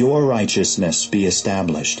let your righteousness be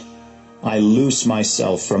established. I loose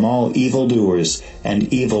myself from all evildoers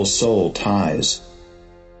and evil soul ties.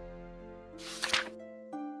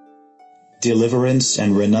 Deliverance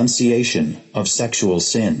and renunciation of sexual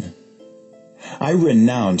sin. I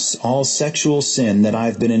renounce all sexual sin that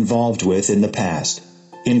I've been involved with in the past,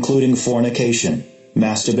 including fornication,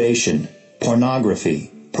 masturbation,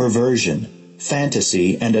 pornography, perversion,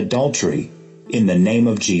 fantasy, and adultery, in the name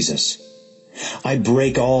of Jesus. I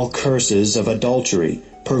break all curses of adultery,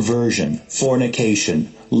 perversion,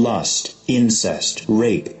 fornication, lust, incest,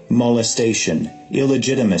 rape, molestation,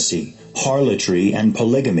 illegitimacy, harlotry, and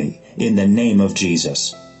polygamy, in the name of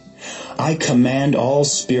Jesus. I command all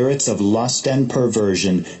spirits of lust and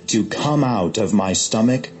perversion to come out of my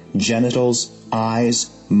stomach, genitals, eyes,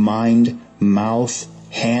 mind, mouth,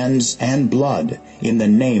 hands, and blood, in the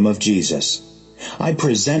name of Jesus. I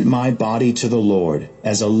present my body to the Lord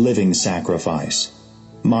as a living sacrifice.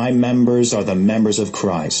 My members are the members of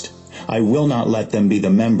Christ. I will not let them be the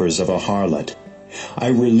members of a harlot. I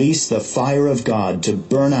release the fire of God to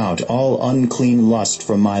burn out all unclean lust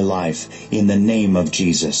from my life in the name of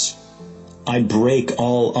Jesus. I break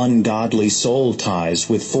all ungodly soul ties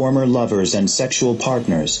with former lovers and sexual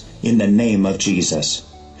partners in the name of Jesus.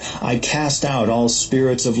 I cast out all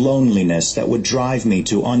spirits of loneliness that would drive me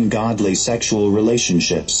to ungodly sexual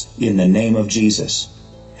relationships in the name of Jesus.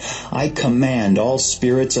 I command all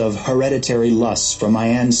spirits of hereditary lusts from my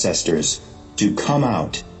ancestors to come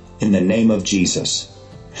out in the name of Jesus.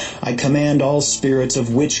 I command all spirits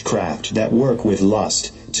of witchcraft that work with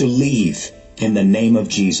lust to leave in the name of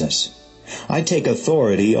Jesus. I take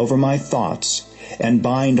authority over my thoughts and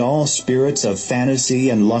bind all spirits of fantasy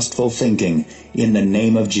and lustful thinking in the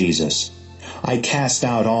name of Jesus. I cast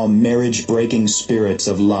out all marriage-breaking spirits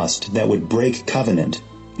of lust that would break covenant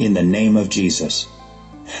in the name of Jesus.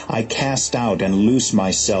 I cast out and loose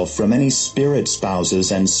myself from any spirit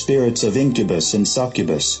spouses and spirits of incubus and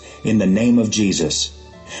succubus in the name of Jesus.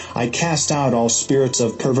 I cast out all spirits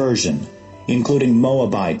of perversion, including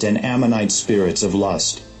Moabite and Ammonite spirits of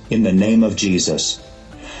lust, in the name of Jesus.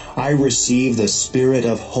 I receive the spirit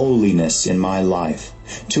of holiness in my life,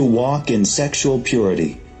 to walk in sexual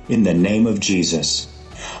purity, in the name of Jesus.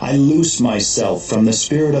 I loose myself from the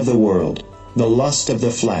spirit of the world, the lust of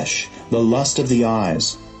the flesh, the lust of the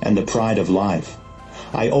eyes, and the pride of life.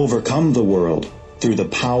 I overcome the world through the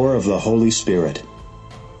power of the Holy Spirit.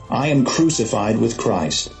 I am crucified with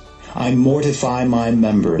Christ. I mortify my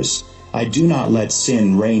members. I do not let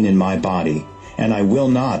sin reign in my body, and I will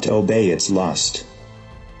not obey its lust.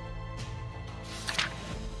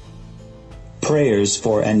 Prayers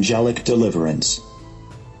for angelic deliverance.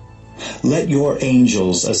 Let your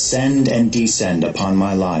angels ascend and descend upon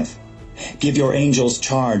my life. Give your angels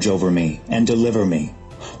charge over me and deliver me.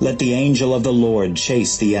 Let the angel of the Lord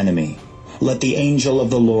chase the enemy. Let the angel of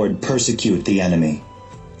the Lord persecute the enemy.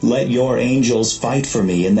 Let your angels fight for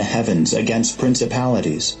me in the heavens against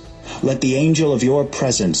principalities. Let the angel of your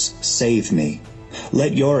presence save me.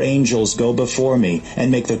 Let your angels go before me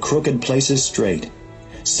and make the crooked places straight.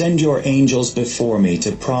 Send your angels before me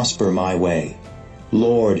to prosper my way.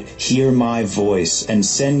 Lord, hear my voice and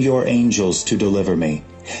send your angels to deliver me.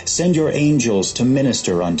 Send your angels to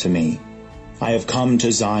minister unto me. I have come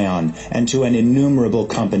to Zion and to an innumerable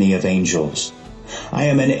company of angels. I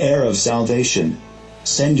am an heir of salvation.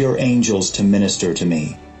 Send your angels to minister to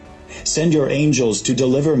me. Send your angels to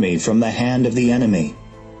deliver me from the hand of the enemy.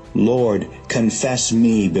 Lord, confess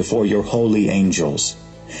me before your holy angels.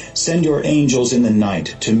 Send your angels in the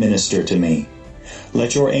night to minister to me.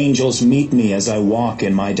 Let your angels meet me as I walk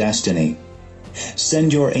in my destiny.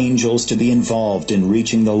 Send your angels to be involved in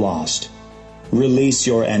reaching the lost. Release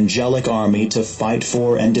your angelic army to fight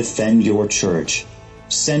for and defend your church.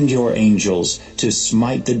 Send your angels to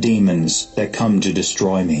smite the demons that come to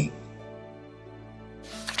destroy me.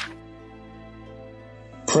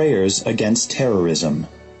 Prayers against terrorism.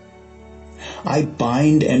 I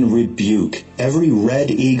bind and rebuke every red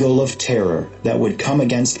eagle of terror that would come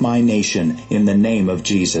against my nation in the name of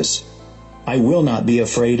Jesus. I will not be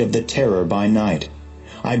afraid of the terror by night.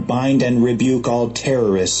 I bind and rebuke all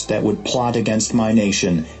terrorists that would plot against my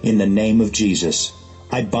nation in the name of Jesus.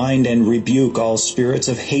 I bind and rebuke all spirits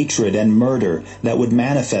of hatred and murder that would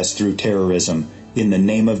manifest through terrorism in the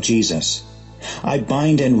name of Jesus. I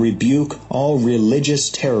bind and rebuke all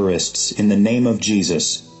religious terrorists in the name of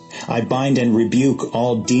Jesus. I bind and rebuke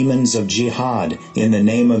all demons of jihad in the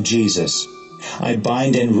name of Jesus. I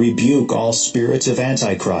bind and rebuke all spirits of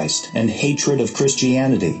Antichrist and hatred of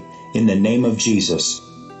Christianity in the name of Jesus.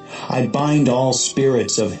 I bind all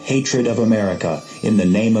spirits of hatred of America in the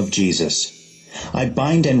name of Jesus. I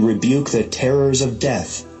bind and rebuke the terrors of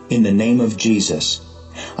death in the name of Jesus.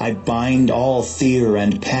 I bind all fear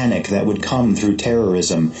and panic that would come through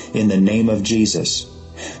terrorism in the name of Jesus.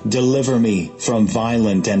 Deliver me from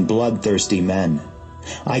violent and bloodthirsty men.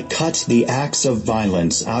 I cut the acts of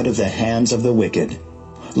violence out of the hands of the wicked.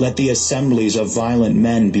 Let the assemblies of violent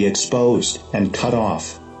men be exposed and cut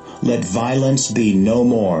off. Let violence be no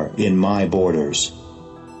more in my borders.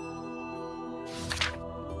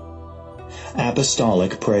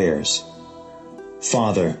 Apostolic Prayers.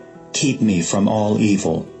 Father, keep me from all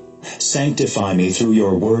evil. Sanctify me through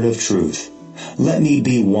your word of truth. Let me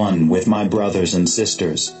be one with my brothers and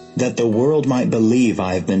sisters, that the world might believe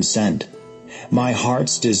I have been sent. My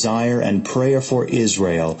heart's desire and prayer for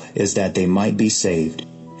Israel is that they might be saved.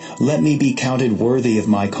 Let me be counted worthy of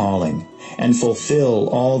my calling, and fulfill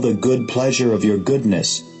all the good pleasure of your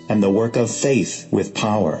goodness and the work of faith with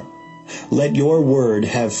power. Let your word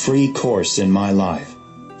have free course in my life.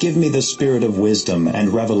 Give me the spirit of wisdom and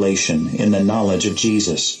revelation in the knowledge of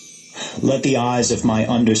Jesus. Let the eyes of my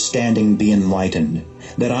understanding be enlightened,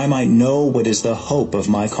 that I might know what is the hope of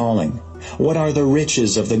my calling, what are the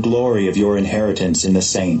riches of the glory of your inheritance in the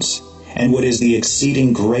saints, and what is the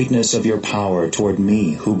exceeding greatness of your power toward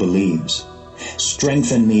me who believes.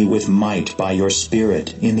 Strengthen me with might by your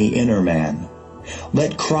Spirit in the inner man.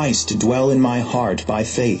 Let Christ dwell in my heart by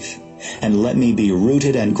faith, and let me be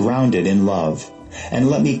rooted and grounded in love. and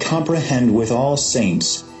let me comprehend with all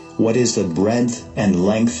saints what is the breadth and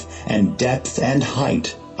length and depth and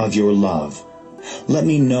height of your love. Let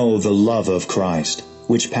me know the love of Christ,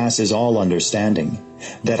 which passes all understanding,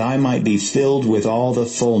 that I might be filled with all the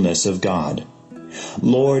fullness of God.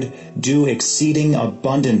 Lord, do exceeding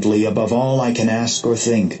abundantly above all I can ask or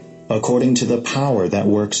think, according to the power that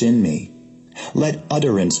works in me. Let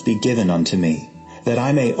utterance be given unto me, that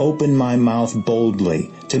I may open my mouth boldly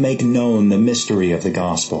to make known the mystery of the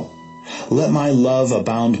gospel. Let my love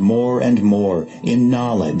abound more and more in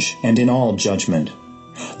knowledge and in all judgment.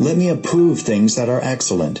 Let me approve things that are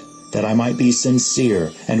excellent, that I might be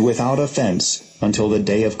sincere and without offense until the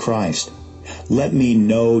day of Christ. Let me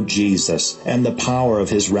know Jesus and the power of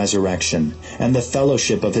his resurrection and the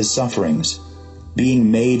fellowship of his sufferings,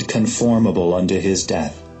 being made conformable unto his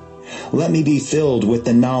death. Let me be filled with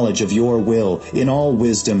the knowledge of your will in all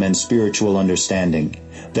wisdom and spiritual understanding,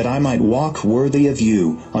 that I might walk worthy of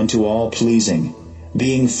you unto all pleasing,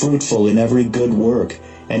 being fruitful in every good work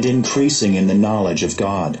and increasing in the knowledge of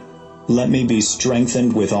God. Let me be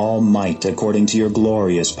strengthened with all might according to your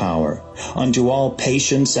glorious power, unto all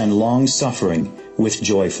patience and long-suffering with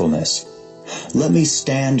joyfulness. Let me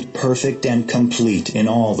stand perfect and complete in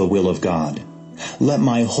all the will of God. Let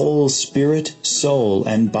my whole spirit, soul,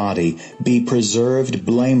 and body be preserved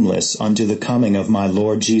blameless unto the coming of my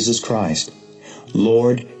Lord Jesus Christ.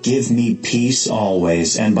 Lord, give me peace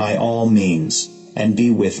always and by all means, and be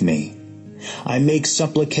with me. I make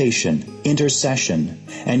supplication, intercession,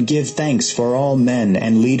 and give thanks for all men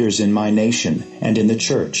and leaders in my nation and in the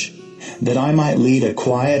church, that I might lead a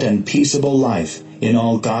quiet and peaceable life in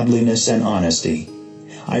all godliness and honesty.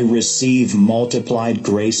 I receive multiplied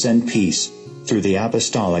grace and peace through the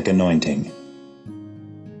apostolic anointing.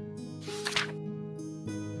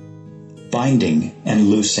 Binding and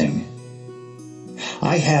loosing.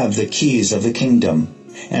 I have the keys of the kingdom,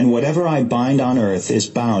 and whatever I bind on earth is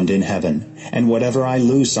bound in heaven, and whatever I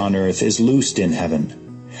loose on earth is loosed in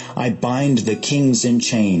heaven. I bind the kings in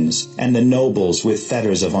chains, and the nobles with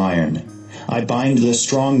fetters of iron. I bind the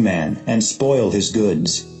strong man, and spoil his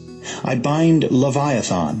goods. I bind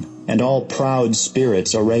Leviathan, and all proud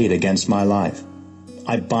spirits arrayed against my life.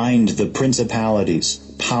 I bind the principalities,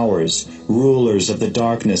 powers, rulers of the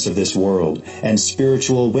darkness of this world, and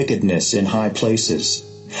spiritual wickedness in high places.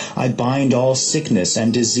 I bind all sickness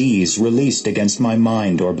and disease released against my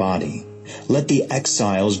mind or body. Let the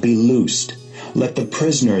exiles be loosed. Let the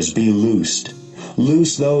prisoners be loosed.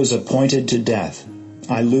 Loose those appointed to death.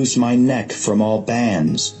 I loose my neck from all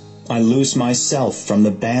bands. I loose myself from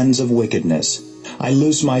the bands of wickedness. I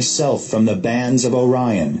loose myself from the bands of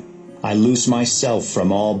Orion. I loose myself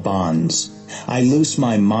from all bonds. I loose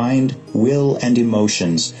my mind, will, and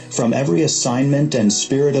emotions from every assignment and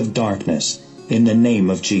spirit of darkness, in the name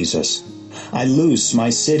of Jesus. I loose my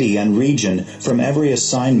city and region from every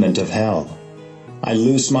assignment of hell. I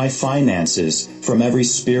loose my finances from every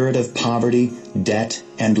spirit of poverty, debt,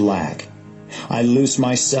 and lack. I loose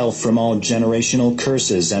myself from all generational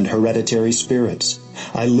curses and hereditary spirits.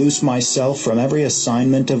 I loose myself from every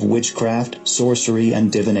assignment of witchcraft, sorcery,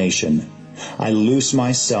 and divination. I loose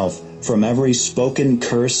myself from every spoken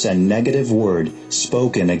curse and negative word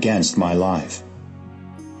spoken against my life.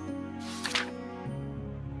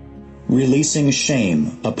 Releasing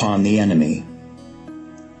shame upon the enemy.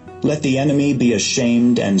 Let the enemy be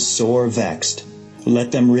ashamed and sore vexed.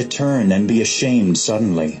 Let them return and be ashamed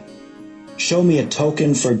suddenly. Show me a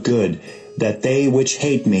token for good, that they which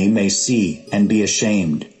hate me may see and be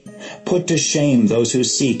ashamed. Put to shame those who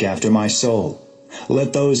seek after my soul.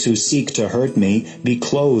 Let those who seek to hurt me be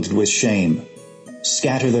clothed with shame.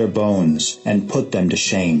 Scatter their bones and put them to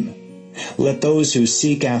shame. Let those who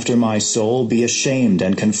seek after my soul be ashamed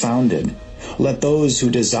and confounded. Let those who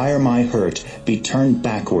desire my hurt be turned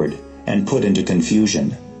backward and put into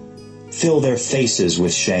confusion. Fill their faces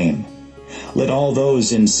with shame. Let all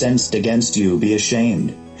those incensed against you be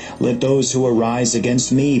ashamed. Let those who arise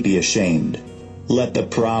against me be ashamed. Let the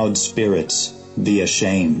proud spirits be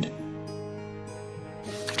ashamed.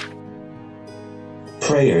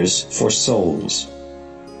 Prayers for souls.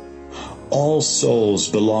 All souls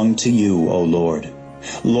belong to you, O Lord.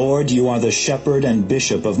 Lord, you are the shepherd and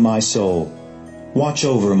bishop of my soul. Watch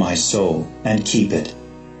over my soul and keep it.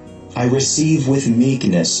 I receive with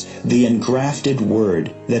meekness the engrafted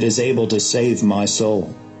word that is able to save my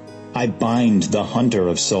soul. I bind the hunter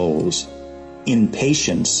of souls. In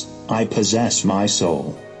patience I possess my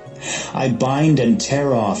soul. I bind and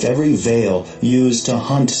tear off every veil used to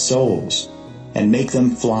hunt souls, and make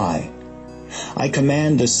them fly. I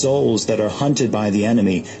command the souls that are hunted by the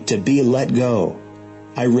enemy to be let go.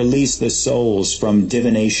 I release the souls from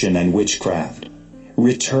divination and witchcraft.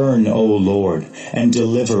 Return, O Lord, and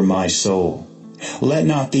deliver my soul. Let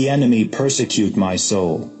not the enemy persecute my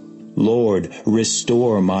soul. Lord,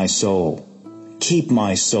 restore my soul. Keep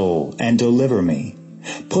my soul and deliver me.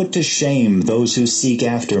 Put to shame those who seek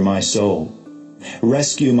after my soul.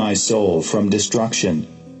 Rescue my soul from destruction.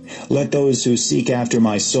 Let those who seek after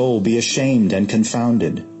my soul be ashamed and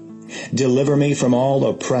confounded. Deliver me from all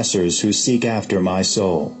oppressors who seek after my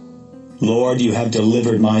soul. Lord, you have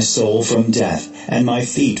delivered my soul from death, and my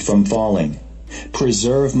feet from falling.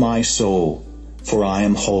 Preserve my soul, for I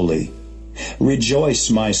am holy.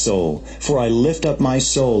 Rejoice, my soul, for I lift up my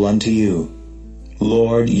soul unto you.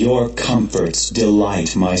 Lord, your comforts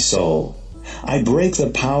delight my soul. I break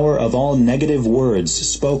the power of all negative words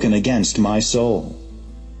spoken against my soul.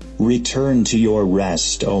 Return to your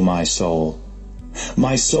rest, O my soul.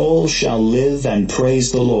 My soul shall live and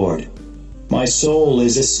praise the Lord. My soul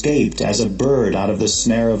is escaped as a bird out of the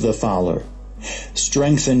snare of the fowler.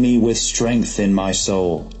 Strengthen me with strength in my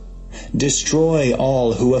soul. Destroy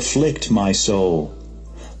all who afflict my soul.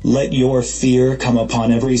 Let your fear come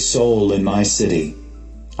upon every soul in my city.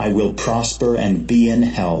 I will prosper and be in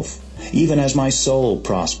health, even as my soul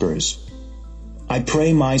prospers. I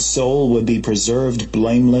pray my soul would be preserved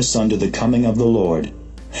blameless unto the coming of the Lord.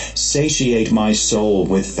 Satiate my soul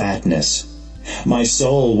with fatness. My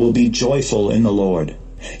soul will be joyful in the Lord.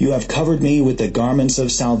 You have covered me with the garments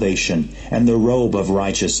of salvation and the robe of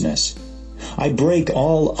righteousness. I break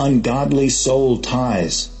all ungodly soul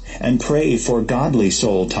ties and pray for godly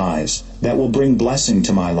soul ties that will bring blessing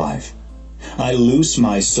to my life. I loose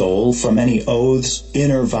my soul from any oaths,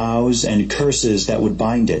 inner vows, and curses that would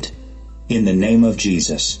bind it, in the name of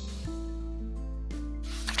Jesus.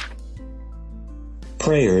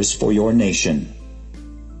 Prayers for your nation.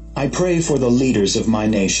 I pray for the leaders of my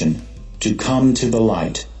nation to come to the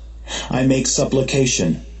light. I make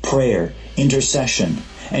supplication, prayer, intercession,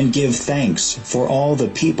 and give thanks for all the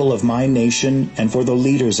people of my nation and for the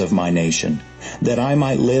leaders of my nation, that I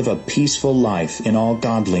might live a peaceful life in all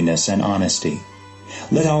godliness and honesty.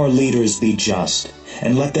 Let our leaders be just,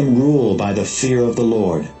 and let them rule by the fear of the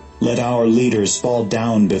Lord. Let our leaders fall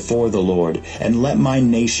down before the Lord, and let my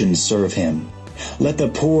nation serve him. Let the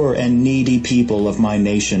poor and needy people of my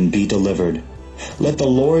nation be delivered. Let the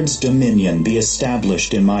Lord's dominion be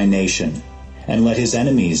established in my nation, and let his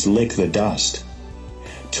enemies lick the dust.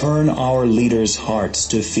 Turn our leaders' hearts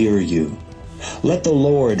to fear you. Let the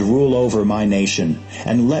Lord rule over my nation,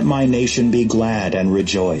 and let my nation be glad and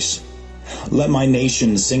rejoice. Let my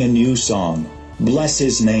nation sing a new song, bless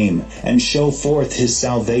his name, and show forth his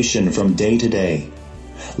salvation from day to day.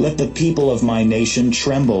 Let the people of my nation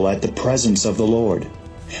tremble at the presence of the Lord.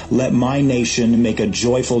 Let my nation make a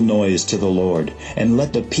joyful noise to the Lord, and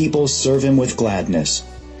let the people serve him with gladness.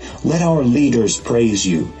 Let our leaders praise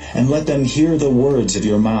you, and let them hear the words of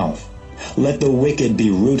your mouth. Let the wicked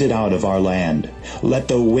be rooted out of our land. Let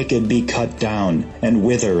the wicked be cut down, and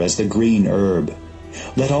wither as the green herb.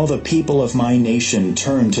 Let all the people of my nation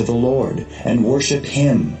turn to the Lord, and worship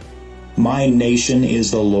him. My nation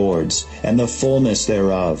is the Lord's, and the fullness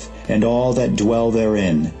thereof, and all that dwell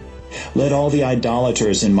therein. Let all the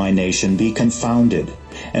idolaters in my nation be confounded,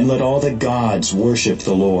 and let all the gods worship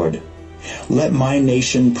the Lord. Let my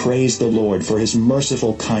nation praise the Lord for his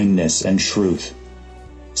merciful kindness and truth.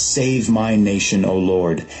 Save my nation, O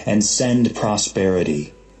Lord, and send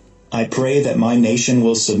prosperity. I pray that my nation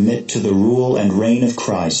will submit to the rule and reign of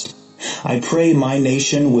Christ. I pray my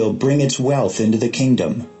nation will bring its wealth into the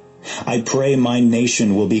kingdom. I pray my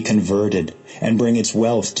nation will be converted and bring its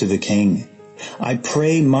wealth to the king. I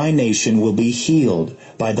pray my nation will be healed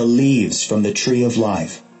by the leaves from the tree of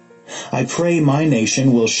life. I pray my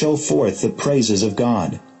nation will show forth the praises of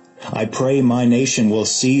God. I pray my nation will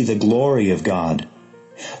see the glory of God.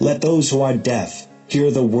 Let those who are deaf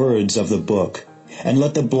hear the words of the book, and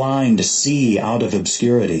let the blind see out of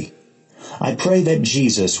obscurity. I pray that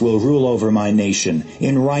Jesus will rule over my nation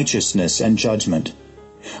in righteousness and judgment.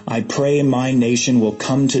 I pray my nation will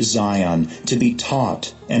come to Zion to be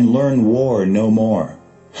taught and learn war no more.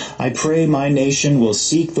 I pray my nation will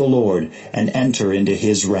seek the Lord and enter into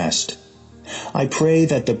his rest. I pray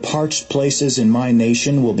that the parched places in my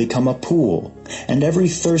nation will become a pool, and every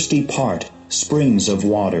thirsty part springs of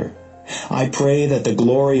water. I pray that the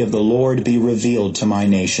glory of the Lord be revealed to my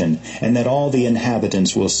nation, and that all the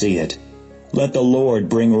inhabitants will see it. Let the Lord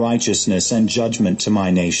bring righteousness and judgment to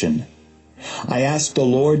my nation. I ask the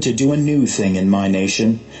Lord to do a new thing in my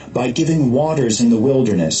nation by giving waters in the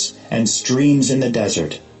wilderness and streams in the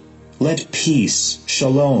desert. Let peace,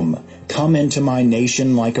 shalom, come into my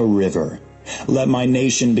nation like a river. Let my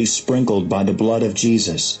nation be sprinkled by the blood of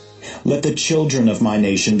Jesus. Let the children of my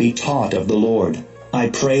nation be taught of the Lord. I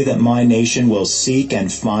pray that my nation will seek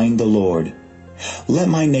and find the Lord. Let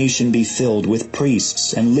my nation be filled with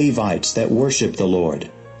priests and Levites that worship the Lord.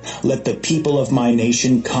 Let the people of my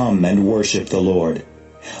nation come and worship the Lord.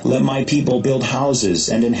 Let my people build houses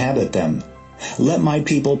and inhabit them. Let my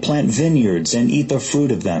people plant vineyards and eat the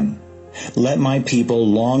fruit of them. Let my people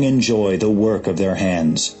long enjoy the work of their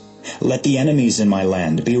hands. Let the enemies in my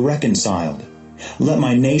land be reconciled. Let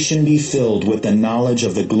my nation be filled with the knowledge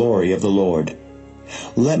of the glory of the Lord.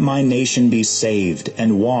 Let my nation be saved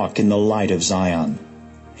and walk in the light of Zion.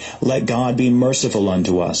 Let God be merciful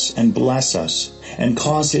unto us and bless us, and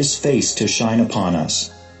cause his face to shine upon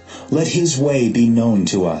us. Let his way be known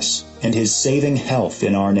to us, and his saving health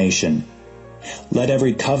in our nation. Let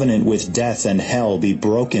every covenant with death and hell be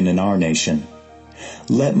broken in our nation.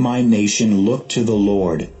 Let my nation look to the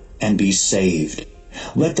Lord and be saved.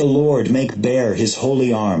 Let the Lord make bare his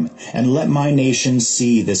holy arm, and let my nation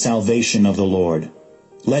see the salvation of the Lord.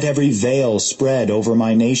 Let every veil spread over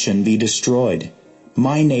my nation be destroyed.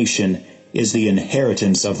 My nation is the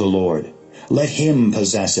inheritance of the Lord. Let him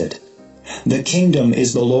possess it. The kingdom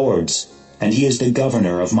is the Lord's, and he is the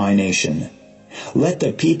governor of my nation. Let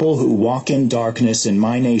the people who walk in darkness in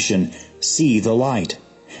my nation see the light,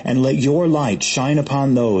 and let your light shine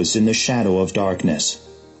upon those in the shadow of darkness.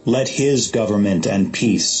 Let his government and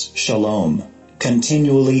peace, shalom,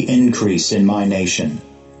 continually increase in my nation.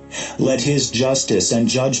 Let his justice and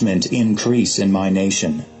judgment increase in my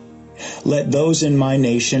nation. Let those in my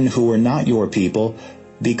nation who are not your people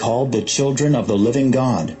be called the children of the living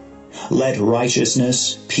God. Let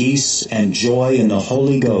righteousness, peace, and joy in the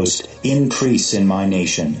Holy Ghost increase in my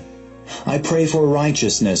nation. I pray for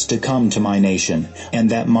righteousness to come to my nation, and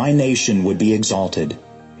that my nation would be exalted.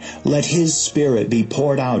 Let his Spirit be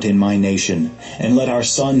poured out in my nation, and let our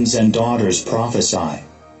sons and daughters prophesy.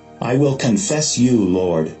 I will confess you,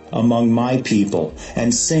 Lord, among my people,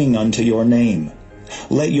 and sing unto your name.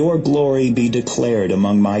 Let your glory be declared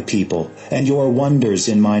among my people, and your wonders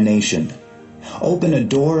in my nation. Open a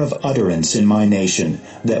door of utterance in my nation,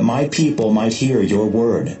 that my people might hear your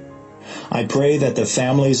word. I pray that the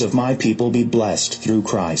families of my people be blessed through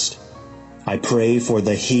Christ. I pray for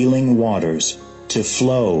the healing waters to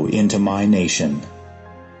flow into my nation.